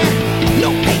sky. No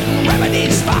patent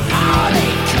remedies for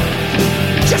heartache,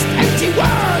 just empty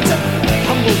words of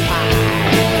humble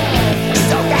pie.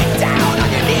 So get down on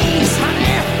your knees,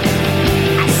 honey.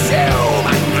 Assume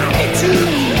an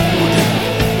attitude.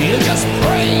 You just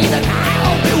pray that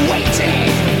I'll be waiting,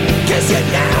 'cause you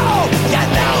know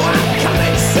I'm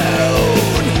coming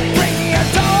soon. Bring your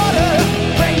daughter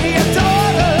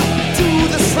to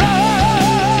the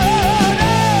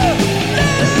slaughter.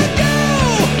 Let her go,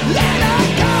 let her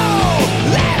go,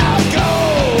 let her go.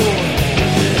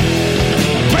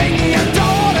 Bring your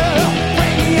daughter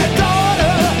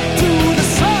to the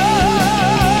slaughter.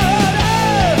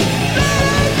 Let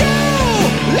her go,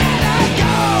 let her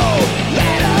go,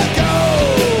 let her go.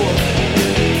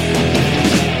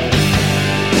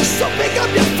 So pick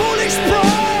up your foolish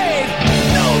pride.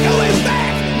 No going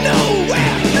back,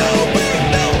 nowhere,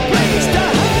 no place to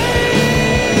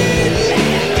hide. Let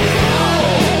it go.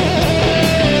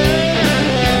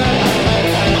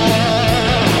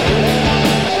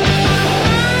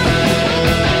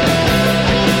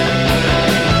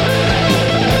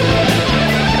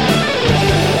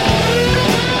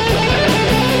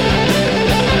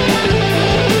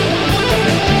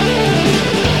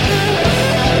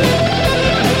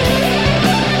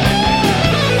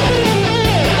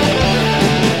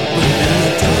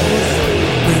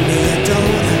 Bring me your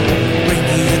daughter, bring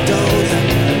me your daughter,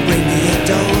 bring me your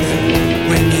daughter,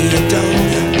 bring me your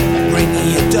daughter, bring me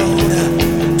your daughter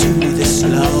to the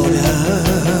slaughter.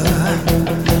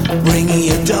 Bring me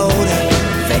your daughter,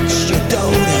 fetch your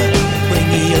daughter, bring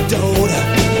me your daughter,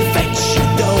 fetch your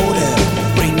daughter,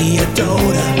 bring me your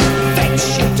daughter, fetch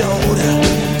your daughter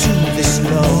to the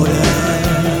slaughter.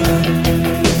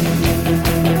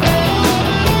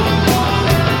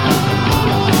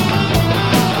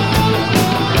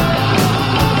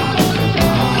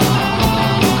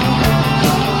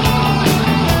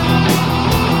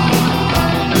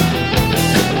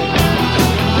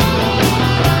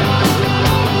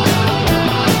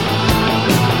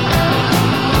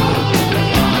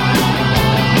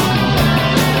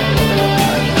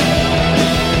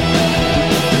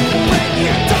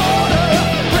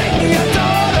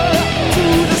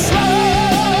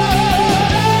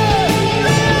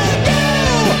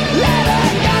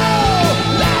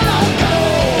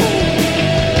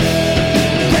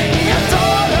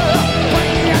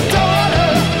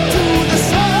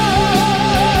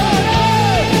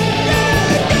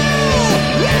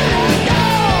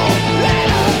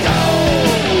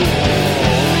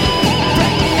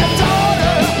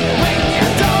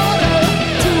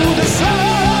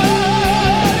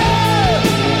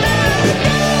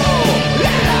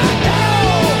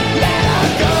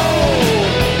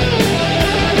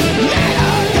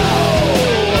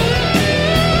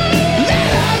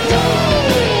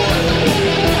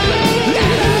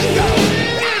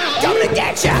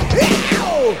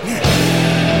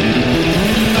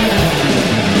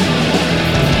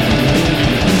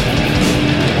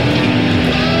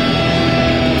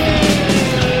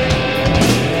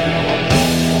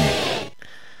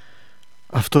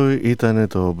 Αυτό ήταν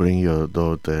το Bring Your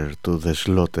Daughter to the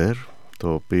Slaughter,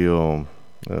 το οποίο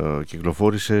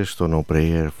κυκλοφόρησε στο No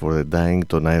Prayer for the Dying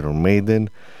των Iron Maiden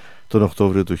τον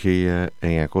Οκτώβριο του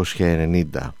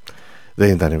 1990. Δεν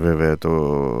ήταν βέβαια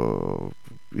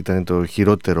ήταν το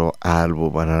χειρότερο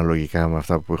άλμπουμ αναλογικά με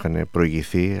αυτά που είχαν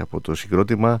προηγηθεί από το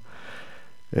συγκρότημα,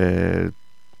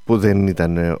 που δεν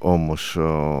ήταν όμως,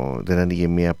 δεν άνοιγε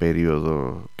μία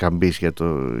περίοδο καμπής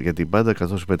για την μπάντα,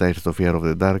 καθώς μετά ήρθε το Fear of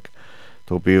the Dark,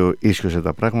 το οποίο ίσχυσε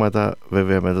τα πράγματα.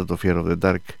 Βέβαια μετά το Fear of the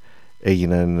Dark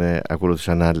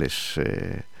ακολούθησαν άλλες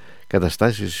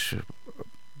καταστάσεις.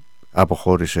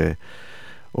 Αποχώρησε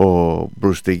ο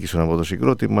Bruce Dickinson από το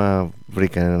συγκρότημα,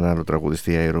 βρήκαν έναν άλλο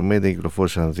τραγουδιστή, Iron Maiden,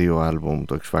 κυκλοφόρησαν 2 άλμπουμ,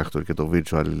 το X Factor και το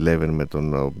Virtual Eleven με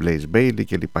τον Blaze Bayley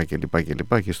κλπ. Και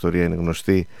η ιστορία είναι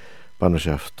γνωστή πάνω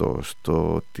σε αυτό.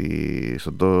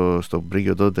 Στο Bring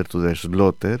Your Daughter to the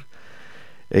Slaughter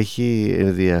έχει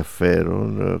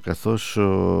ενδιαφέρον, καθώς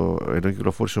ενώ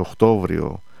κυκλοφόρησε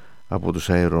Οκτώβριο από τους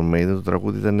Iron Maiden, το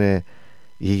τραγούδι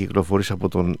είχε κυκλοφορήσει από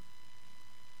τον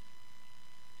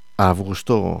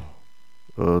Αύγουστο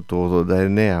του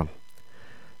 89,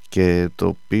 και το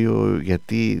οποίο,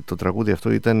 γιατί το τραγούδι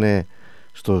αυτό ήταν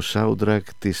στο soundtrack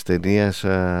της ταινίας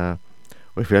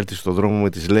Ο Εφιάλτης στο δρόμο με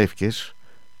τις Λεύκες,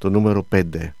 το νούμερο 5,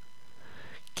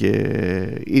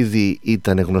 και ήδη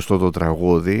ήταν γνωστό το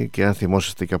τραγούδι, και αν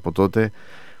θυμόσαστε και από τότε,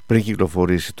 πριν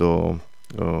κυκλοφορήσει το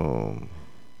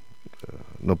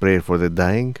No Prayer for the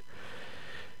Dying,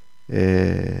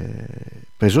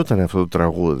 πεζόταν αυτό το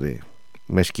τραγούδι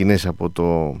με σκηνές από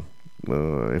το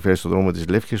Εφιάλτη στον δρόμο της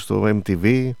Λεύκης στο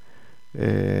MTV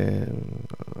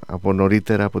από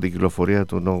νωρίτερα από την κυκλοφορία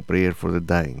του No Prayer for the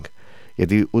Dying,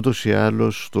 γιατί ούτως ή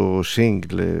άλλως το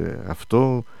single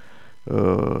αυτό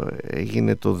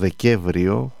έγινε το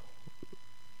Δεκέμβριο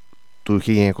του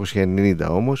 1990,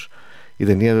 όμως η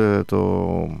ταινία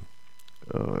το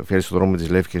Εφιάλτη στον δρόμο της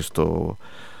Λεύκης το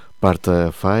Part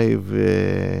 5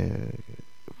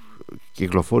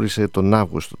 κυκλοφόρησε τον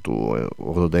Αύγουστο του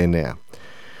 89.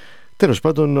 Τέλος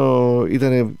πάντων,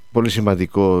 ήταν πολύ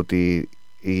σημαντικό ότι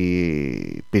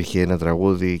υπήρχε ένα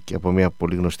τραγούδι και από μια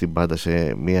πολύ γνωστή μπάντα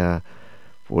σε μια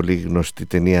πολύ γνωστή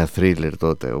ταινία thriller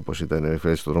τότε, όπως ήταν ο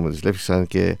Εφιάλτης στον δρόμο της Λεύκης, αν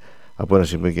και από ένα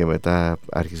σημείο και μετά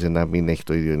άρχισε να μην έχει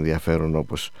το ίδιο ενδιαφέρον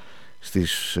όπως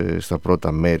στα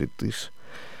πρώτα μέρη της.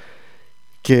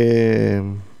 Και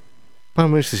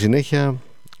πάμε στη συνέχεια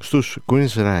στους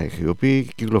Queensryche, οι οποίοι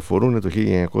κυκλοφορούν το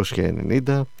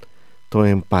 1990 το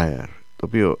Empire, το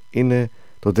οποίο είναι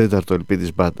το 4ο LP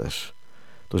της μπάντας.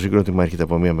 Το συγκρότημα έρχεται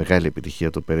από μια μεγάλη επιτυχία,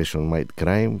 το Operation Might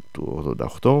Crime του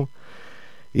 88.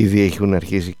 Ήδη έχουν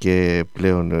αρχίσει και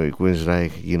πλέον οι Queensryche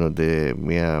γίνονται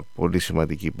μια πολύ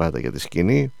σημαντική μπάντα για τη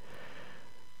σκηνή.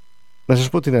 Να σας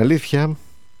πω την αλήθεια,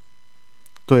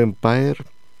 το Empire,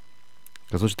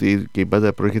 καθώς και η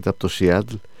μπάντα προέρχεται από το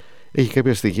Seattle, έχει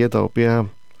κάποια στοιχεία τα οποία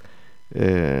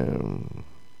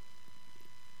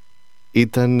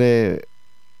ήταν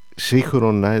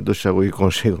σύγχρονα, εντός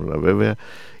εισαγωγικών σύγχρονα βέβαια,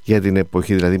 για την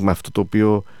εποχή, δηλαδή με αυτό το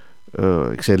οποίο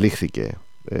εξελίχθηκε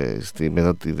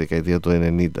μετά τη δεκαετία του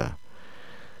 90.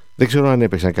 Δεν ξέρω αν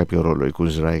έπαιξαν κάποιο ρόλο οι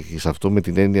Queensryche σε αυτό, με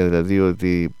την έννοια δηλαδή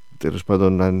ότι τέλος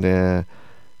πάντων αν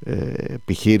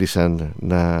επιχείρησαν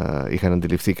να είχαν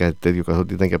αντιληφθεί κάτι τέτοιο,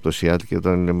 καθότι ήταν και από το Seattle, και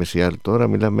όταν λέμε Seattle τώρα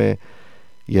μιλάμε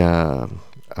για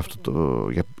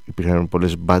υπήρχαν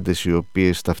πολλές μπάντες οι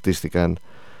οποίες ταυτίστηκαν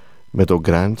με το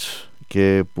grunge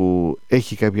και που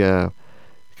έχει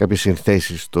κάποιες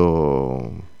συνθέσεις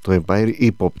το Empire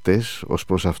ύποπτες ως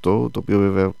προς αυτό, το οποίο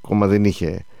βέβαια ακόμα δεν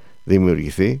είχε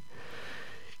δημιουργηθεί,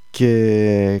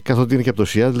 και καθότι είναι και από το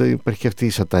Seattle, δηλαδή υπάρχει και αυτή η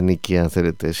σατανική, αν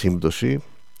θέλετε, σύμπτωση.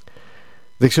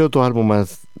 Δεν ξέρω το άλμπουμ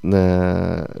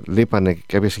να λείπανε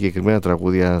κάποια συγκεκριμένα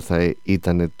τραγούδια θα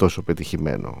ήταν τόσο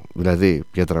πετυχημένο. Δηλαδή,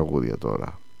 ποια τραγούδια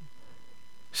τώρα?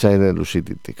 Silent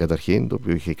Lucidity καταρχήν, το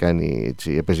οποίο είχε κάνει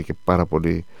έτσι, έπαιζε και πάρα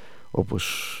πολύ,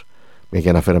 όπως μια και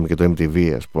αναφέραμε και το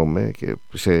MTV, ας πούμε, και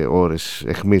σε ώρες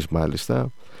αιχμής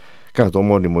μάλιστα. Κατά το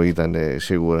μόνιμο ήταν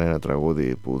σίγουρα ένα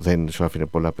τραγούδι που δεν σου άφηνε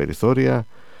πολλά περιθώρια.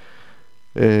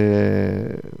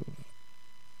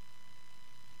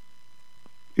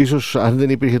 Ίσως αν δεν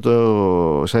υπήρχε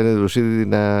το Silent Lucidity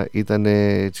να ήταν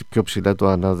έτσι πιο ψηλά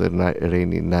το Another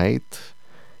Rainy Night.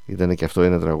 Ήταν και αυτό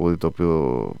ένα τραγούδι το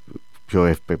οποίο πιο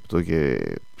εύπεπτο και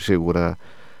σίγουρα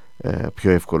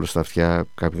πιο εύκολο στα αυτιά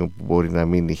κάποιον που μπορεί να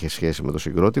μην είχε σχέση με το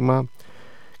συγκρότημα.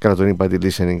 Κατά τον Bad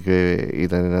Listening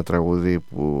ήταν ένα τραγούδι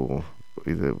που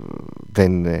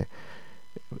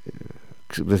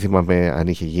δεν θυμάμαι αν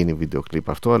είχε γίνει βίντεο κλιπ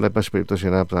αυτό, αλλά εν πάση περιπτώσει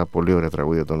ένα από τα πολύ ωραία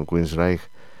τραγούδια των Queensryche,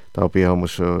 τα οποία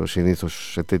όμως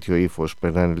συνήθως σε τέτοιο ύφος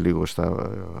περνάνε λίγο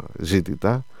στα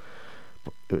ζήτητα.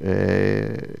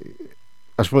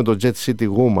 Ας πούμε το Jet City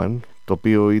Woman, το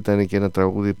οποίο ήταν και ένα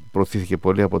τραγούδι που προωθήθηκε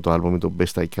πολύ από το άλμπομ, το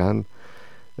Best I Can,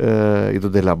 ή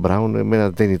τον Della Brown. Εμένα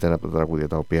δεν ήταν από τα τραγούδια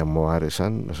τα οποία μου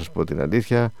άρεσαν, να σας πω την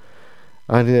αλήθεια.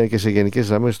 Αν και σε γενικές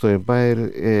γραμμές το Empire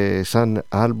σαν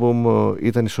άλμπομ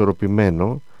ήταν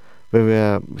ισορροπημένο,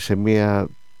 βέβαια σε μια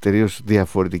τελείως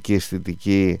διαφορετική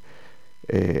αισθητική,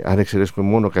 αν εξαιρέσουμε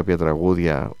μόνο κάποια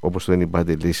τραγούδια όπως το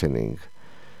Anybody Listening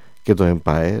και το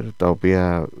Empire, τα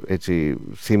οποία έτσι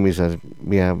θύμιζαν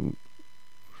μια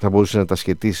θα μπορούσε να τα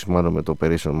σχετίσει μάλλον με το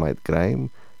Operation Might Crime,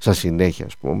 σαν συνέχεια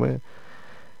ας πούμε.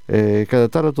 Κατά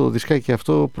τα άλλα, το δισκάκι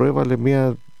αυτό προέβαλε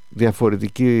μια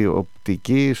διαφορετική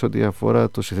οπτική σε ό,τι αφορά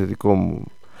το συνθετικό μου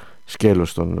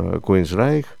σκέλος των Queen's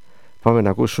Reich. Πάμε να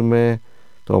ακούσουμε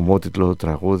το ομότιτλο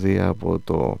τραγούδι από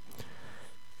το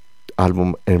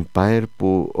άλμπουμ Empire,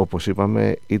 που όπως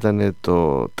είπαμε ήταν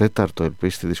το 4ο LP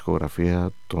στη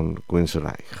δισκογραφία των Queen's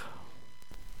Reich.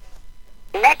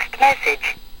 Next message.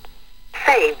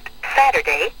 Saved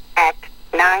Saturday at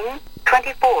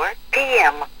 9:24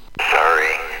 p.m.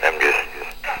 Sorry,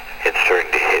 it's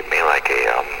starting to hit me like a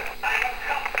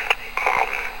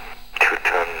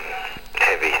 2-ton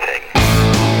heavy thing.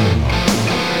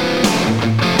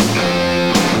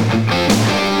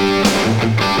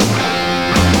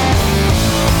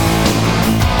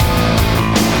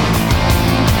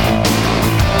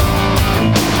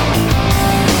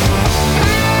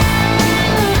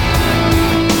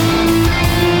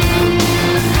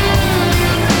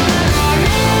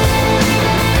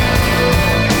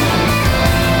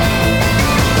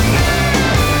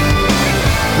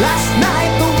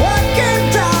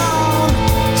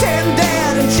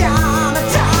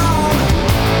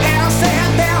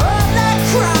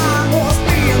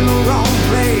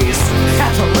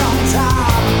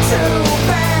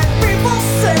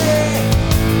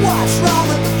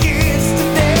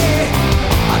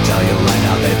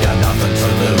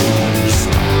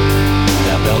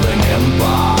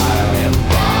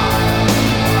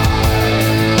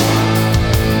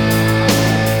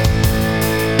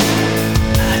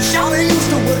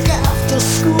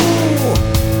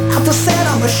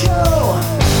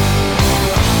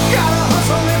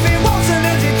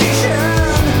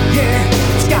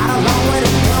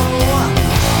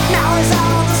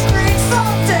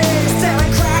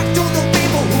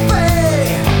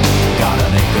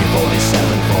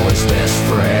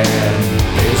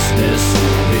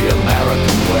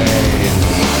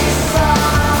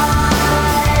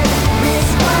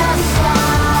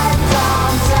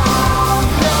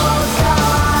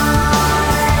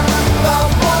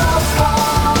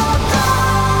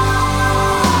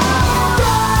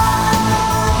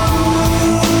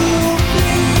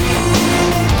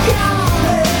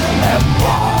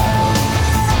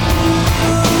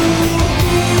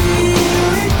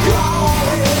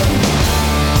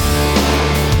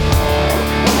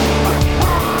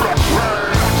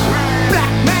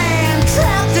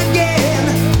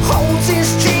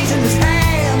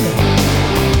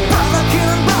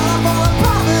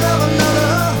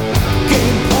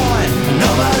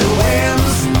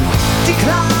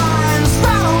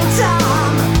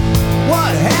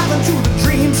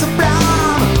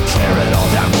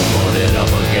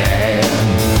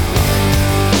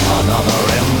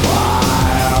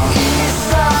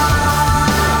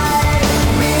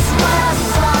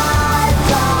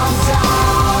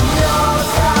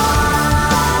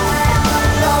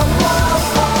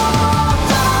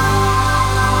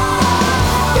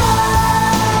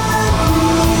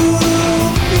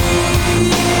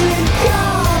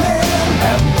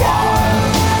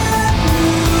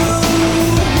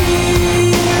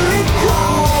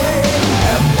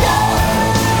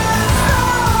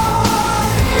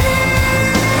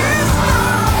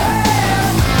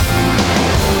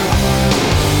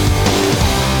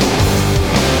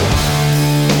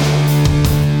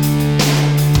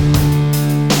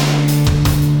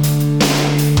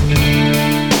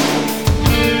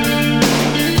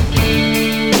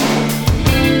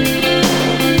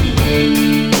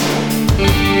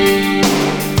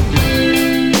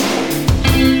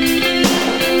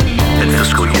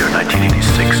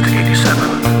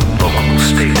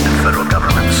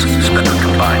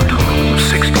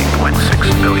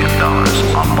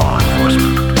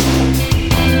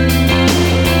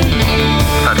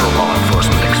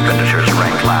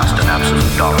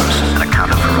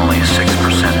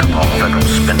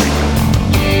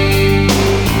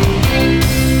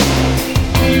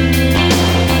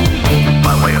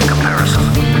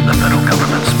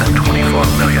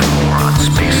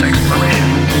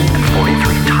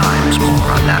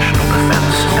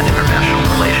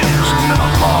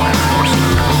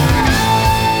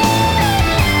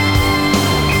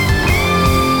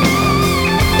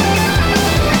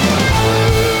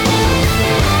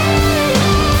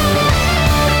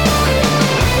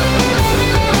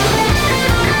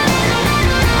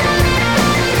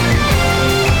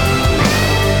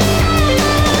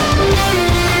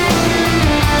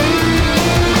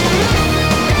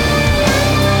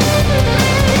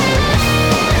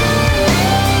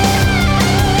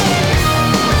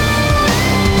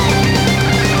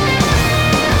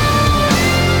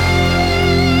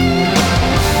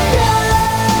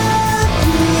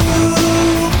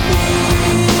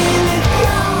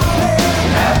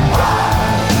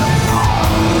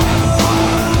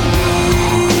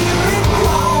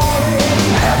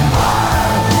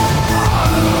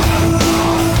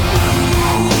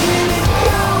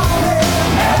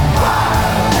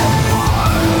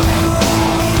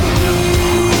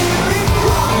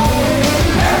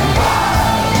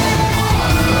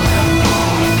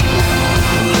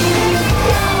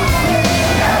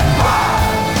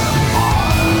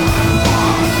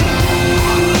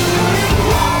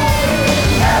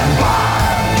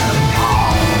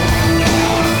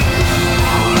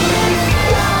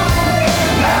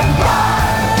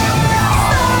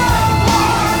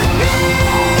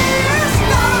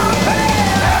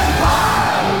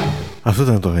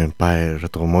 Αυτό ήταν το Empire,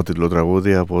 το ομότιτλο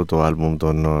τραγούδι από το άλμπουμ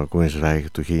των Queen's Reich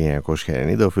του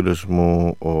 1990. Ο φίλος μου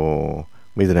ο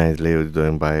Midnight λέει ότι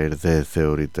το Empire δεν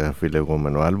θεωρείται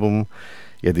αμφιλεγόμενο άλμπουμ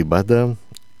για την μπάντα.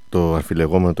 Το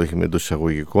αμφιλεγόμενο το έχει με εντός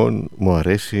εισαγωγικών. Μου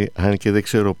αρέσει, αν και δεν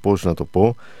ξέρω πώς να το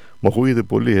πω. Μου ακούγεται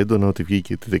πολύ έντονα ότι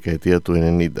βγήκε τη δεκαετία του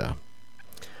 90.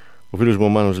 Ο φίλος μου ο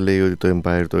Μάνος λέει ότι το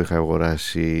Empire το είχα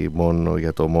αγοράσει μόνο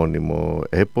για το μόνιμο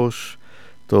έπος.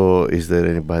 Το Is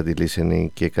There Anybody Listening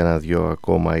και κανένα δυο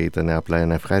ακόμα ήταν απλά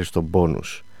ένα ευχάριστο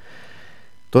μπόνους.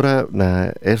 Τώρα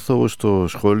να έρθω στο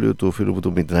σχόλιο του φίλου μου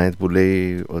του Midnight που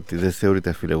λέει ότι δεν θεωρείται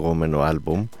αφιλεγόμενο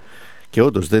άλμπουμ, και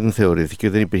όντως δεν θεωρήθηκε,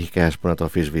 δεν υπήρχε κανένας που να το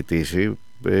αμφισβητήσει.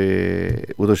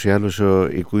 Ούτως ή άλλως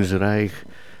οι Queen's Reich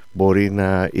μπορεί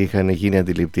να είχαν γίνει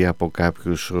αντιληπτοί από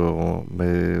κάποιους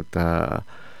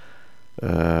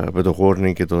με το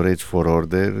Warning και το Rage for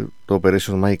Order. Το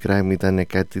Operation My Crime ήταν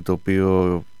κάτι το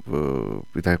οποίο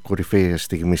ήταν κορυφαία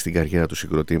στιγμή στην καριέρα του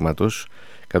συγκροτήματος,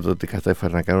 κατά το ότι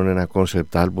κατέφεραν να κάνουν ένα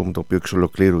concept album το οποίο εξ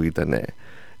ολοκλήρου ήταν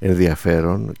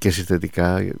ενδιαφέρον και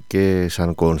συνθετικά και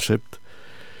σαν concept,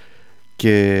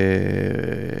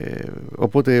 και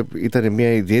οπότε ήταν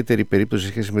μια ιδιαίτερη περίπτωση σε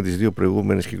σχέση με τις δύο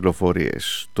προηγούμενες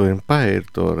κυκλοφορίες. Το Empire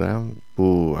τώρα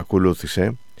που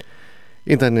ακολούθησε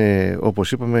ήταν,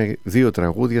 όπως είπαμε, δύο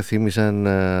τραγούδια, θύμισαν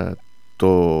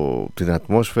την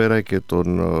ατμόσφαιρα και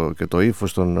το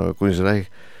ύφος των Queen's Reich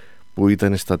που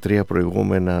ήταν στα τρία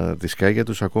προηγούμενα δισκάκια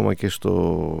τους, ακόμα και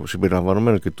στο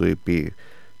συμπεριλαμβανομένο και το EP,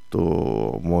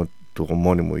 το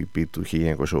μόνιμο EP του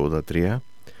 1983.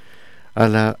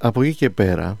 Αλλά από εκεί και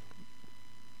πέρα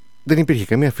δεν υπήρχε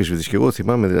καμία αμφισβήτηση, και εγώ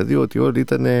θυμάμαι δηλαδή ότι όλοι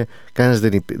ήταν, κανένας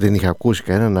δεν είχε ακούσει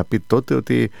κανένα να πει τότε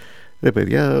ότι ρε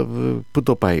παιδιά, πού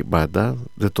το πάει η μπάντα,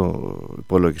 δεν το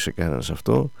υπολόγισε κανένας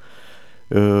αυτό.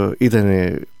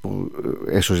 Ήταν που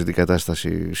έσωσε την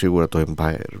κατάσταση σίγουρα το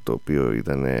Empire, το οποίο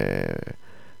ήταν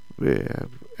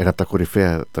ένα από τα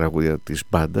κορυφαία τραγούδια της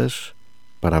μπάντας,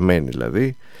 παραμένει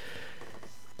δηλαδή,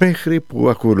 μέχρι που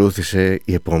ακολούθησε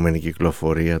η επόμενη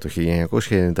κυκλοφορία το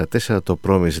 1994, το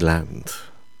Promised Land,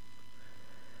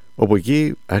 όπου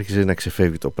εκεί άρχισε να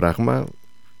ξεφεύγει το πράγμα,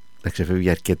 να ξεφεύγει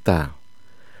αρκετά.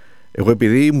 Εγώ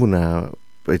επειδή ήμουνα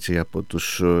έτσι από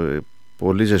τους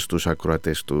πολύ ζεστούς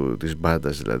ακροατές της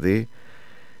μπάντας δηλαδή,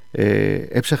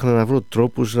 έψαχνα να βρω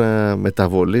τρόπους να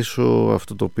μεταβολήσω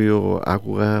αυτό το οποίο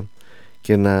άκουγα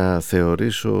και να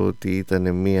θεωρήσω ότι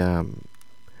ήταν μια,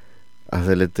 αν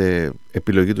θέλετε,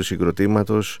 επιλογή του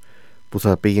συγκροτήματος που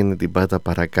θα πήγαινε την μπάντα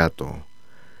παρακάτω.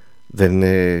 Δεν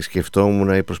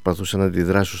σκεφτόμουν ή προσπαθούσα να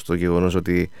αντιδράσω στο γεγονός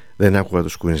ότι δεν άκουγα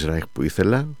τους Queen's Reich που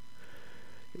ήθελα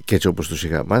και έτσι όπως τους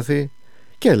είχα μάθει,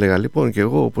 και έλεγα λοιπόν και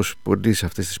εγώ, όπως πολλοί σε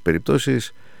αυτές τις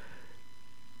περιπτώσεις,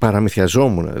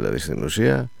 παραμυθιαζόμουν δηλαδή στην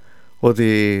ουσία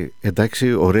ότι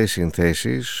εντάξει, ωραίες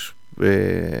συνθέσεις,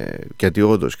 γιατί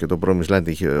όντως και το Promised Land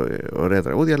είχε ωραία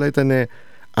τραγούδια, αλλά ήταν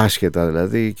άσχετα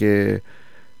δηλαδή, και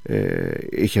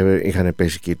είχαν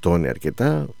πέσει και οι τόνοι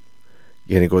αρκετά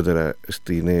γενικότερα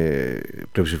στην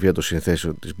πλειοψηφία των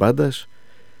συνθέσεων της μπάντας,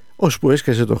 ώσπου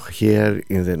έσκασε το Here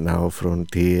in the Now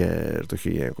Frontier το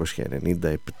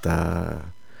 1997,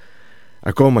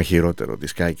 ακόμα χειρότερο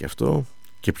δισκάκι αυτό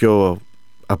και πιο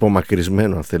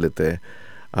απομακρυσμένο αν θέλετε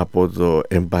από το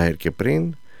Empire και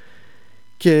πριν.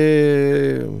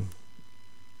 Και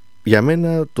για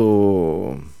μένα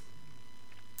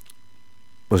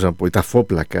η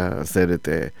ταφόπλακα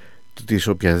θέλετε της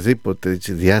οποιαδήποτε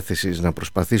διάθεσης να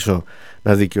προσπαθήσω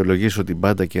να δικαιολογήσω την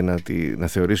μπάντα και να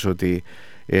θεωρήσω ότι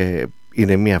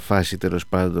είναι μια φάση τέλος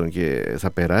πάντων και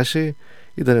θα περάσει,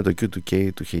 ήταν το Q2K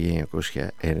του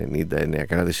 1999.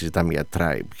 Καλά, δεν συζητάμε για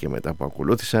Tribe και μετά που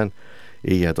ακολούθησαν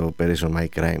ή για το Operation My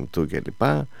Crime 2 κλπ.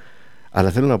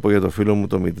 Αλλά θέλω να πω για το φίλο μου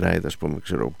το Midnight, ας πούμε,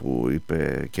 ξέρω, που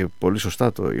είπε, και πολύ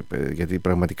σωστά το είπε, γιατί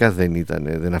πραγματικά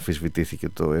δεν αμφισβητήθηκε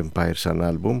το Empire σαν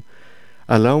άλμπουμ,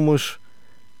 αλλά όμως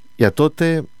για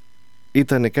τότε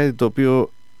ήταν κάτι το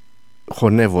οποίο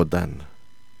χωνεύονταν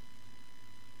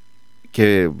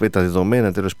και με τα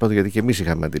δεδομένα τέλος πάντων, γιατί και εμείς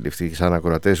είχαμε αντιληφθεί σαν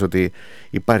ακροατές ότι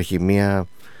υπάρχει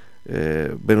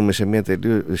μπαίνουμε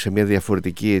σε μια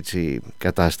διαφορετική έτσι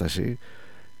κατάσταση,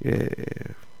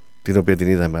 την οποία την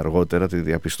είδαμε αργότερα, τη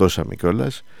διαπιστώσαμε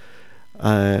κιόλας,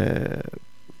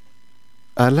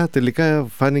 αλλά τελικά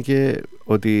φάνηκε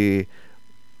ότι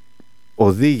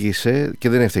οδήγησε, και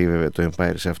δεν έφταιγε βέβαια το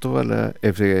Empire σε αυτό, αλλά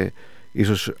έφταιγε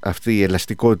ίσως αυτή η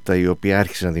ελαστικότητα η οποία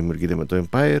άρχισε να δημιουργείται με το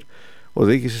Empire,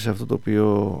 οδήγησε σε αυτό το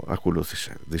οποίο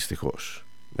ακολούθησε δυστυχώς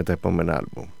με τα επόμενα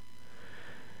άλμπουμ.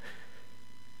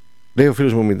 Λέει ο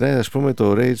φίλος μου Midnight, ας πούμε,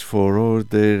 το Rage for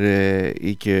Order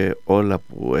ή και όλα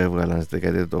που έβγαλαν στη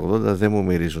δεκαετία του 80 δεν μου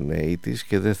μυρίζουν 80's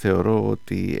και δεν θεωρώ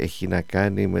ότι έχει να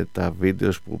κάνει με τα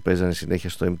βίντεο που παίζανε συνέχεια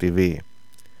στο MTV.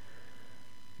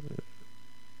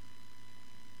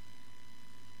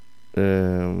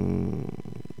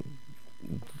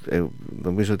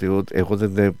 νομίζω ότι εγώ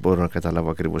δεν μπορώ να καταλάβω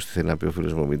ακριβώς τι θέλει να πει ο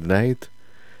φίλος μου Midnight.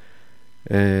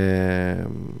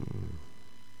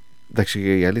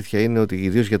 Εντάξει, η αλήθεια είναι ότι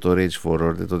ιδίως για το Rage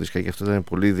Forward, το δισκάκι αυτό ήταν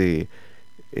πολύ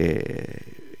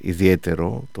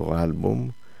ιδιαίτερο το άλμπουμ,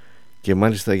 και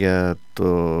μάλιστα για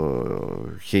το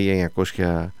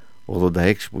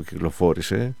 1986 που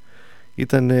κυκλοφόρησε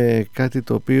ήταν κάτι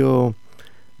το οποίο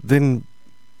δεν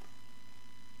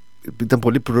ήταν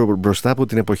πολύ μπροστά από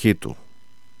την εποχή του.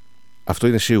 Αυτό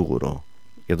είναι σίγουρο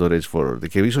για το Rage Forward,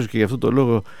 και ίσως και γι' αυτό το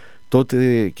λόγο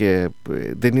τότε και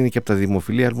δεν είναι και από τα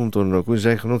δημοφιλή άλμπουμ των Queen's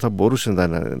Reich, ενώ θα μπορούσε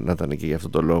να ήταν και γι' αυτό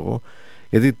το λόγο,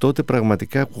 γιατί τότε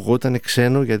πραγματικά ακουγόταν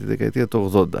ξένο για τη δεκαετία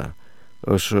του 80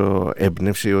 ως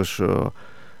έμπνευση, ως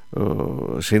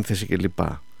σύνθεση κλπ.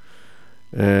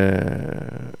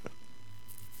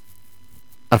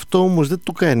 Αυτό όμως δεν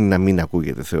το κάνει να μην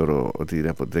ακούγεται, θεωρώ ότι είναι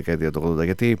από τη δεκαετία του 80,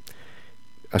 γιατί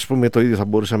ας πούμε το ίδιο θα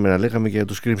μπορούσαμε να λέγαμε και για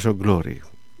τους Crimson Glory,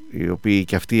 οι οποίοι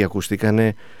και αυτοί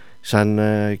ακουστήκανε σαν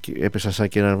έπεσαν σαν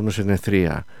κεραυνός σε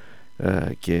νεθρία,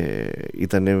 και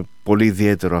ήταν πολύ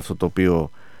ιδιαίτερο αυτό το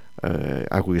οποίο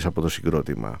άκουγες από το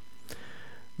συγκρότημα.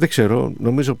 Δεν ξέρω,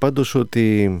 νομίζω πάντως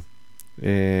ότι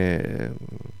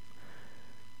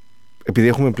επειδή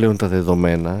έχουμε πλέον τα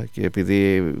δεδομένα και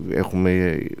επειδή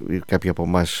έχουμε κάποιοι από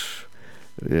εμάς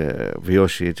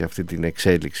βιώσει έτσι αυτή την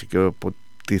εξέλιξη και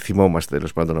τι θυμόμαστε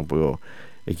τέλος πάντων από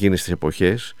εκείνες τις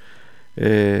εποχές,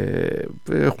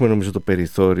 έχουμε νομίζω το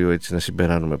περιθώριο έτσι να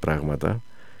συμπεράνουμε πράγματα,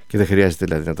 και δεν χρειάζεται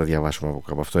δηλαδή να τα διαβάσουμε από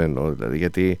κάπου, αυτό εννοώ δηλαδή,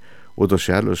 γιατί ούτως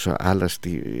ή άλλως άλλα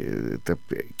τα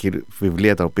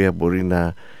βιβλία τα οποία μπορεί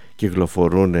να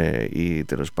κυκλοφορούν ή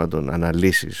τέλος πάντων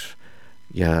αναλύσεις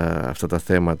για αυτά τα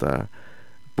θέματα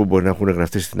που μπορεί να έχουν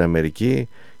γραφτεί στην Αμερική,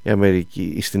 η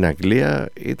Αμερική ή στην Αγγλία,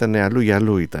 ήταν αλλού για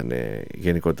αλλού ήταν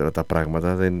γενικότερα τα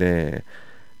πράγματα. Δεν είναι,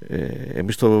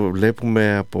 εμείς το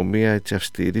βλέπουμε από μια έτσι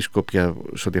αυστηρή σκοπιά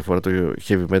σε ό,τι αφορά το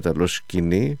heavy metal ως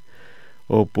σκηνή,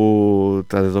 όπου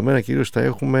τα δεδομένα κυρίως τα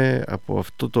έχουμε από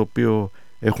αυτό το οποίο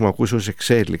έχουμε ακούσει ως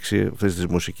εξέλιξη αυτής της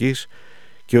μουσικής,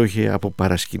 και όχι από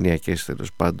παρασκηνιακές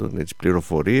τέλος πάντων έτσι,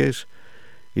 πληροφορίες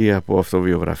ή από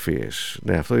αυτοβιογραφίες.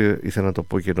 Ναι, αυτό ήθελα να το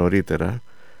πω και νωρίτερα,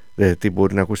 τι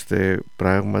μπορεί να ακούσετε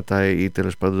πράγματα ή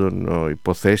τέλος πάντων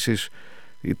υποθέσεις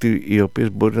οι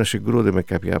οποίες μπορεί να συγκρούονται με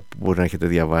κάποια που μπορεί να έχετε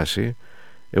διαβάσει.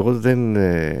 Εγώ δεν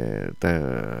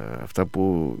αυτά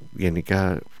που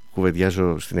γενικά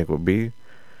κουβεντιάζω στην εκπομπή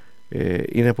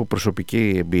είναι από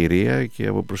προσωπική εμπειρία και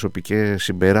από προσωπικές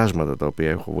συμπεράσματα τα οποία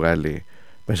έχω βγάλει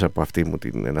μέσα από αυτή μου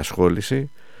την ενασχόληση,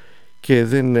 και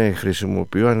δεν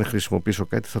χρησιμοποιώ, αν χρησιμοποιήσω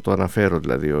κάτι θα το αναφέρω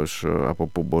δηλαδή ως από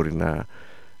που μπορεί να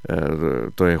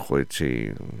το έχω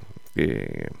έτσι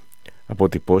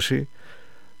αποτυπώσει,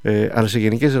 αλλά σε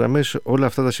γενικές γραμμές όλα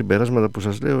αυτά τα συμπεράσματα που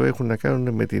σας λέω έχουν να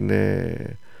κάνουν με την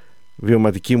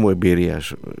βιωματική μου εμπειρία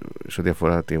σε ό,τι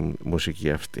αφορά τη μουσική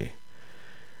αυτή.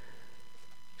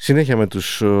 Συνέχεια με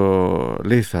τους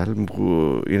Lethal,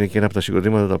 που είναι και ένα από τα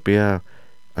συγκροτήματα τα οποία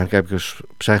αν κάποιος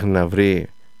ψάχνει να βρει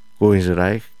Queen's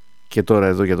Reich, και τώρα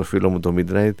εδώ για το φίλο μου το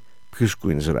Midnight, ποιους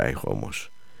Queen's Reich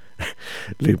όμως?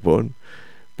 Λοιπόν,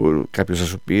 που κάποιος θα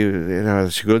σου πει ένα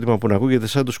συγκρότημα που να ακούγεται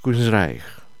σαν τους Queen's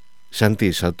Reich. Σαν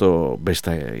τι? Σαν το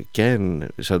Besta-Ken,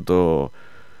 σαν το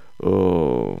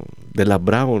De La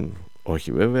Brown?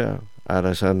 Όχι βέβαια.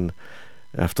 Άρα σαν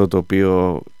αυτό το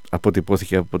οποίο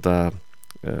αποτυπώθηκε από τα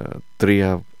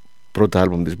τρία πρώτα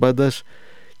άλμπουμ της μπάντας,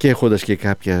 και έχοντας και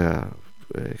κάποια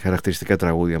χαρακτηριστικά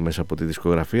τραγούδια μέσα από τη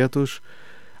δισκογραφία τους.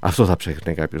 Αυτό θα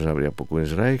ψάχνει κάποιος να βρει από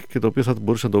Queen's Reich, και το οποίο θα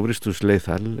μπορούσε να το βρει στους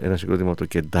Lethal, ένα συγκρότημα από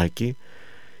το Kentucky,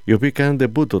 οι οποίοι κάνουν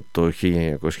debut το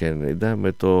 1990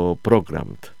 με το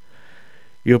Programmed,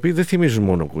 οι οποίοι δεν θυμίζουν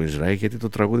μόνο Queen's Reich, γιατί το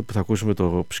τραγούδι που θα ακούσουμε,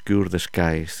 το Obscure the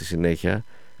Sky στη συνέχεια,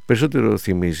 περισσότερο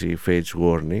θυμίζει Fates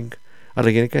Warning, αλλά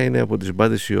γενικά είναι από τις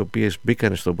μπάντες οι οποίες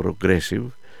μπήκαν στο Progressive,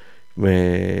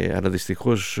 αλλά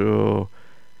δυστυχώς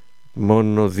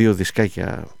μόνο 2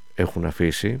 δισκάκια έχουν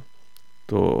αφήσει.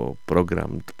 Το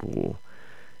Programmed που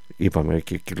είπαμε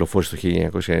και κυκλοφόρησε το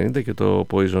 1990, και το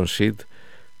Poison Seed,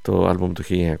 το άλμπουμ του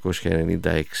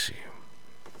 1996.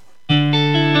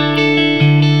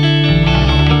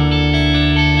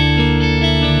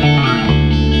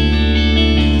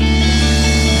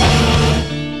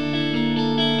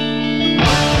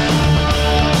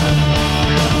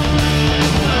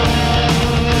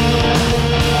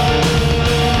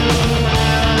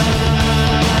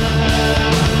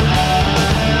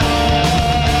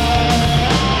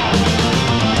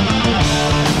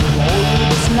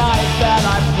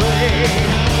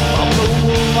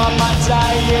 Of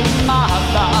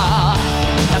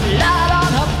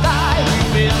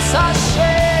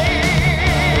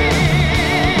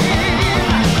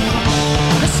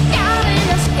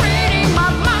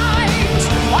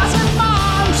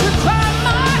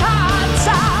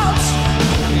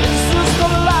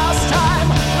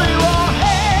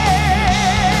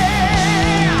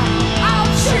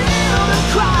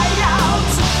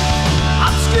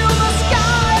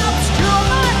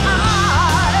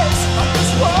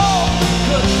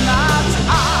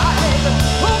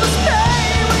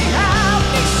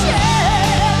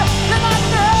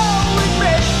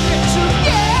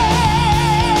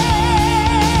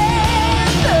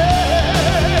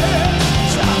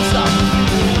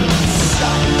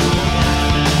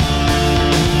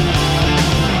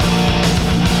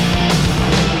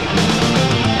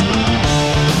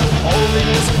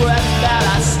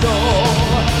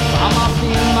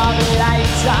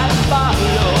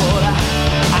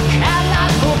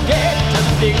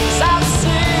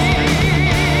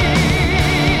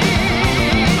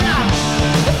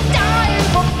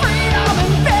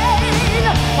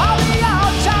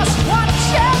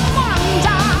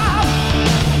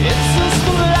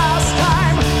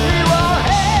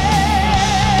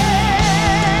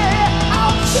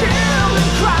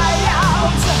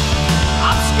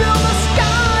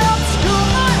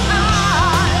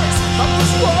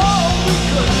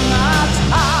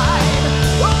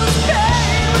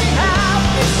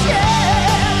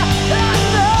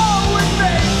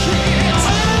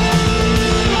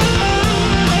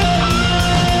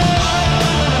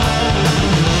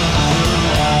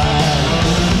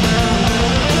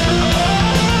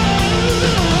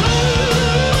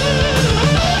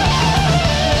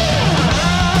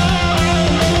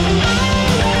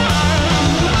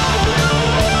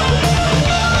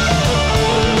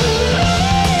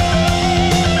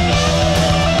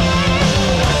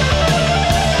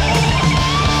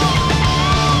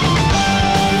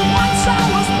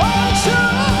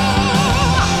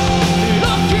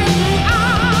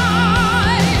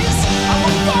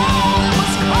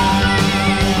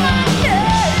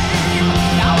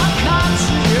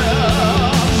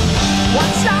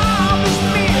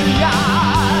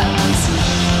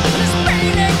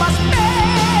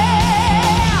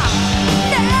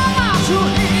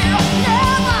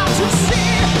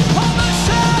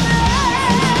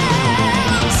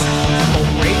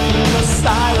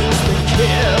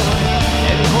pill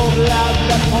and cold blood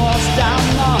that pours down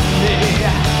on me.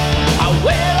 I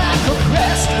wear like a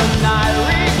crest when I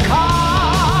recall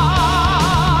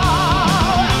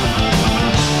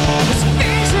this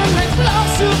vision that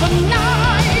flows through the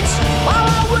night while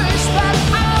I wish that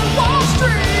I was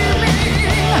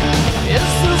dreaming.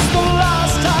 Is this the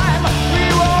last time we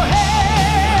were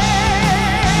here?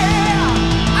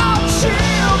 Our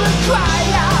children cry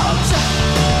out,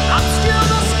 obscure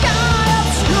the sky,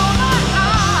 obscure my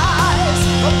eyes,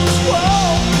 but this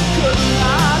world could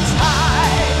not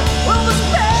hide. Will this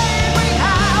pain we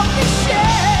have be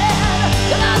shared?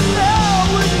 And I know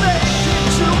we'd make it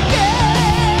together.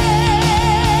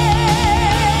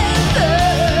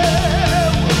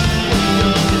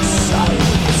 We'll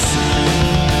silence.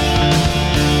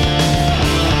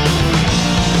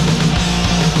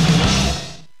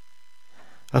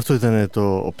 Αυτό ήταν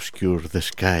το Obscure the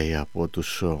Sky από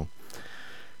τους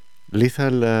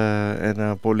Lethal,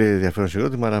 ένα πολύ ενδιαφέρον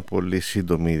συγκρότημα, ένα πολύ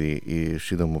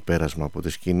σύντομο πέρασμα από τη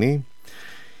σκηνή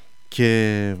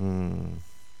και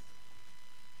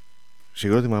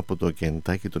συγκρότημα από το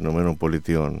Κεντάκι των Ηνωμένων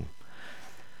Πολιτειών.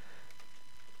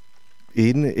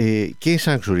 Και η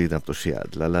Sanctuary ήταν από το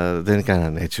Seattle, αλλά δεν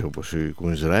κάνανε έτσι όπως η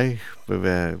Queensryche.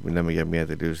 Βέβαια μιλάμε για μια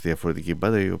τελείως διαφορετική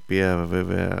μπάντα, η οποία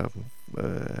βέβαια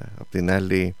απ' την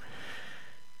άλλη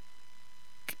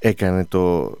έκανε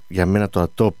για μένα το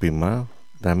ατόπιμα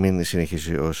να μην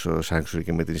συνεχίσει ως Sanctuary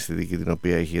και με την αισθητική την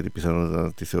οποία έχει, γιατί πιθανότατα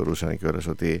να τη θεωρούσαν κιόλας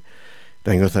ότι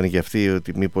τα νιώθανε και αυτοί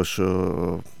ότι μήπως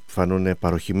φανούν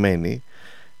παροχημένοι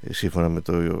σύμφωνα με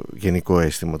το γενικό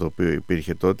αίσθημα το οποίο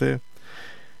υπήρχε τότε,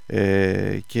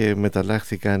 και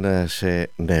μεταλλάχθηκαν σε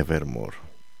Nevermore.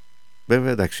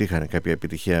 Βέβαια εντάξει, είχαν κάποια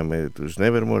επιτυχία με τους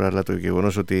Nevermore, αλλά το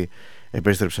γεγονός ότι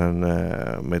επέστρεψαν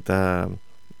μετά,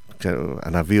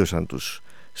 αναβίωσαν τους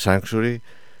Sanctuary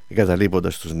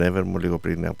εγκαταλείποντας τους Nevermore λίγο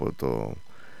πριν από το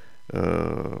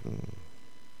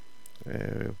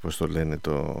πώς το λένε,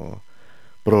 το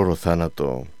πρόωρο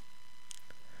θάνατο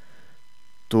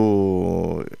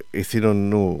του ηθήνων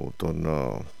νου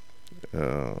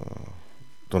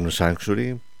των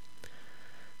Sanctuary,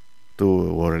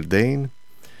 του Warrell Dane.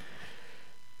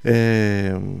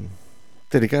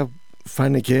 Τελικά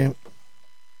φάνηκε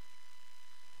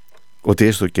ότι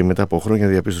έστω και μετά από χρόνια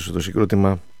διαπίστωσε το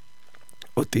συγκρότημα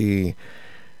ότι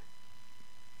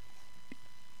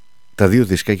τα δύο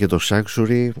δισκά και το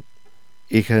Sanctuary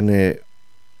είχαν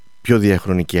πιο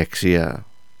διαχρονική αξία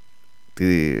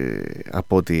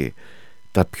από ότι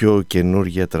τα πιο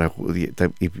καινούργια τραγούδια,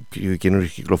 οι πιο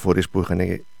καινούργιες κυκλοφορίες που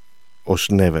είχαν ως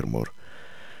Nevermore.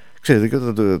 Ξέρετε, και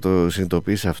όταν το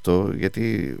συνειδητοποιείς αυτό,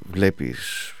 γιατί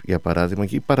βλέπεις για παράδειγμα,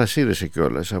 και παρασύρεσαι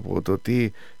κιόλας από το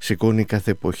τι σηκώνει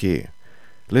κάθε εποχή,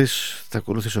 λες θα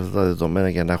ακολουθήσω αυτά τα δεδομένα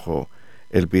για να έχω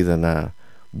ελπίδα να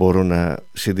μπορώ να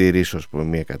συντηρήσω, ας πούμε,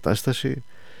 μια κατάσταση,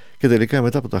 και τελικά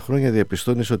μετά από τα χρόνια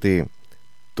διαπιστώνεις ότι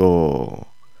το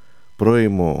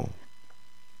πρώιμο,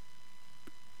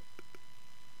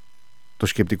 το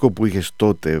σκεπτικό που είχες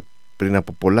τότε πριν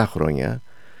από πολλά χρόνια,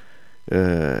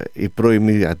 η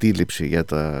πρώιμη αντίληψη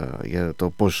για το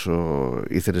πώς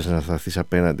ήθελες να σταθείς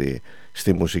απέναντι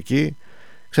στη μουσική,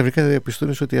 ξαφνικά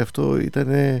διαπιστώνεις ότι αυτό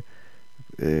ήταν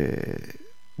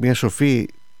μια σοφή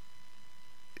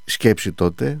σκέψη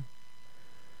τότε,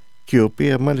 και η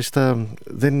οποία μάλιστα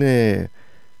δεν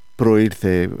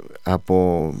προήλθε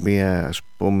από μια, ας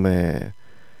πούμε,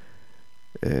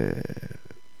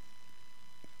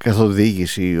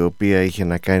 καθοδήγηση η οποία είχε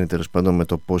να κάνει τέλος πάντων με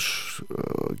το πώς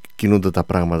κινούνται τα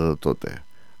πράγματα τότε.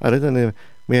 Άρα ήταν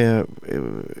μια,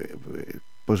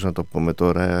 πώς να το πούμε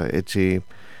τώρα, έτσι,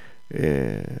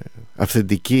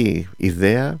 αυθεντική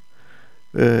ιδέα,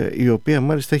 η οποία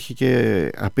μάλιστα έχει και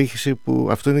απήχηση, που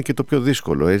αυτό είναι και το πιο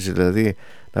δύσκολο, έτσι, δηλαδή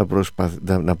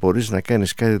να μπορείς να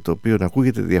κάνεις κάτι το οποίο να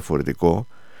ακούγεται διαφορετικό,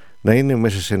 να είναι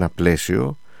μέσα σε ένα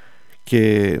πλαίσιο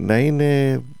και να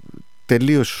είναι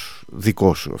τελείως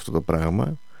δικό σου αυτό το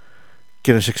πράγμα,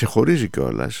 και να σε ξεχωρίζει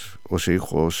κιόλας ως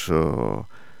ήχο, ως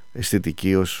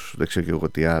αισθητική, ως δεν ξέρω και εγώ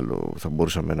τι άλλο θα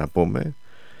μπορούσαμε να πούμε,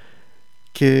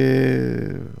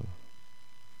 και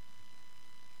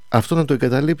αυτό να το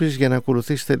εγκαταλείπεις για να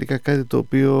ακολουθήσεις τελικά κάτι το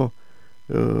οποίο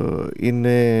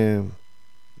είναι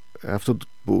αυτό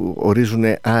που ορίζουν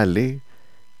άλλοι,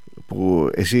 που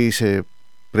εσύ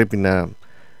πρέπει να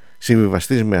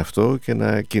συμβιβαστείς με αυτό και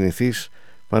να κινηθείς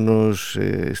πάνω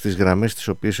στις γραμμές τις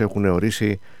οποίες έχουν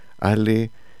ορίσει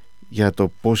άλλοι για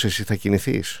το πώς εσύ θα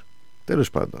κινηθείς. Τέλος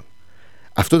πάντων,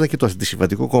 αυτό ήταν και το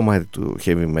αντισυμβατικό κομμάτι του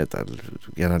heavy metal,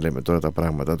 για να λέμε τώρα τα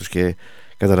πράγματα τους, και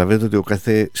καταλαβαίνετε ότι ο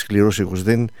κάθε σκληρός ήχος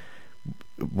δεν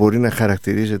μπορεί να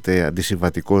χαρακτηρίζεται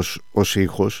αντισυμβατικός ως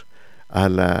ήχος,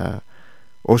 αλλά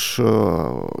ως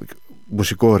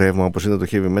μουσικό ρεύμα όπως ήταν το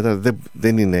heavy metal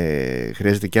δεν είναι,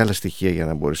 χρειάζεται και άλλα στοιχεία για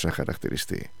να μπορείς να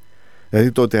χαρακτηριστεί.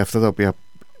 Δηλαδή τότε αυτά τα οποία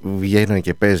βγαίναν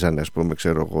και παίζανε, ας πούμε,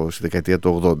 ξέρω εγώ, στη δεκαετία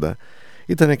του 80,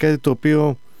 ήταν κάτι το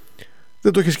οποίο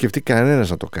δεν το είχε σκεφτεί κανένας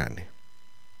να το κάνει.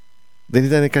 Δεν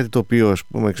ήταν κάτι το οποίο, ας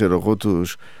πούμε, ξέρω εγώ,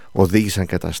 τους οδήγησαν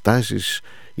καταστάσεις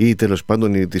ή τέλος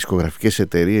πάντων οι δισκογραφικές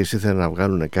εταιρείες ήθελαν να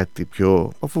βγάλουν κάτι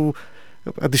πιο, αφού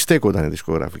αντιστέκονταν οι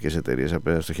δισκογραφικές εταιρείες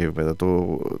απέναντι στο heavy metal,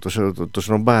 το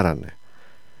σνομπάρανε.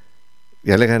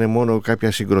 Διαλέγανε μόνο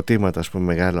κάποια συγκροτήματα, ας πούμε,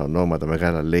 μεγάλα ονόματα,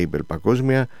 μεγάλα label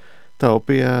παγκόσμια, τα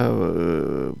οποία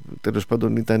τέλος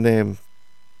πάντων ήταν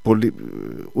πολύ,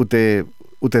 ούτε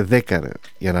 10,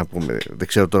 για να πούμε, δεν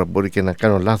ξέρω τώρα, μπορεί και να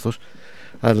κάνω λάθος,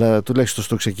 αλλά τουλάχιστον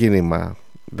στο ξεκίνημα,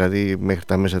 δηλαδή μέχρι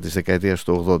τα μέσα της δεκαετίας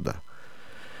του 80.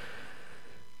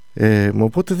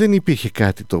 Οπότε δεν υπήρχε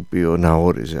κάτι το οποίο να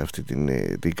όριζε αυτή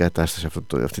την κατάσταση,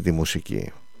 αυτή τη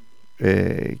μουσική.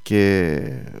 Και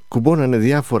κουμπώνανε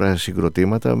διάφορα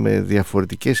συγκροτήματα με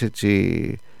διαφορετικές,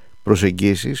 έτσι,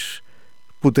 προσεγγίσεις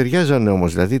που ταιριάζανε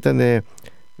όμως. Δηλαδή ήταν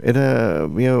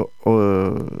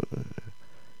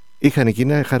είχαν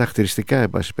κοινά χαρακτηριστικά, εν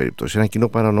πάση περιπτώσει, ένα κοινό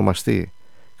παρανομαστή,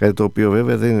 κάτι το οποίο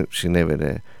βέβαια δεν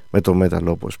συνέβαινε με το metal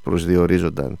όπως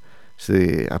προσδιορίζονταν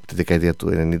από τη δεκαετία του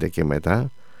 90 και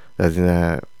μετά. Δηλαδή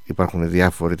να υπάρχουν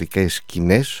διαφορετικές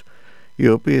σκηνές οι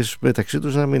οποίες μεταξύ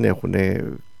τους να μην έχουν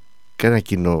κανένα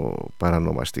κοινό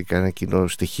παρανομαστή, κανένα κοινό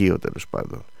στοιχείο, τέλος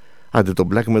πάντων. Άντε το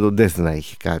black με τον death να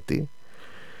έχει κάτι,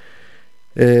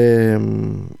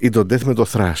 ή το death με το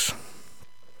thrash.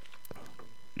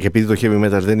 Και επειδή το heavy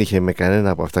metal δεν είχε με κανένα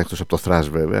από αυτά εκτός από το thrash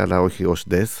βέβαια, αλλά όχι ως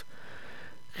death,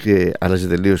 και άλλαζε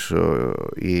τελείως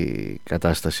η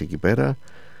κατάσταση εκεί πέρα,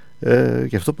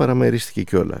 γι' αυτό παραμερίστηκε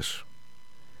κιόλας.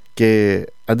 Και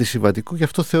αντισυμβατικό γι'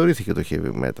 αυτό θεωρήθηκε το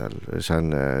heavy metal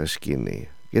σαν σκηνή,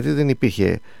 γιατί δεν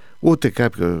υπήρχε ούτε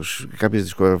κάποιες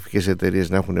δισκογραφικές εταιρείες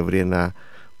να έχουν βρει ένα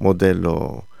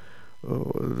μοντέλο,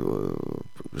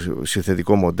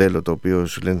 συνθετικό μοντέλο, το οποίο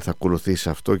σου λένε θα ακολουθήσει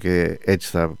αυτό και έτσι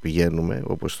θα πηγαίνουμε,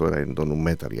 όπως τώρα είναι το nu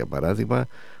metal για παράδειγμα,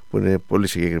 που είναι πολύ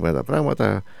συγκεκριμένα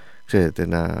πράγματα, ξέρετε,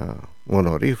 ένα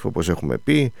μόνο riff όπως έχουμε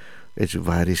πει, έτσι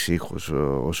βαρύς ήχος,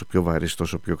 όσο πιο βαρύς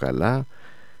τόσο πιο καλά,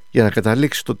 για να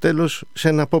καταλήξει το τέλος σε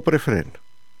ένα pop refrain.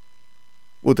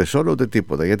 Ούτε solo ούτε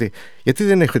τίποτα. Γιατί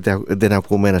δεν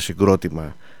ακούμε ένα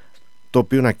συγκρότημα το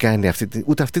οποίο να κάνει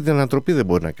ούτε αυτή την ανατροπή δεν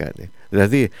μπορεί να κάνει.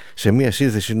 Δηλαδή σε μια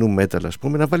σύνθεση nu metal, ας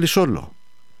πούμε, να βάλει solo.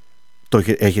 Το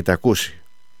έχετε ακούσει?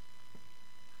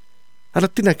 Αλλά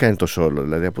τι να κάνει το solo?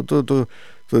 Δηλαδή από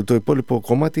το υπόλοιπο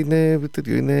κομμάτι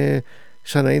είναι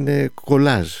σαν να είναι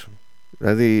κολάζ.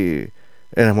 Δηλαδή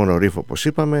ένα μόνο ρίφ όπως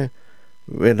είπαμε,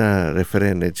 ένα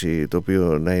ρεφρέν έτσι, το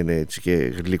οποίο να είναι έτσι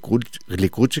και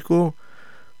γλυκούτσικο,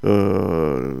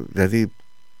 δηλαδή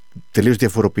τελείως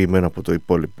διαφοροποιημένο από το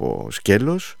υπόλοιπο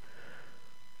σκέλος.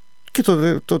 Και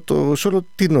το solo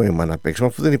τι νόημα να παίξουμε,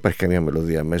 αφού δεν υπάρχει καμία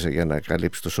μελωδία μέσα για να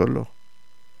καλύψει το solo?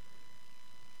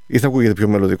 Ή θα ακούγεται πιο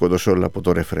μελωδικό το solo από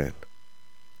το ρεφρέν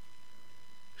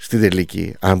στην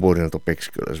τελική, αν μπορεί να το παίξει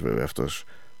κιόλας βέβαια αυτός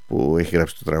που έχει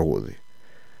γράψει το τραγούδι.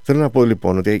 Θέλω να πω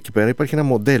λοιπόν ότι εκεί πέρα υπάρχει ένα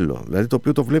μοντέλο, δηλαδή το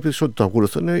οποίο το βλέπεις ότι το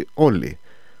ακολουθούν όλοι.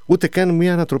 Ούτε καν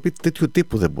μια ανατροπή τέτοιου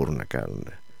τύπου δεν μπορούν να κάνουν.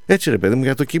 Έτσι ρε παιδί μου,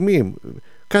 για δοκιμή,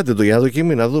 κάντε το για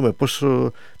δοκιμή να δούμε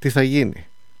τι θα γίνει.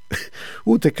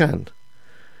 Ούτε καν.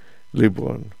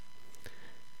 Λοιπόν,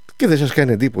 και δεν σας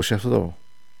κάνει εντύπωση αυτό?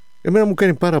 Εμένα μου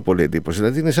κάνει πάρα πολύ εντύπωση.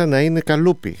 Δηλαδή είναι σαν να είναι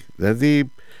καλούπι,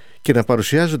 δηλαδή, και να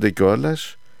παρουσιάζονται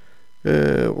κιόλας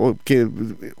και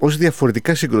ως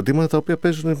διαφορετικά συγκροτήματα τα οποία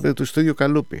παίζουν στο ίδιο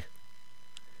καλούπι.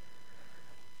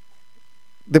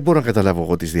 Δεν μπορώ να καταλάβω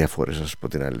εγώ τις διαφορές, να σας πω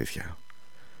την αλήθεια.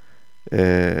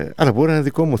 Αλλά μπορεί να είναι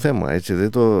δικό μου θέμα, έτσι, δεν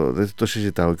το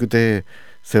συζητάω και ούτε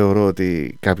θεωρώ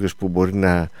ότι κάποιος που μπορεί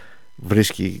να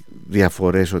βρίσκει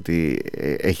διαφορές ότι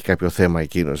έχει κάποιο θέμα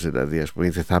εκείνος, δηλαδή, ας πούμε,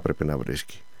 δεν θα έπρεπε να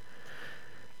βρίσκει.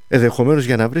 Ενδεχομένως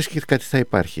για να βρίσκει κάτι θα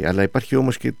υπάρχει, αλλά υπάρχει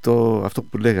όμως και αυτό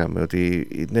που λέγαμε, ότι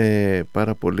είναι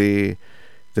πάρα πολύ,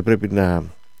 δεν πρέπει να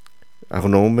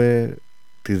αγνοούμε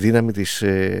τη δύναμη της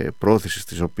πρόθεσης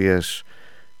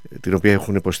την οποία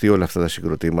έχουν υποστεί όλα αυτά τα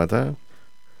συγκροτήματα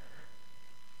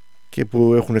και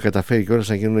που έχουν καταφέρει κιόλας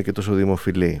να γίνουν και τόσο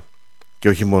δημοφιλή, και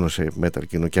όχι μόνο σε metal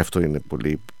κοινό, και αυτό είναι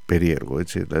πολύ περίεργο,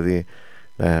 έτσι, δηλαδή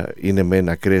είναι μεν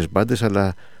ακραίες μπάντες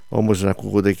αλλά όμως να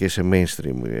ακούγονται και σε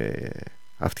mainstream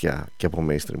αυτιά και από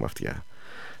mainstream αυτιά.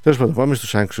 Τέλος πάντων, πάμε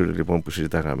στο Sanctuary λοιπόν που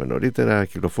συζητάγαμε νωρίτερα.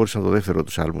 Κυκλοφόρησαν το δεύτερο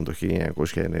τους άλμπουμ το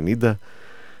 1990,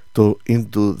 το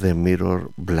Into the Mirror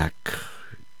Black.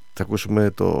 Θα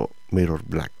ακούσουμε το Mirror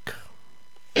Black.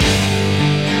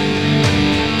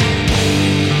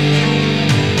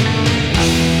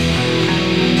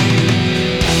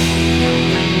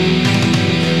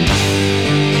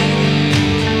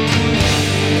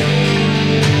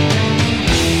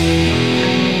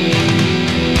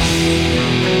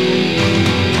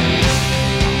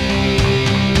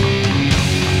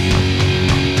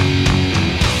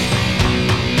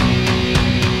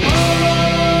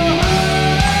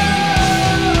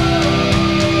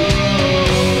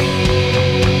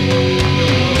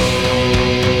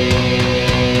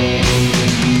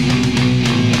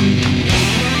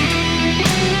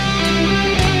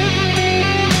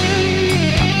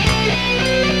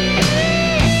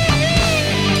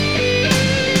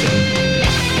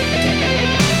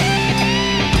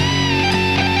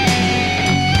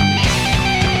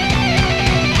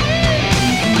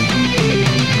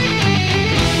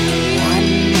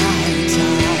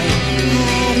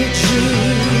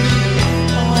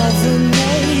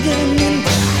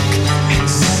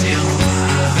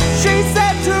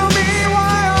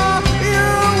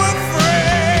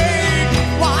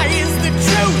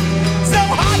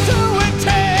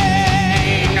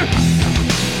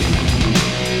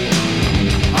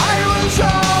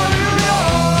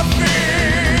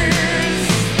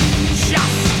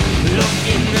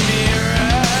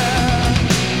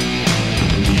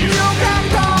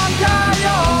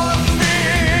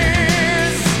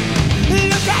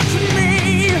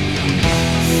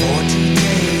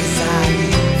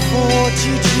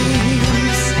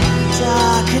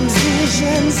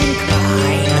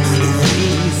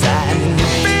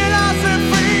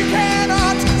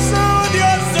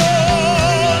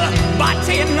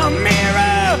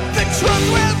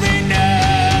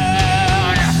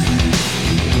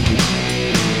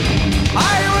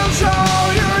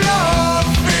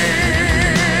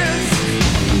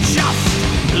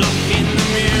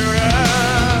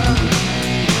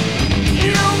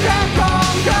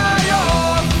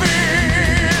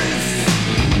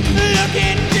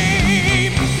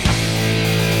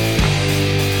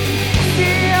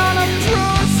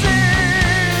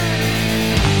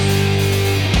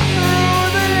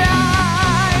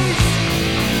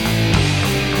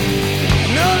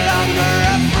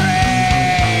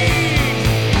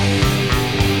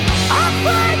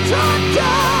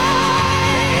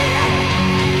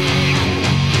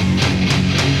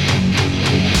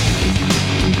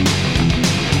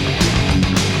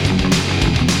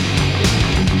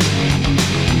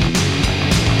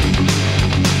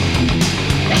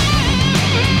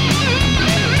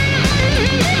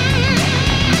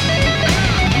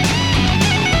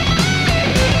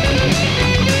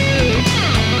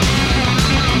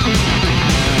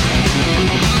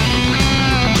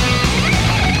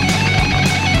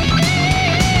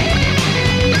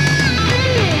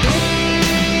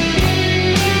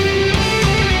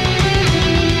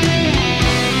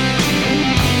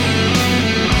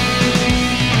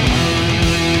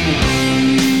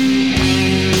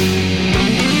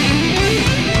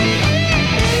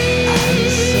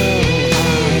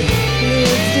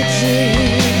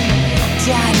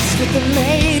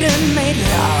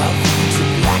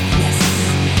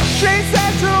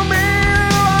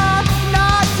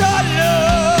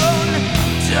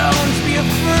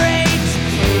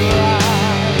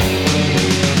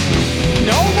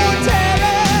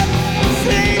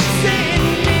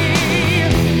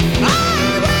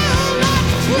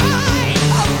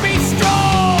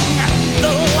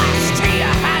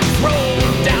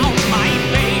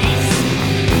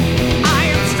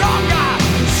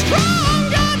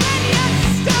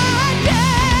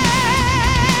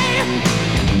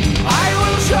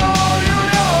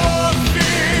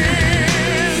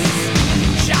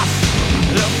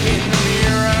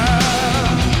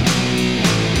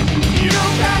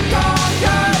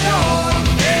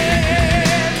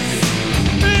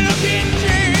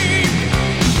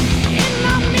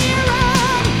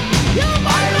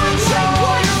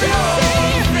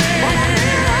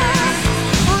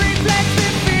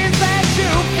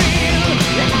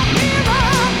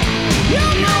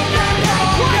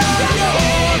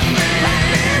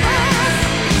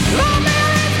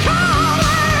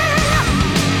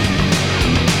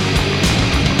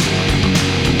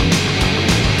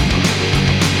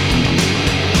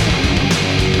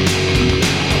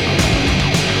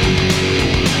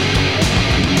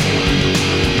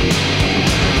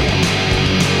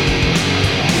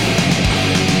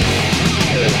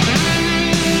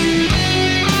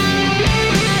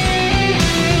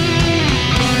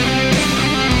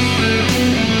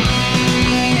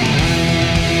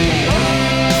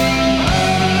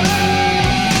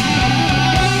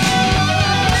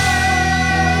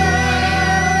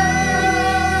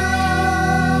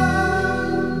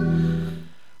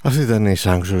 Αυτή ήταν η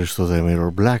Sanctuary στο The Mirror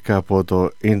Black από το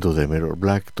Into the Mirror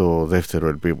Black, το δεύτερο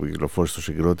LP που κυκλοφόρησε στο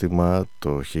συγκρότημα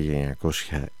το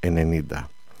 1990.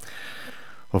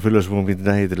 Ο φίλος μου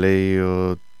Midnight λέει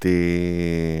ότι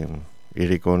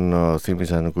οι Recon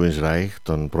θύμιζαν Queensryche,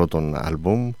 τον πρώτον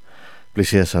άλμπουμ,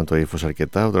 πλησίασαν το ύφος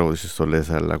αρκετά, ο τραγουδιστής στο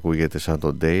Lethal ακούγεται σαν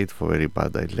το Date, φοβερή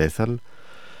πάντα η Lethal.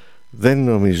 Δεν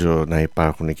νομίζω να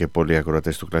υπάρχουν και πολλοί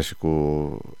ακροατές του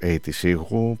κλασικού 80's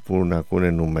ήχου που να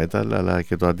ακούνε nu metal, αλλά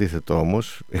και το αντίθετο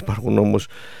όμως. Υπάρχουν όμως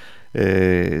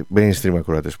mainstream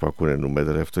ακροατές που ακούνε nu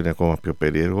metal, αυτό είναι ακόμα πιο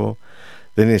περίεργο.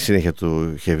 Δεν είναι συνέχεια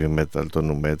του heavy metal το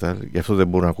nu metal, γι' αυτό δεν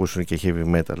μπορούν να ακούσουν και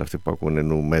heavy metal αυτοί που ακούνε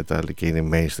nu metal και είναι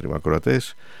mainstream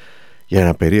ακροατές. Για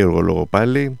ένα περίεργο λόγο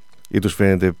πάλι, ή τους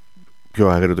φαίνεται πιο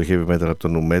άγριο το heavy metal από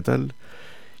το nu metal,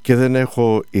 και δεν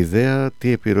έχω ιδέα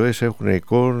τι επιρροές έχουν οι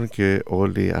Korn και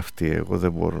όλοι αυτοί. Εγώ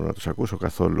δεν μπορώ να τους ακούσω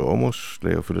καθόλου. Όμως,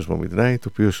 λέει ο φίλος μου Midnight, ο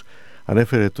οποίος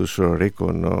ανέφερε τους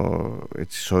Recon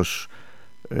έτσι ως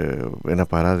ένα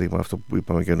παράδειγμα, αυτό που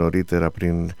είπαμε και νωρίτερα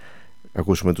πριν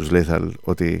ακούσουμε τους Lethal,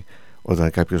 ότι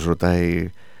όταν κάποιος ρωτάει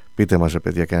πείτε μας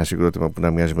παιδιά κανένα συγκρότημα που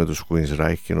να μοιάζει με τους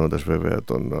Queensryche, κινώντας βέβαια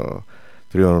των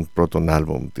τριών πρώτων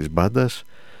άλμπουμ της μπάντας,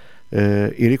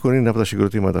 η Recon είναι από τα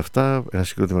συγκροτήματα αυτά, ένα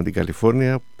συγκρότημα από την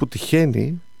Καλιφόρνια που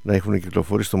τυχαίνει να έχουν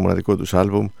κυκλοφορήσει το μοναδικό τους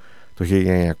άλμπουμ το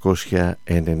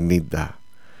 1990,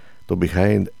 το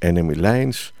Behind Enemy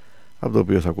Lines, από το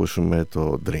οποίο θα ακούσουμε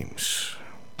το Dreams.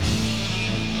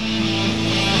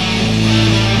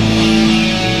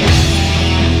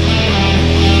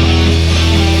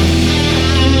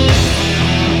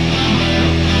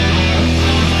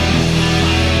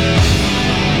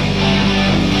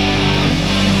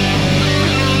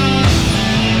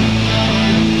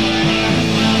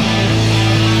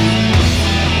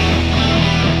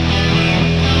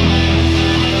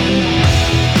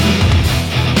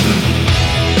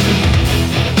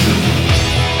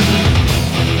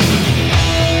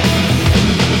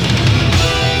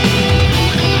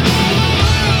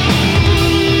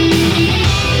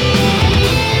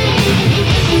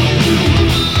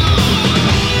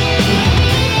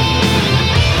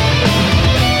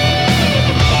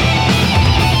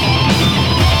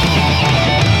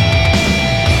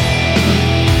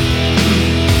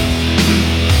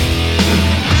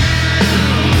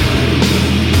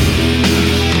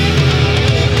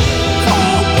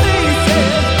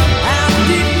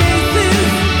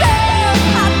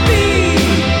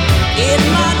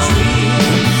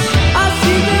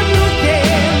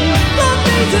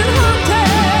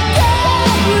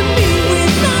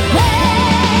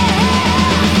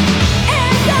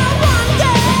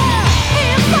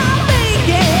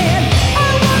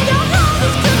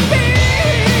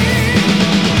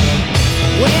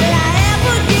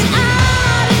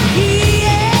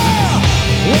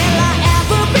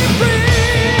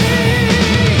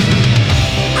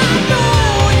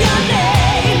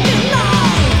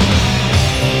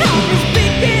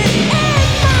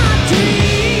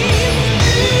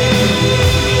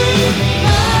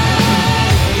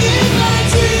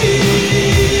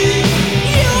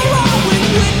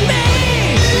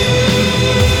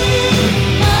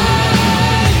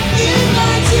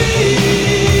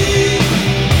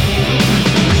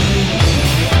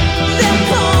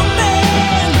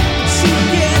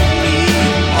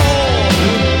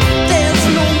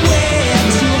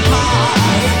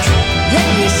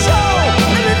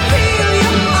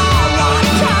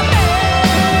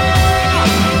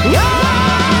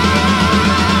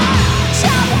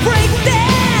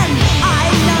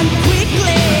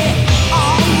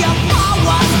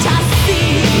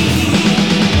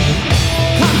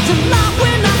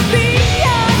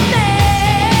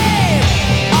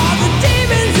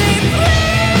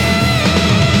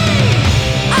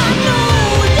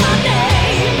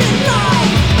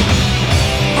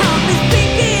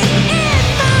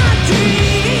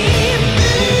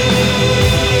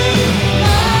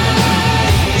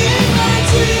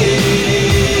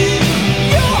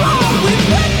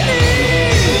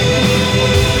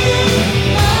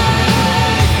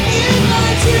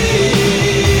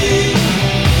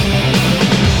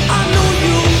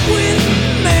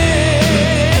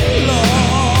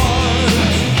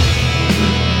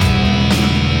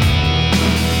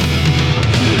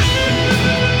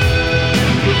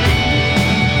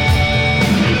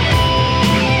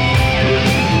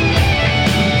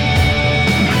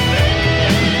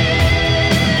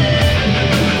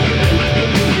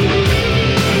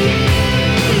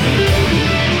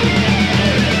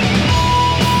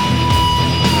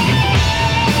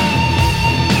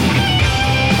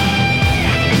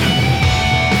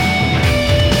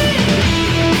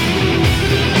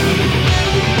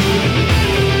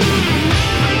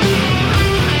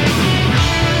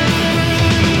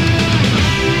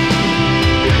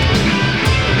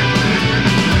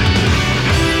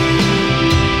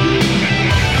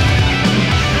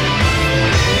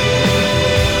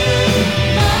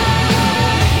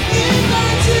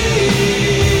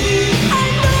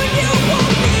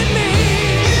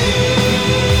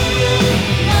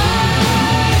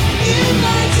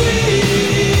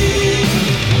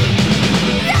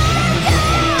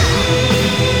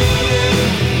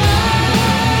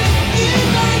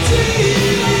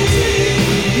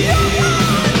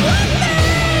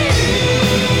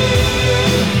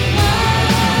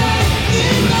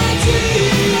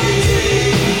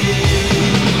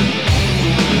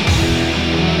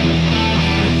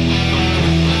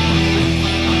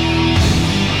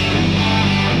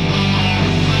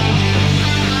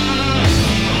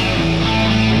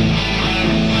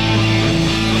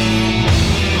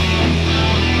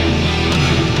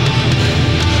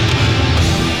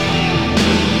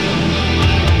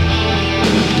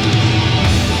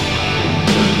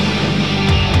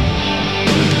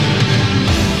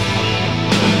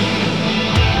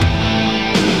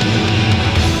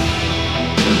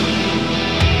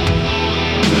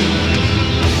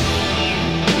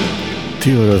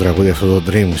 Τι ωραίο τραγούδι αυτό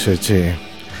το Dreams, έτσι.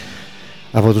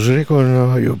 Από τους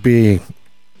Recon, οι οποίοι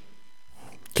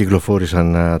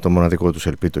κυκλοφόρησαν το μοναδικό τους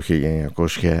LP το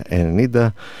 1990,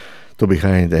 το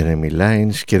Behind Enemy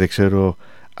Lines, και δεν ξέρω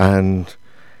αν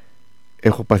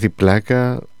έχω πάθει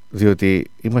πλάκα, διότι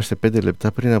είμαστε 5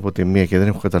 λεπτά πριν από τη μία και δεν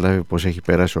έχω καταλάβει πως έχει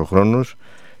περάσει ο χρόνος.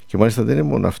 Και μάλιστα δεν είναι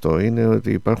μόνο αυτό, είναι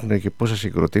ότι υπάρχουν και πόσα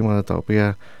συγκροτήματα τα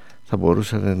οποία θα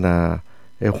μπορούσαν να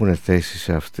έχουν θέση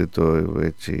σε αυτό το,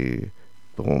 έτσι,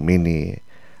 το μίνι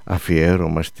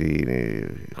αφιέρωμα στη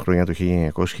χρονιά του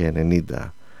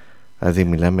 1990. Δηλαδή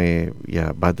μιλάμε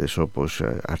για μπάντες όπως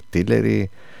Artillery,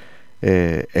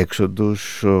 Exodus,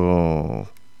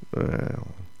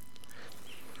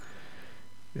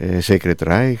 Sacred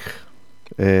Reich,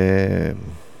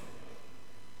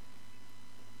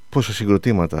 πόσα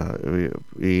συγκροτήματα,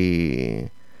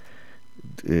 οι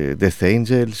Death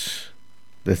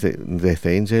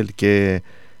Angel και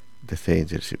Death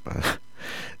Angels είπα.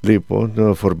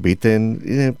 Λοιπόν, Forbidden,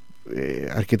 είναι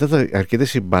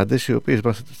αρκετές οι μπάντες οι οποίες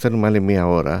μας στέλνουμε άλλη μία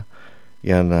ώρα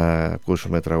για να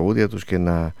ακούσουμε τραγούδια τους και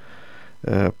να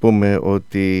πούμε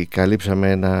ότι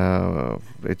καλύψαμε ένα,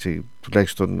 έτσι,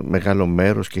 τουλάχιστον μεγάλο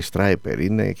μέρος. Και οι Striper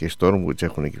είναι και οι Stormwitch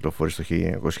έχουν κυκλοφορήσει το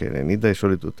 1990, η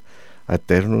Solitude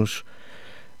Aternus,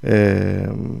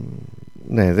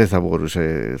 ναι, δεν θα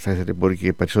μπορούσε, θα ήθελε μπορεί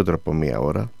και περισσότερο από μία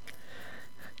ώρα.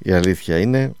 Η αλήθεια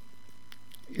είναι,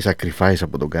 η Sacrifice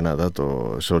από τον Καναδά,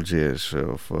 το Soldiers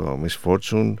of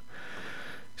Misfortune,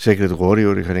 Sacred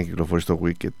Warrior είχαν κυκλοφορήσει το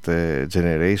Wicked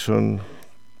Generation,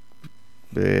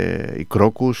 οι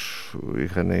Crocus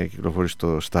είχαν κυκλοφορήσει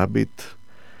το Stabbit.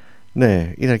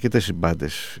 Ναι, είναι αρκετές οι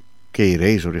μπάντες. Και οι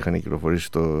Razor είχαν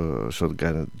κυκλοφορήσει το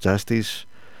Shotgun Justice,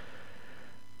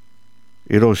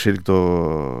 η Rose Silk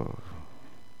το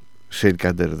Silk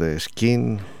Under the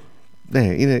Skin.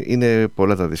 Ναι, είναι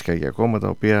πολλά τα δισκάκια ακόμα, τα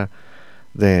οποία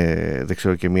δεν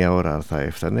ξέρω και μία ώρα αν θα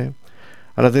έφτανε,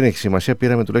 αλλά δεν έχει σημασία,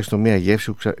 πήραμε τουλάχιστον μία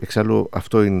γεύση. Εξάλλου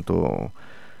αυτό είναι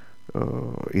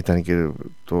ήταν και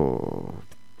το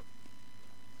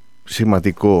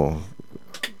σημαντικό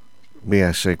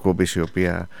μιας εκπομπής, η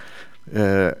οποία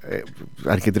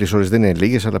αρκετές 3 ώρες δεν είναι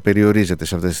λίγες, αλλά περιορίζεται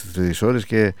σε αυτές τις 3 ώρες,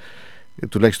 και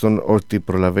τουλάχιστον ό,τι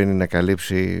προλαβαίνει να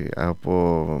καλύψει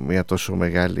από μια τόσο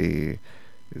μεγάλη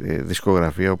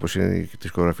δισκογραφία όπως είναι η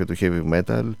δισκογραφία του heavy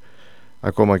metal.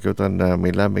 Ακόμα και όταν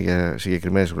μιλάμε για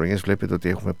συγκεκριμένες χρονιές, βλέπετε ότι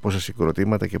έχουμε πόσα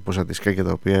συγκροτήματα και πόσα δισκάκια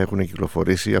τα οποία έχουν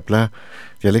κυκλοφορήσει. Απλά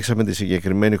διαλέξαμε τη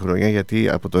συγκεκριμένη χρονιά γιατί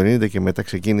από το 90 και μετά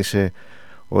ξεκίνησε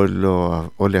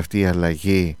όλη αυτή η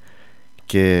αλλαγή,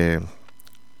 και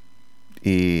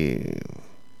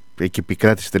εκεί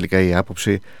επικράτησε τελικά η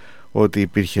άποψη ότι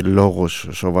υπήρχε λόγος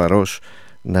σοβαρός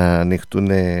να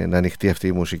ανοιχτεί αυτή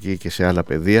η μουσική και σε άλλα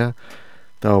πεδία,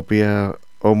 τα οποία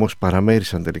όμως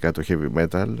παραμέρισαν τελικά το heavy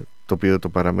metal, το οποίο το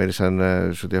παραμέρισαν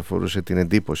σε ό,τι αφορούσε την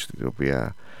εντύπωση την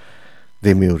οποία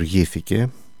δημιουργήθηκε.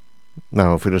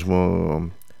 Να, ο φίλος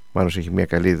μου Μάνος έχει μια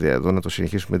καλή ιδέα εδώ, να το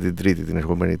συνεχίσουμε την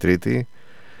ερχόμενη Τρίτη,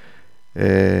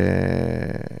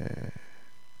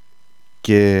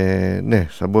 και ναι,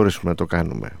 θα μπορέσουμε να το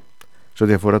κάνουμε. Σε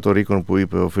ό,τι αφορά το Recon που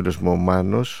είπε ο φίλος μου ο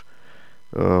Μάνος,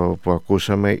 που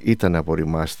ακούσαμε, ήταν από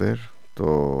remaster, το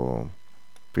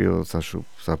οποίο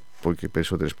θα πω και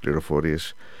περισσότερες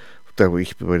πληροφορίες,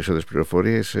 είχε περισσότερες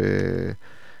πληροφορίες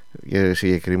για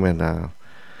συγκεκριμένα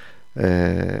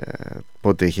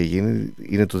πότε είχε γίνει.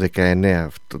 Είναι το 19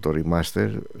 αυτό το remaster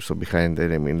στο Behind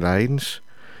Enemy Lines,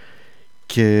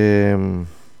 και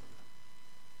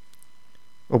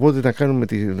οπότε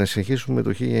να συνεχίσουμε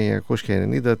το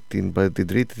 1990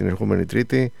 την ερχόμενη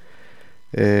Τρίτη,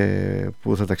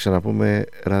 που θα τα ξαναπούμε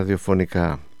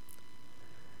ραδιοφωνικά.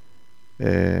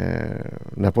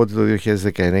 Να πω ότι το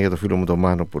 2019, για το φίλο μου το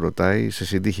Μάνο που ρωτάει,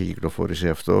 σε CD είχε κυκλοφορήσει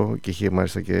αυτό και είχε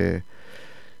μάλιστα και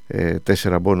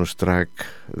 4 bonus track,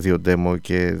 2 demo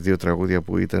και 2 τραγούδια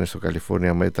που ήταν στο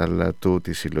California Metal 2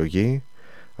 τη συλλογή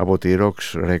από τη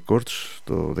Rocks Records.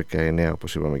 Το 19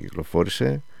 όπως είπαμε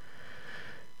κυκλοφόρησε,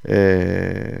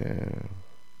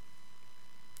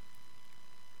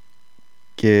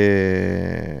 και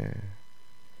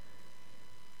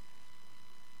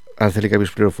αν θέλει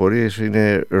κάποιες πληροφορίες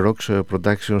είναι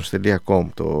rocksproductions.com,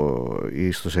 η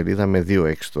ιστοσελίδα με 2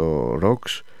 X το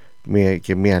rocks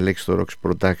και μία λέξη το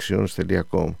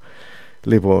rocksproductions.com.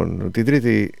 Λοιπόν, την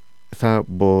Τρίτη θα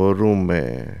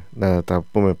μπορούμε να τα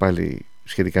πούμε πάλι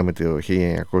σχετικά με το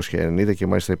 1990, και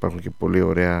μάλιστα υπάρχουν και πολύ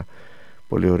ωραία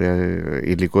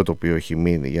υλικό το οποίο έχει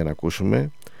μείνει για να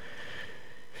ακούσουμε.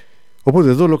 Οπότε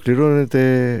εδώ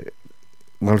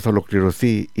θα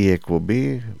ολοκληρωθεί η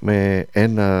εκπομπή με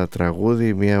ένα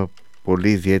τραγούδι, μια πολύ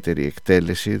ιδιαίτερη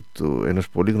εκτέλεση ενός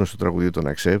πολύ γνωστού τραγουδίου των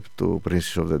Accept, του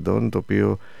Princess of the Dawn, το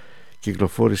οποίο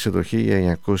κυκλοφόρησε το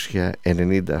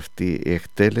 1990 αυτή η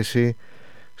εκτέλεση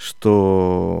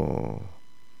στο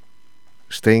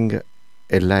Staying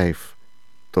Alive,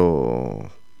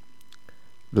 το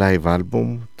live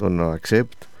album των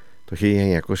Accept το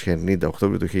 1990,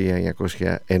 Οκτώβριο του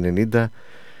 1990.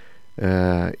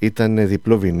 Ήταν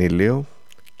διπλό βινίλιο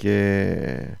και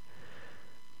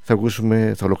θα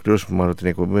ολοκληρώσουμε μάλλον την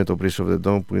εκπομπή με το Breeze of the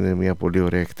Dawn, που είναι μια πολύ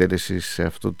ωραία εκτέλεση σε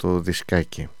αυτό το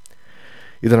δισκάκι.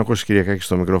 Ήταν ο Κώστας Κυριακάκης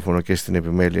στο μικρόφωνο και στην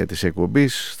επιμέλεια της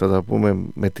εκπομπής. Θα τα πούμε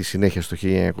με τη συνέχεια στο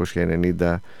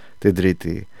 1990 την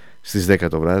Τρίτη στις 10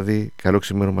 το βράδυ. Καλό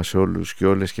ξημέρωμα σε όλους και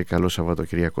όλες και καλό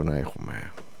Σαββατοκυριακό να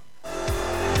έχουμε.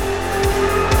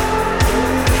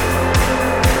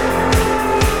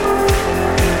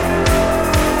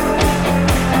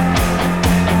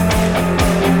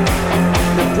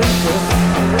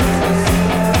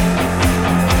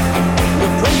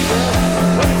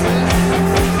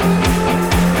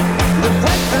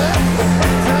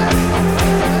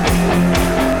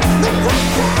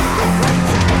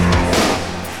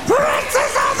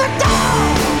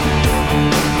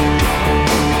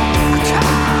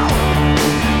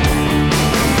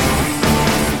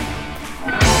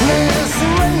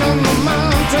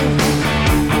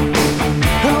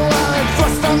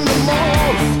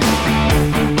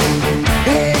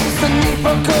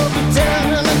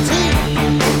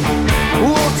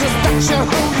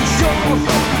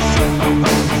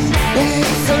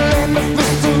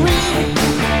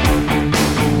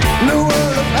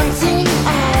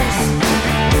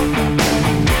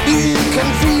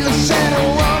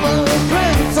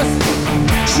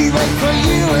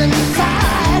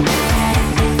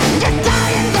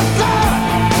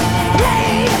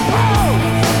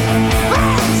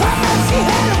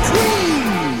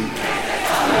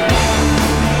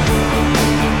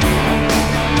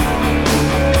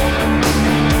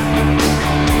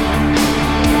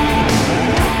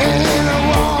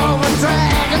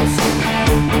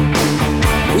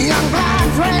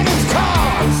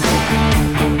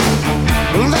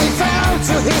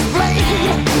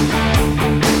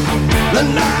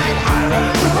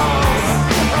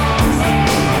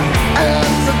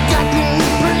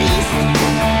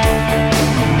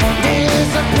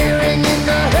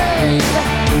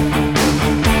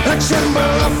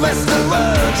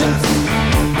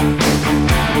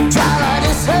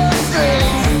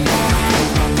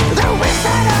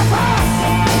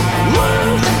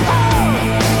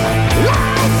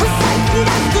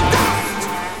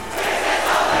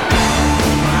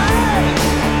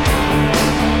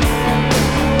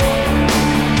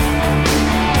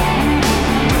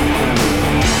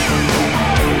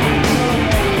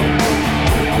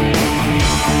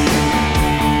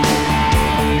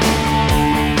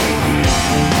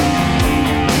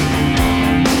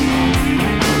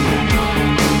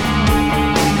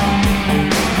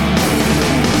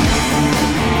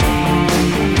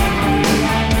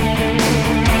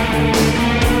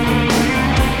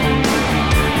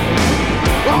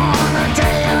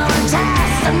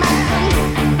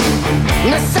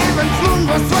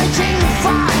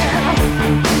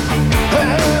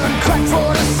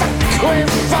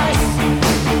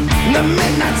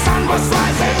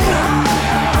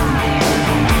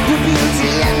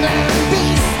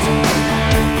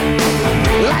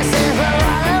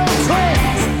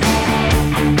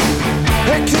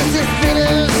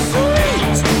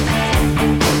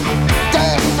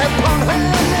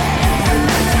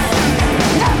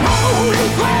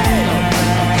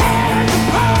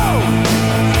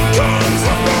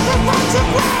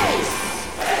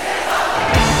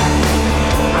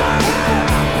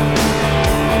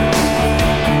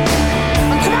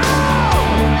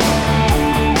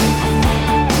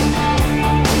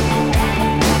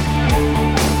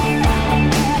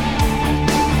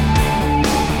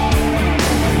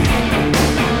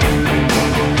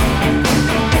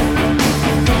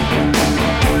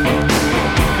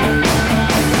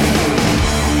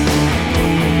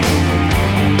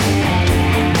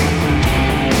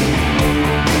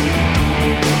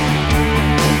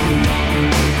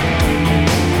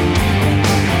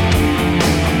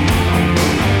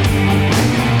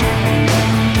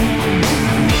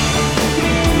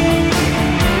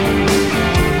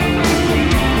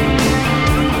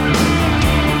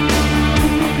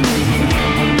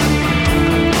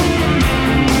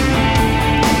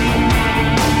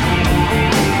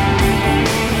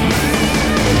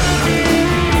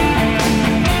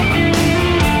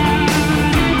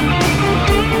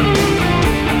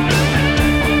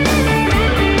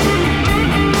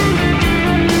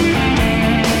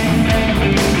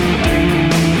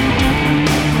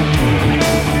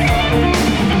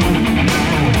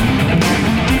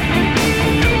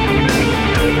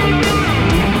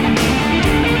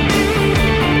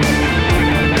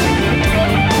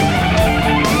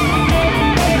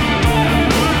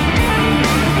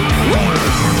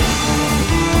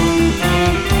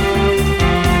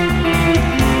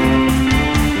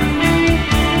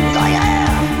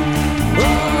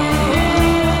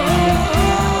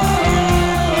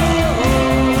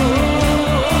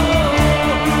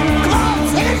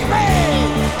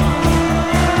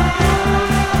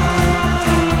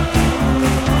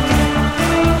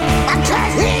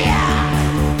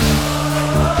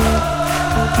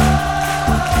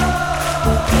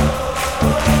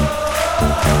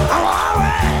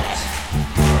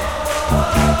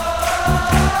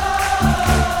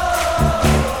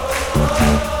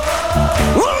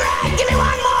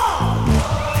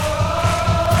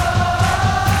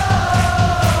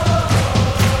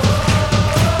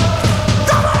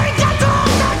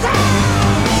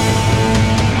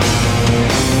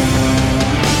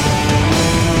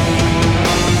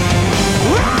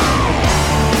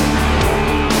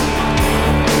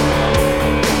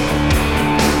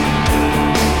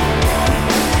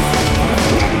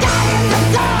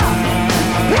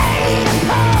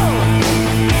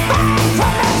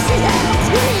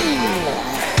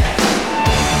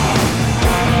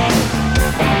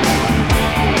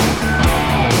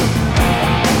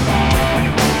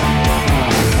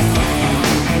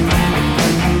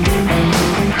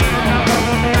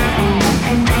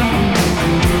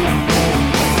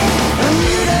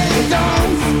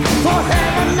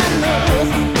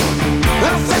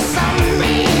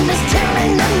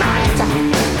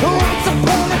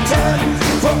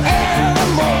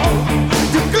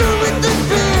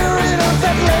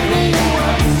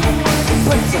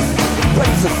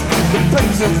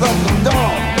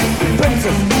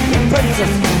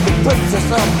 princess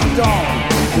of the dawn.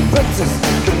 The princess,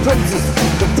 the princess,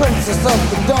 the princess of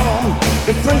the dawn.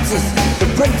 The princess, the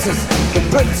princess, the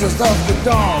princess of the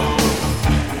dawn.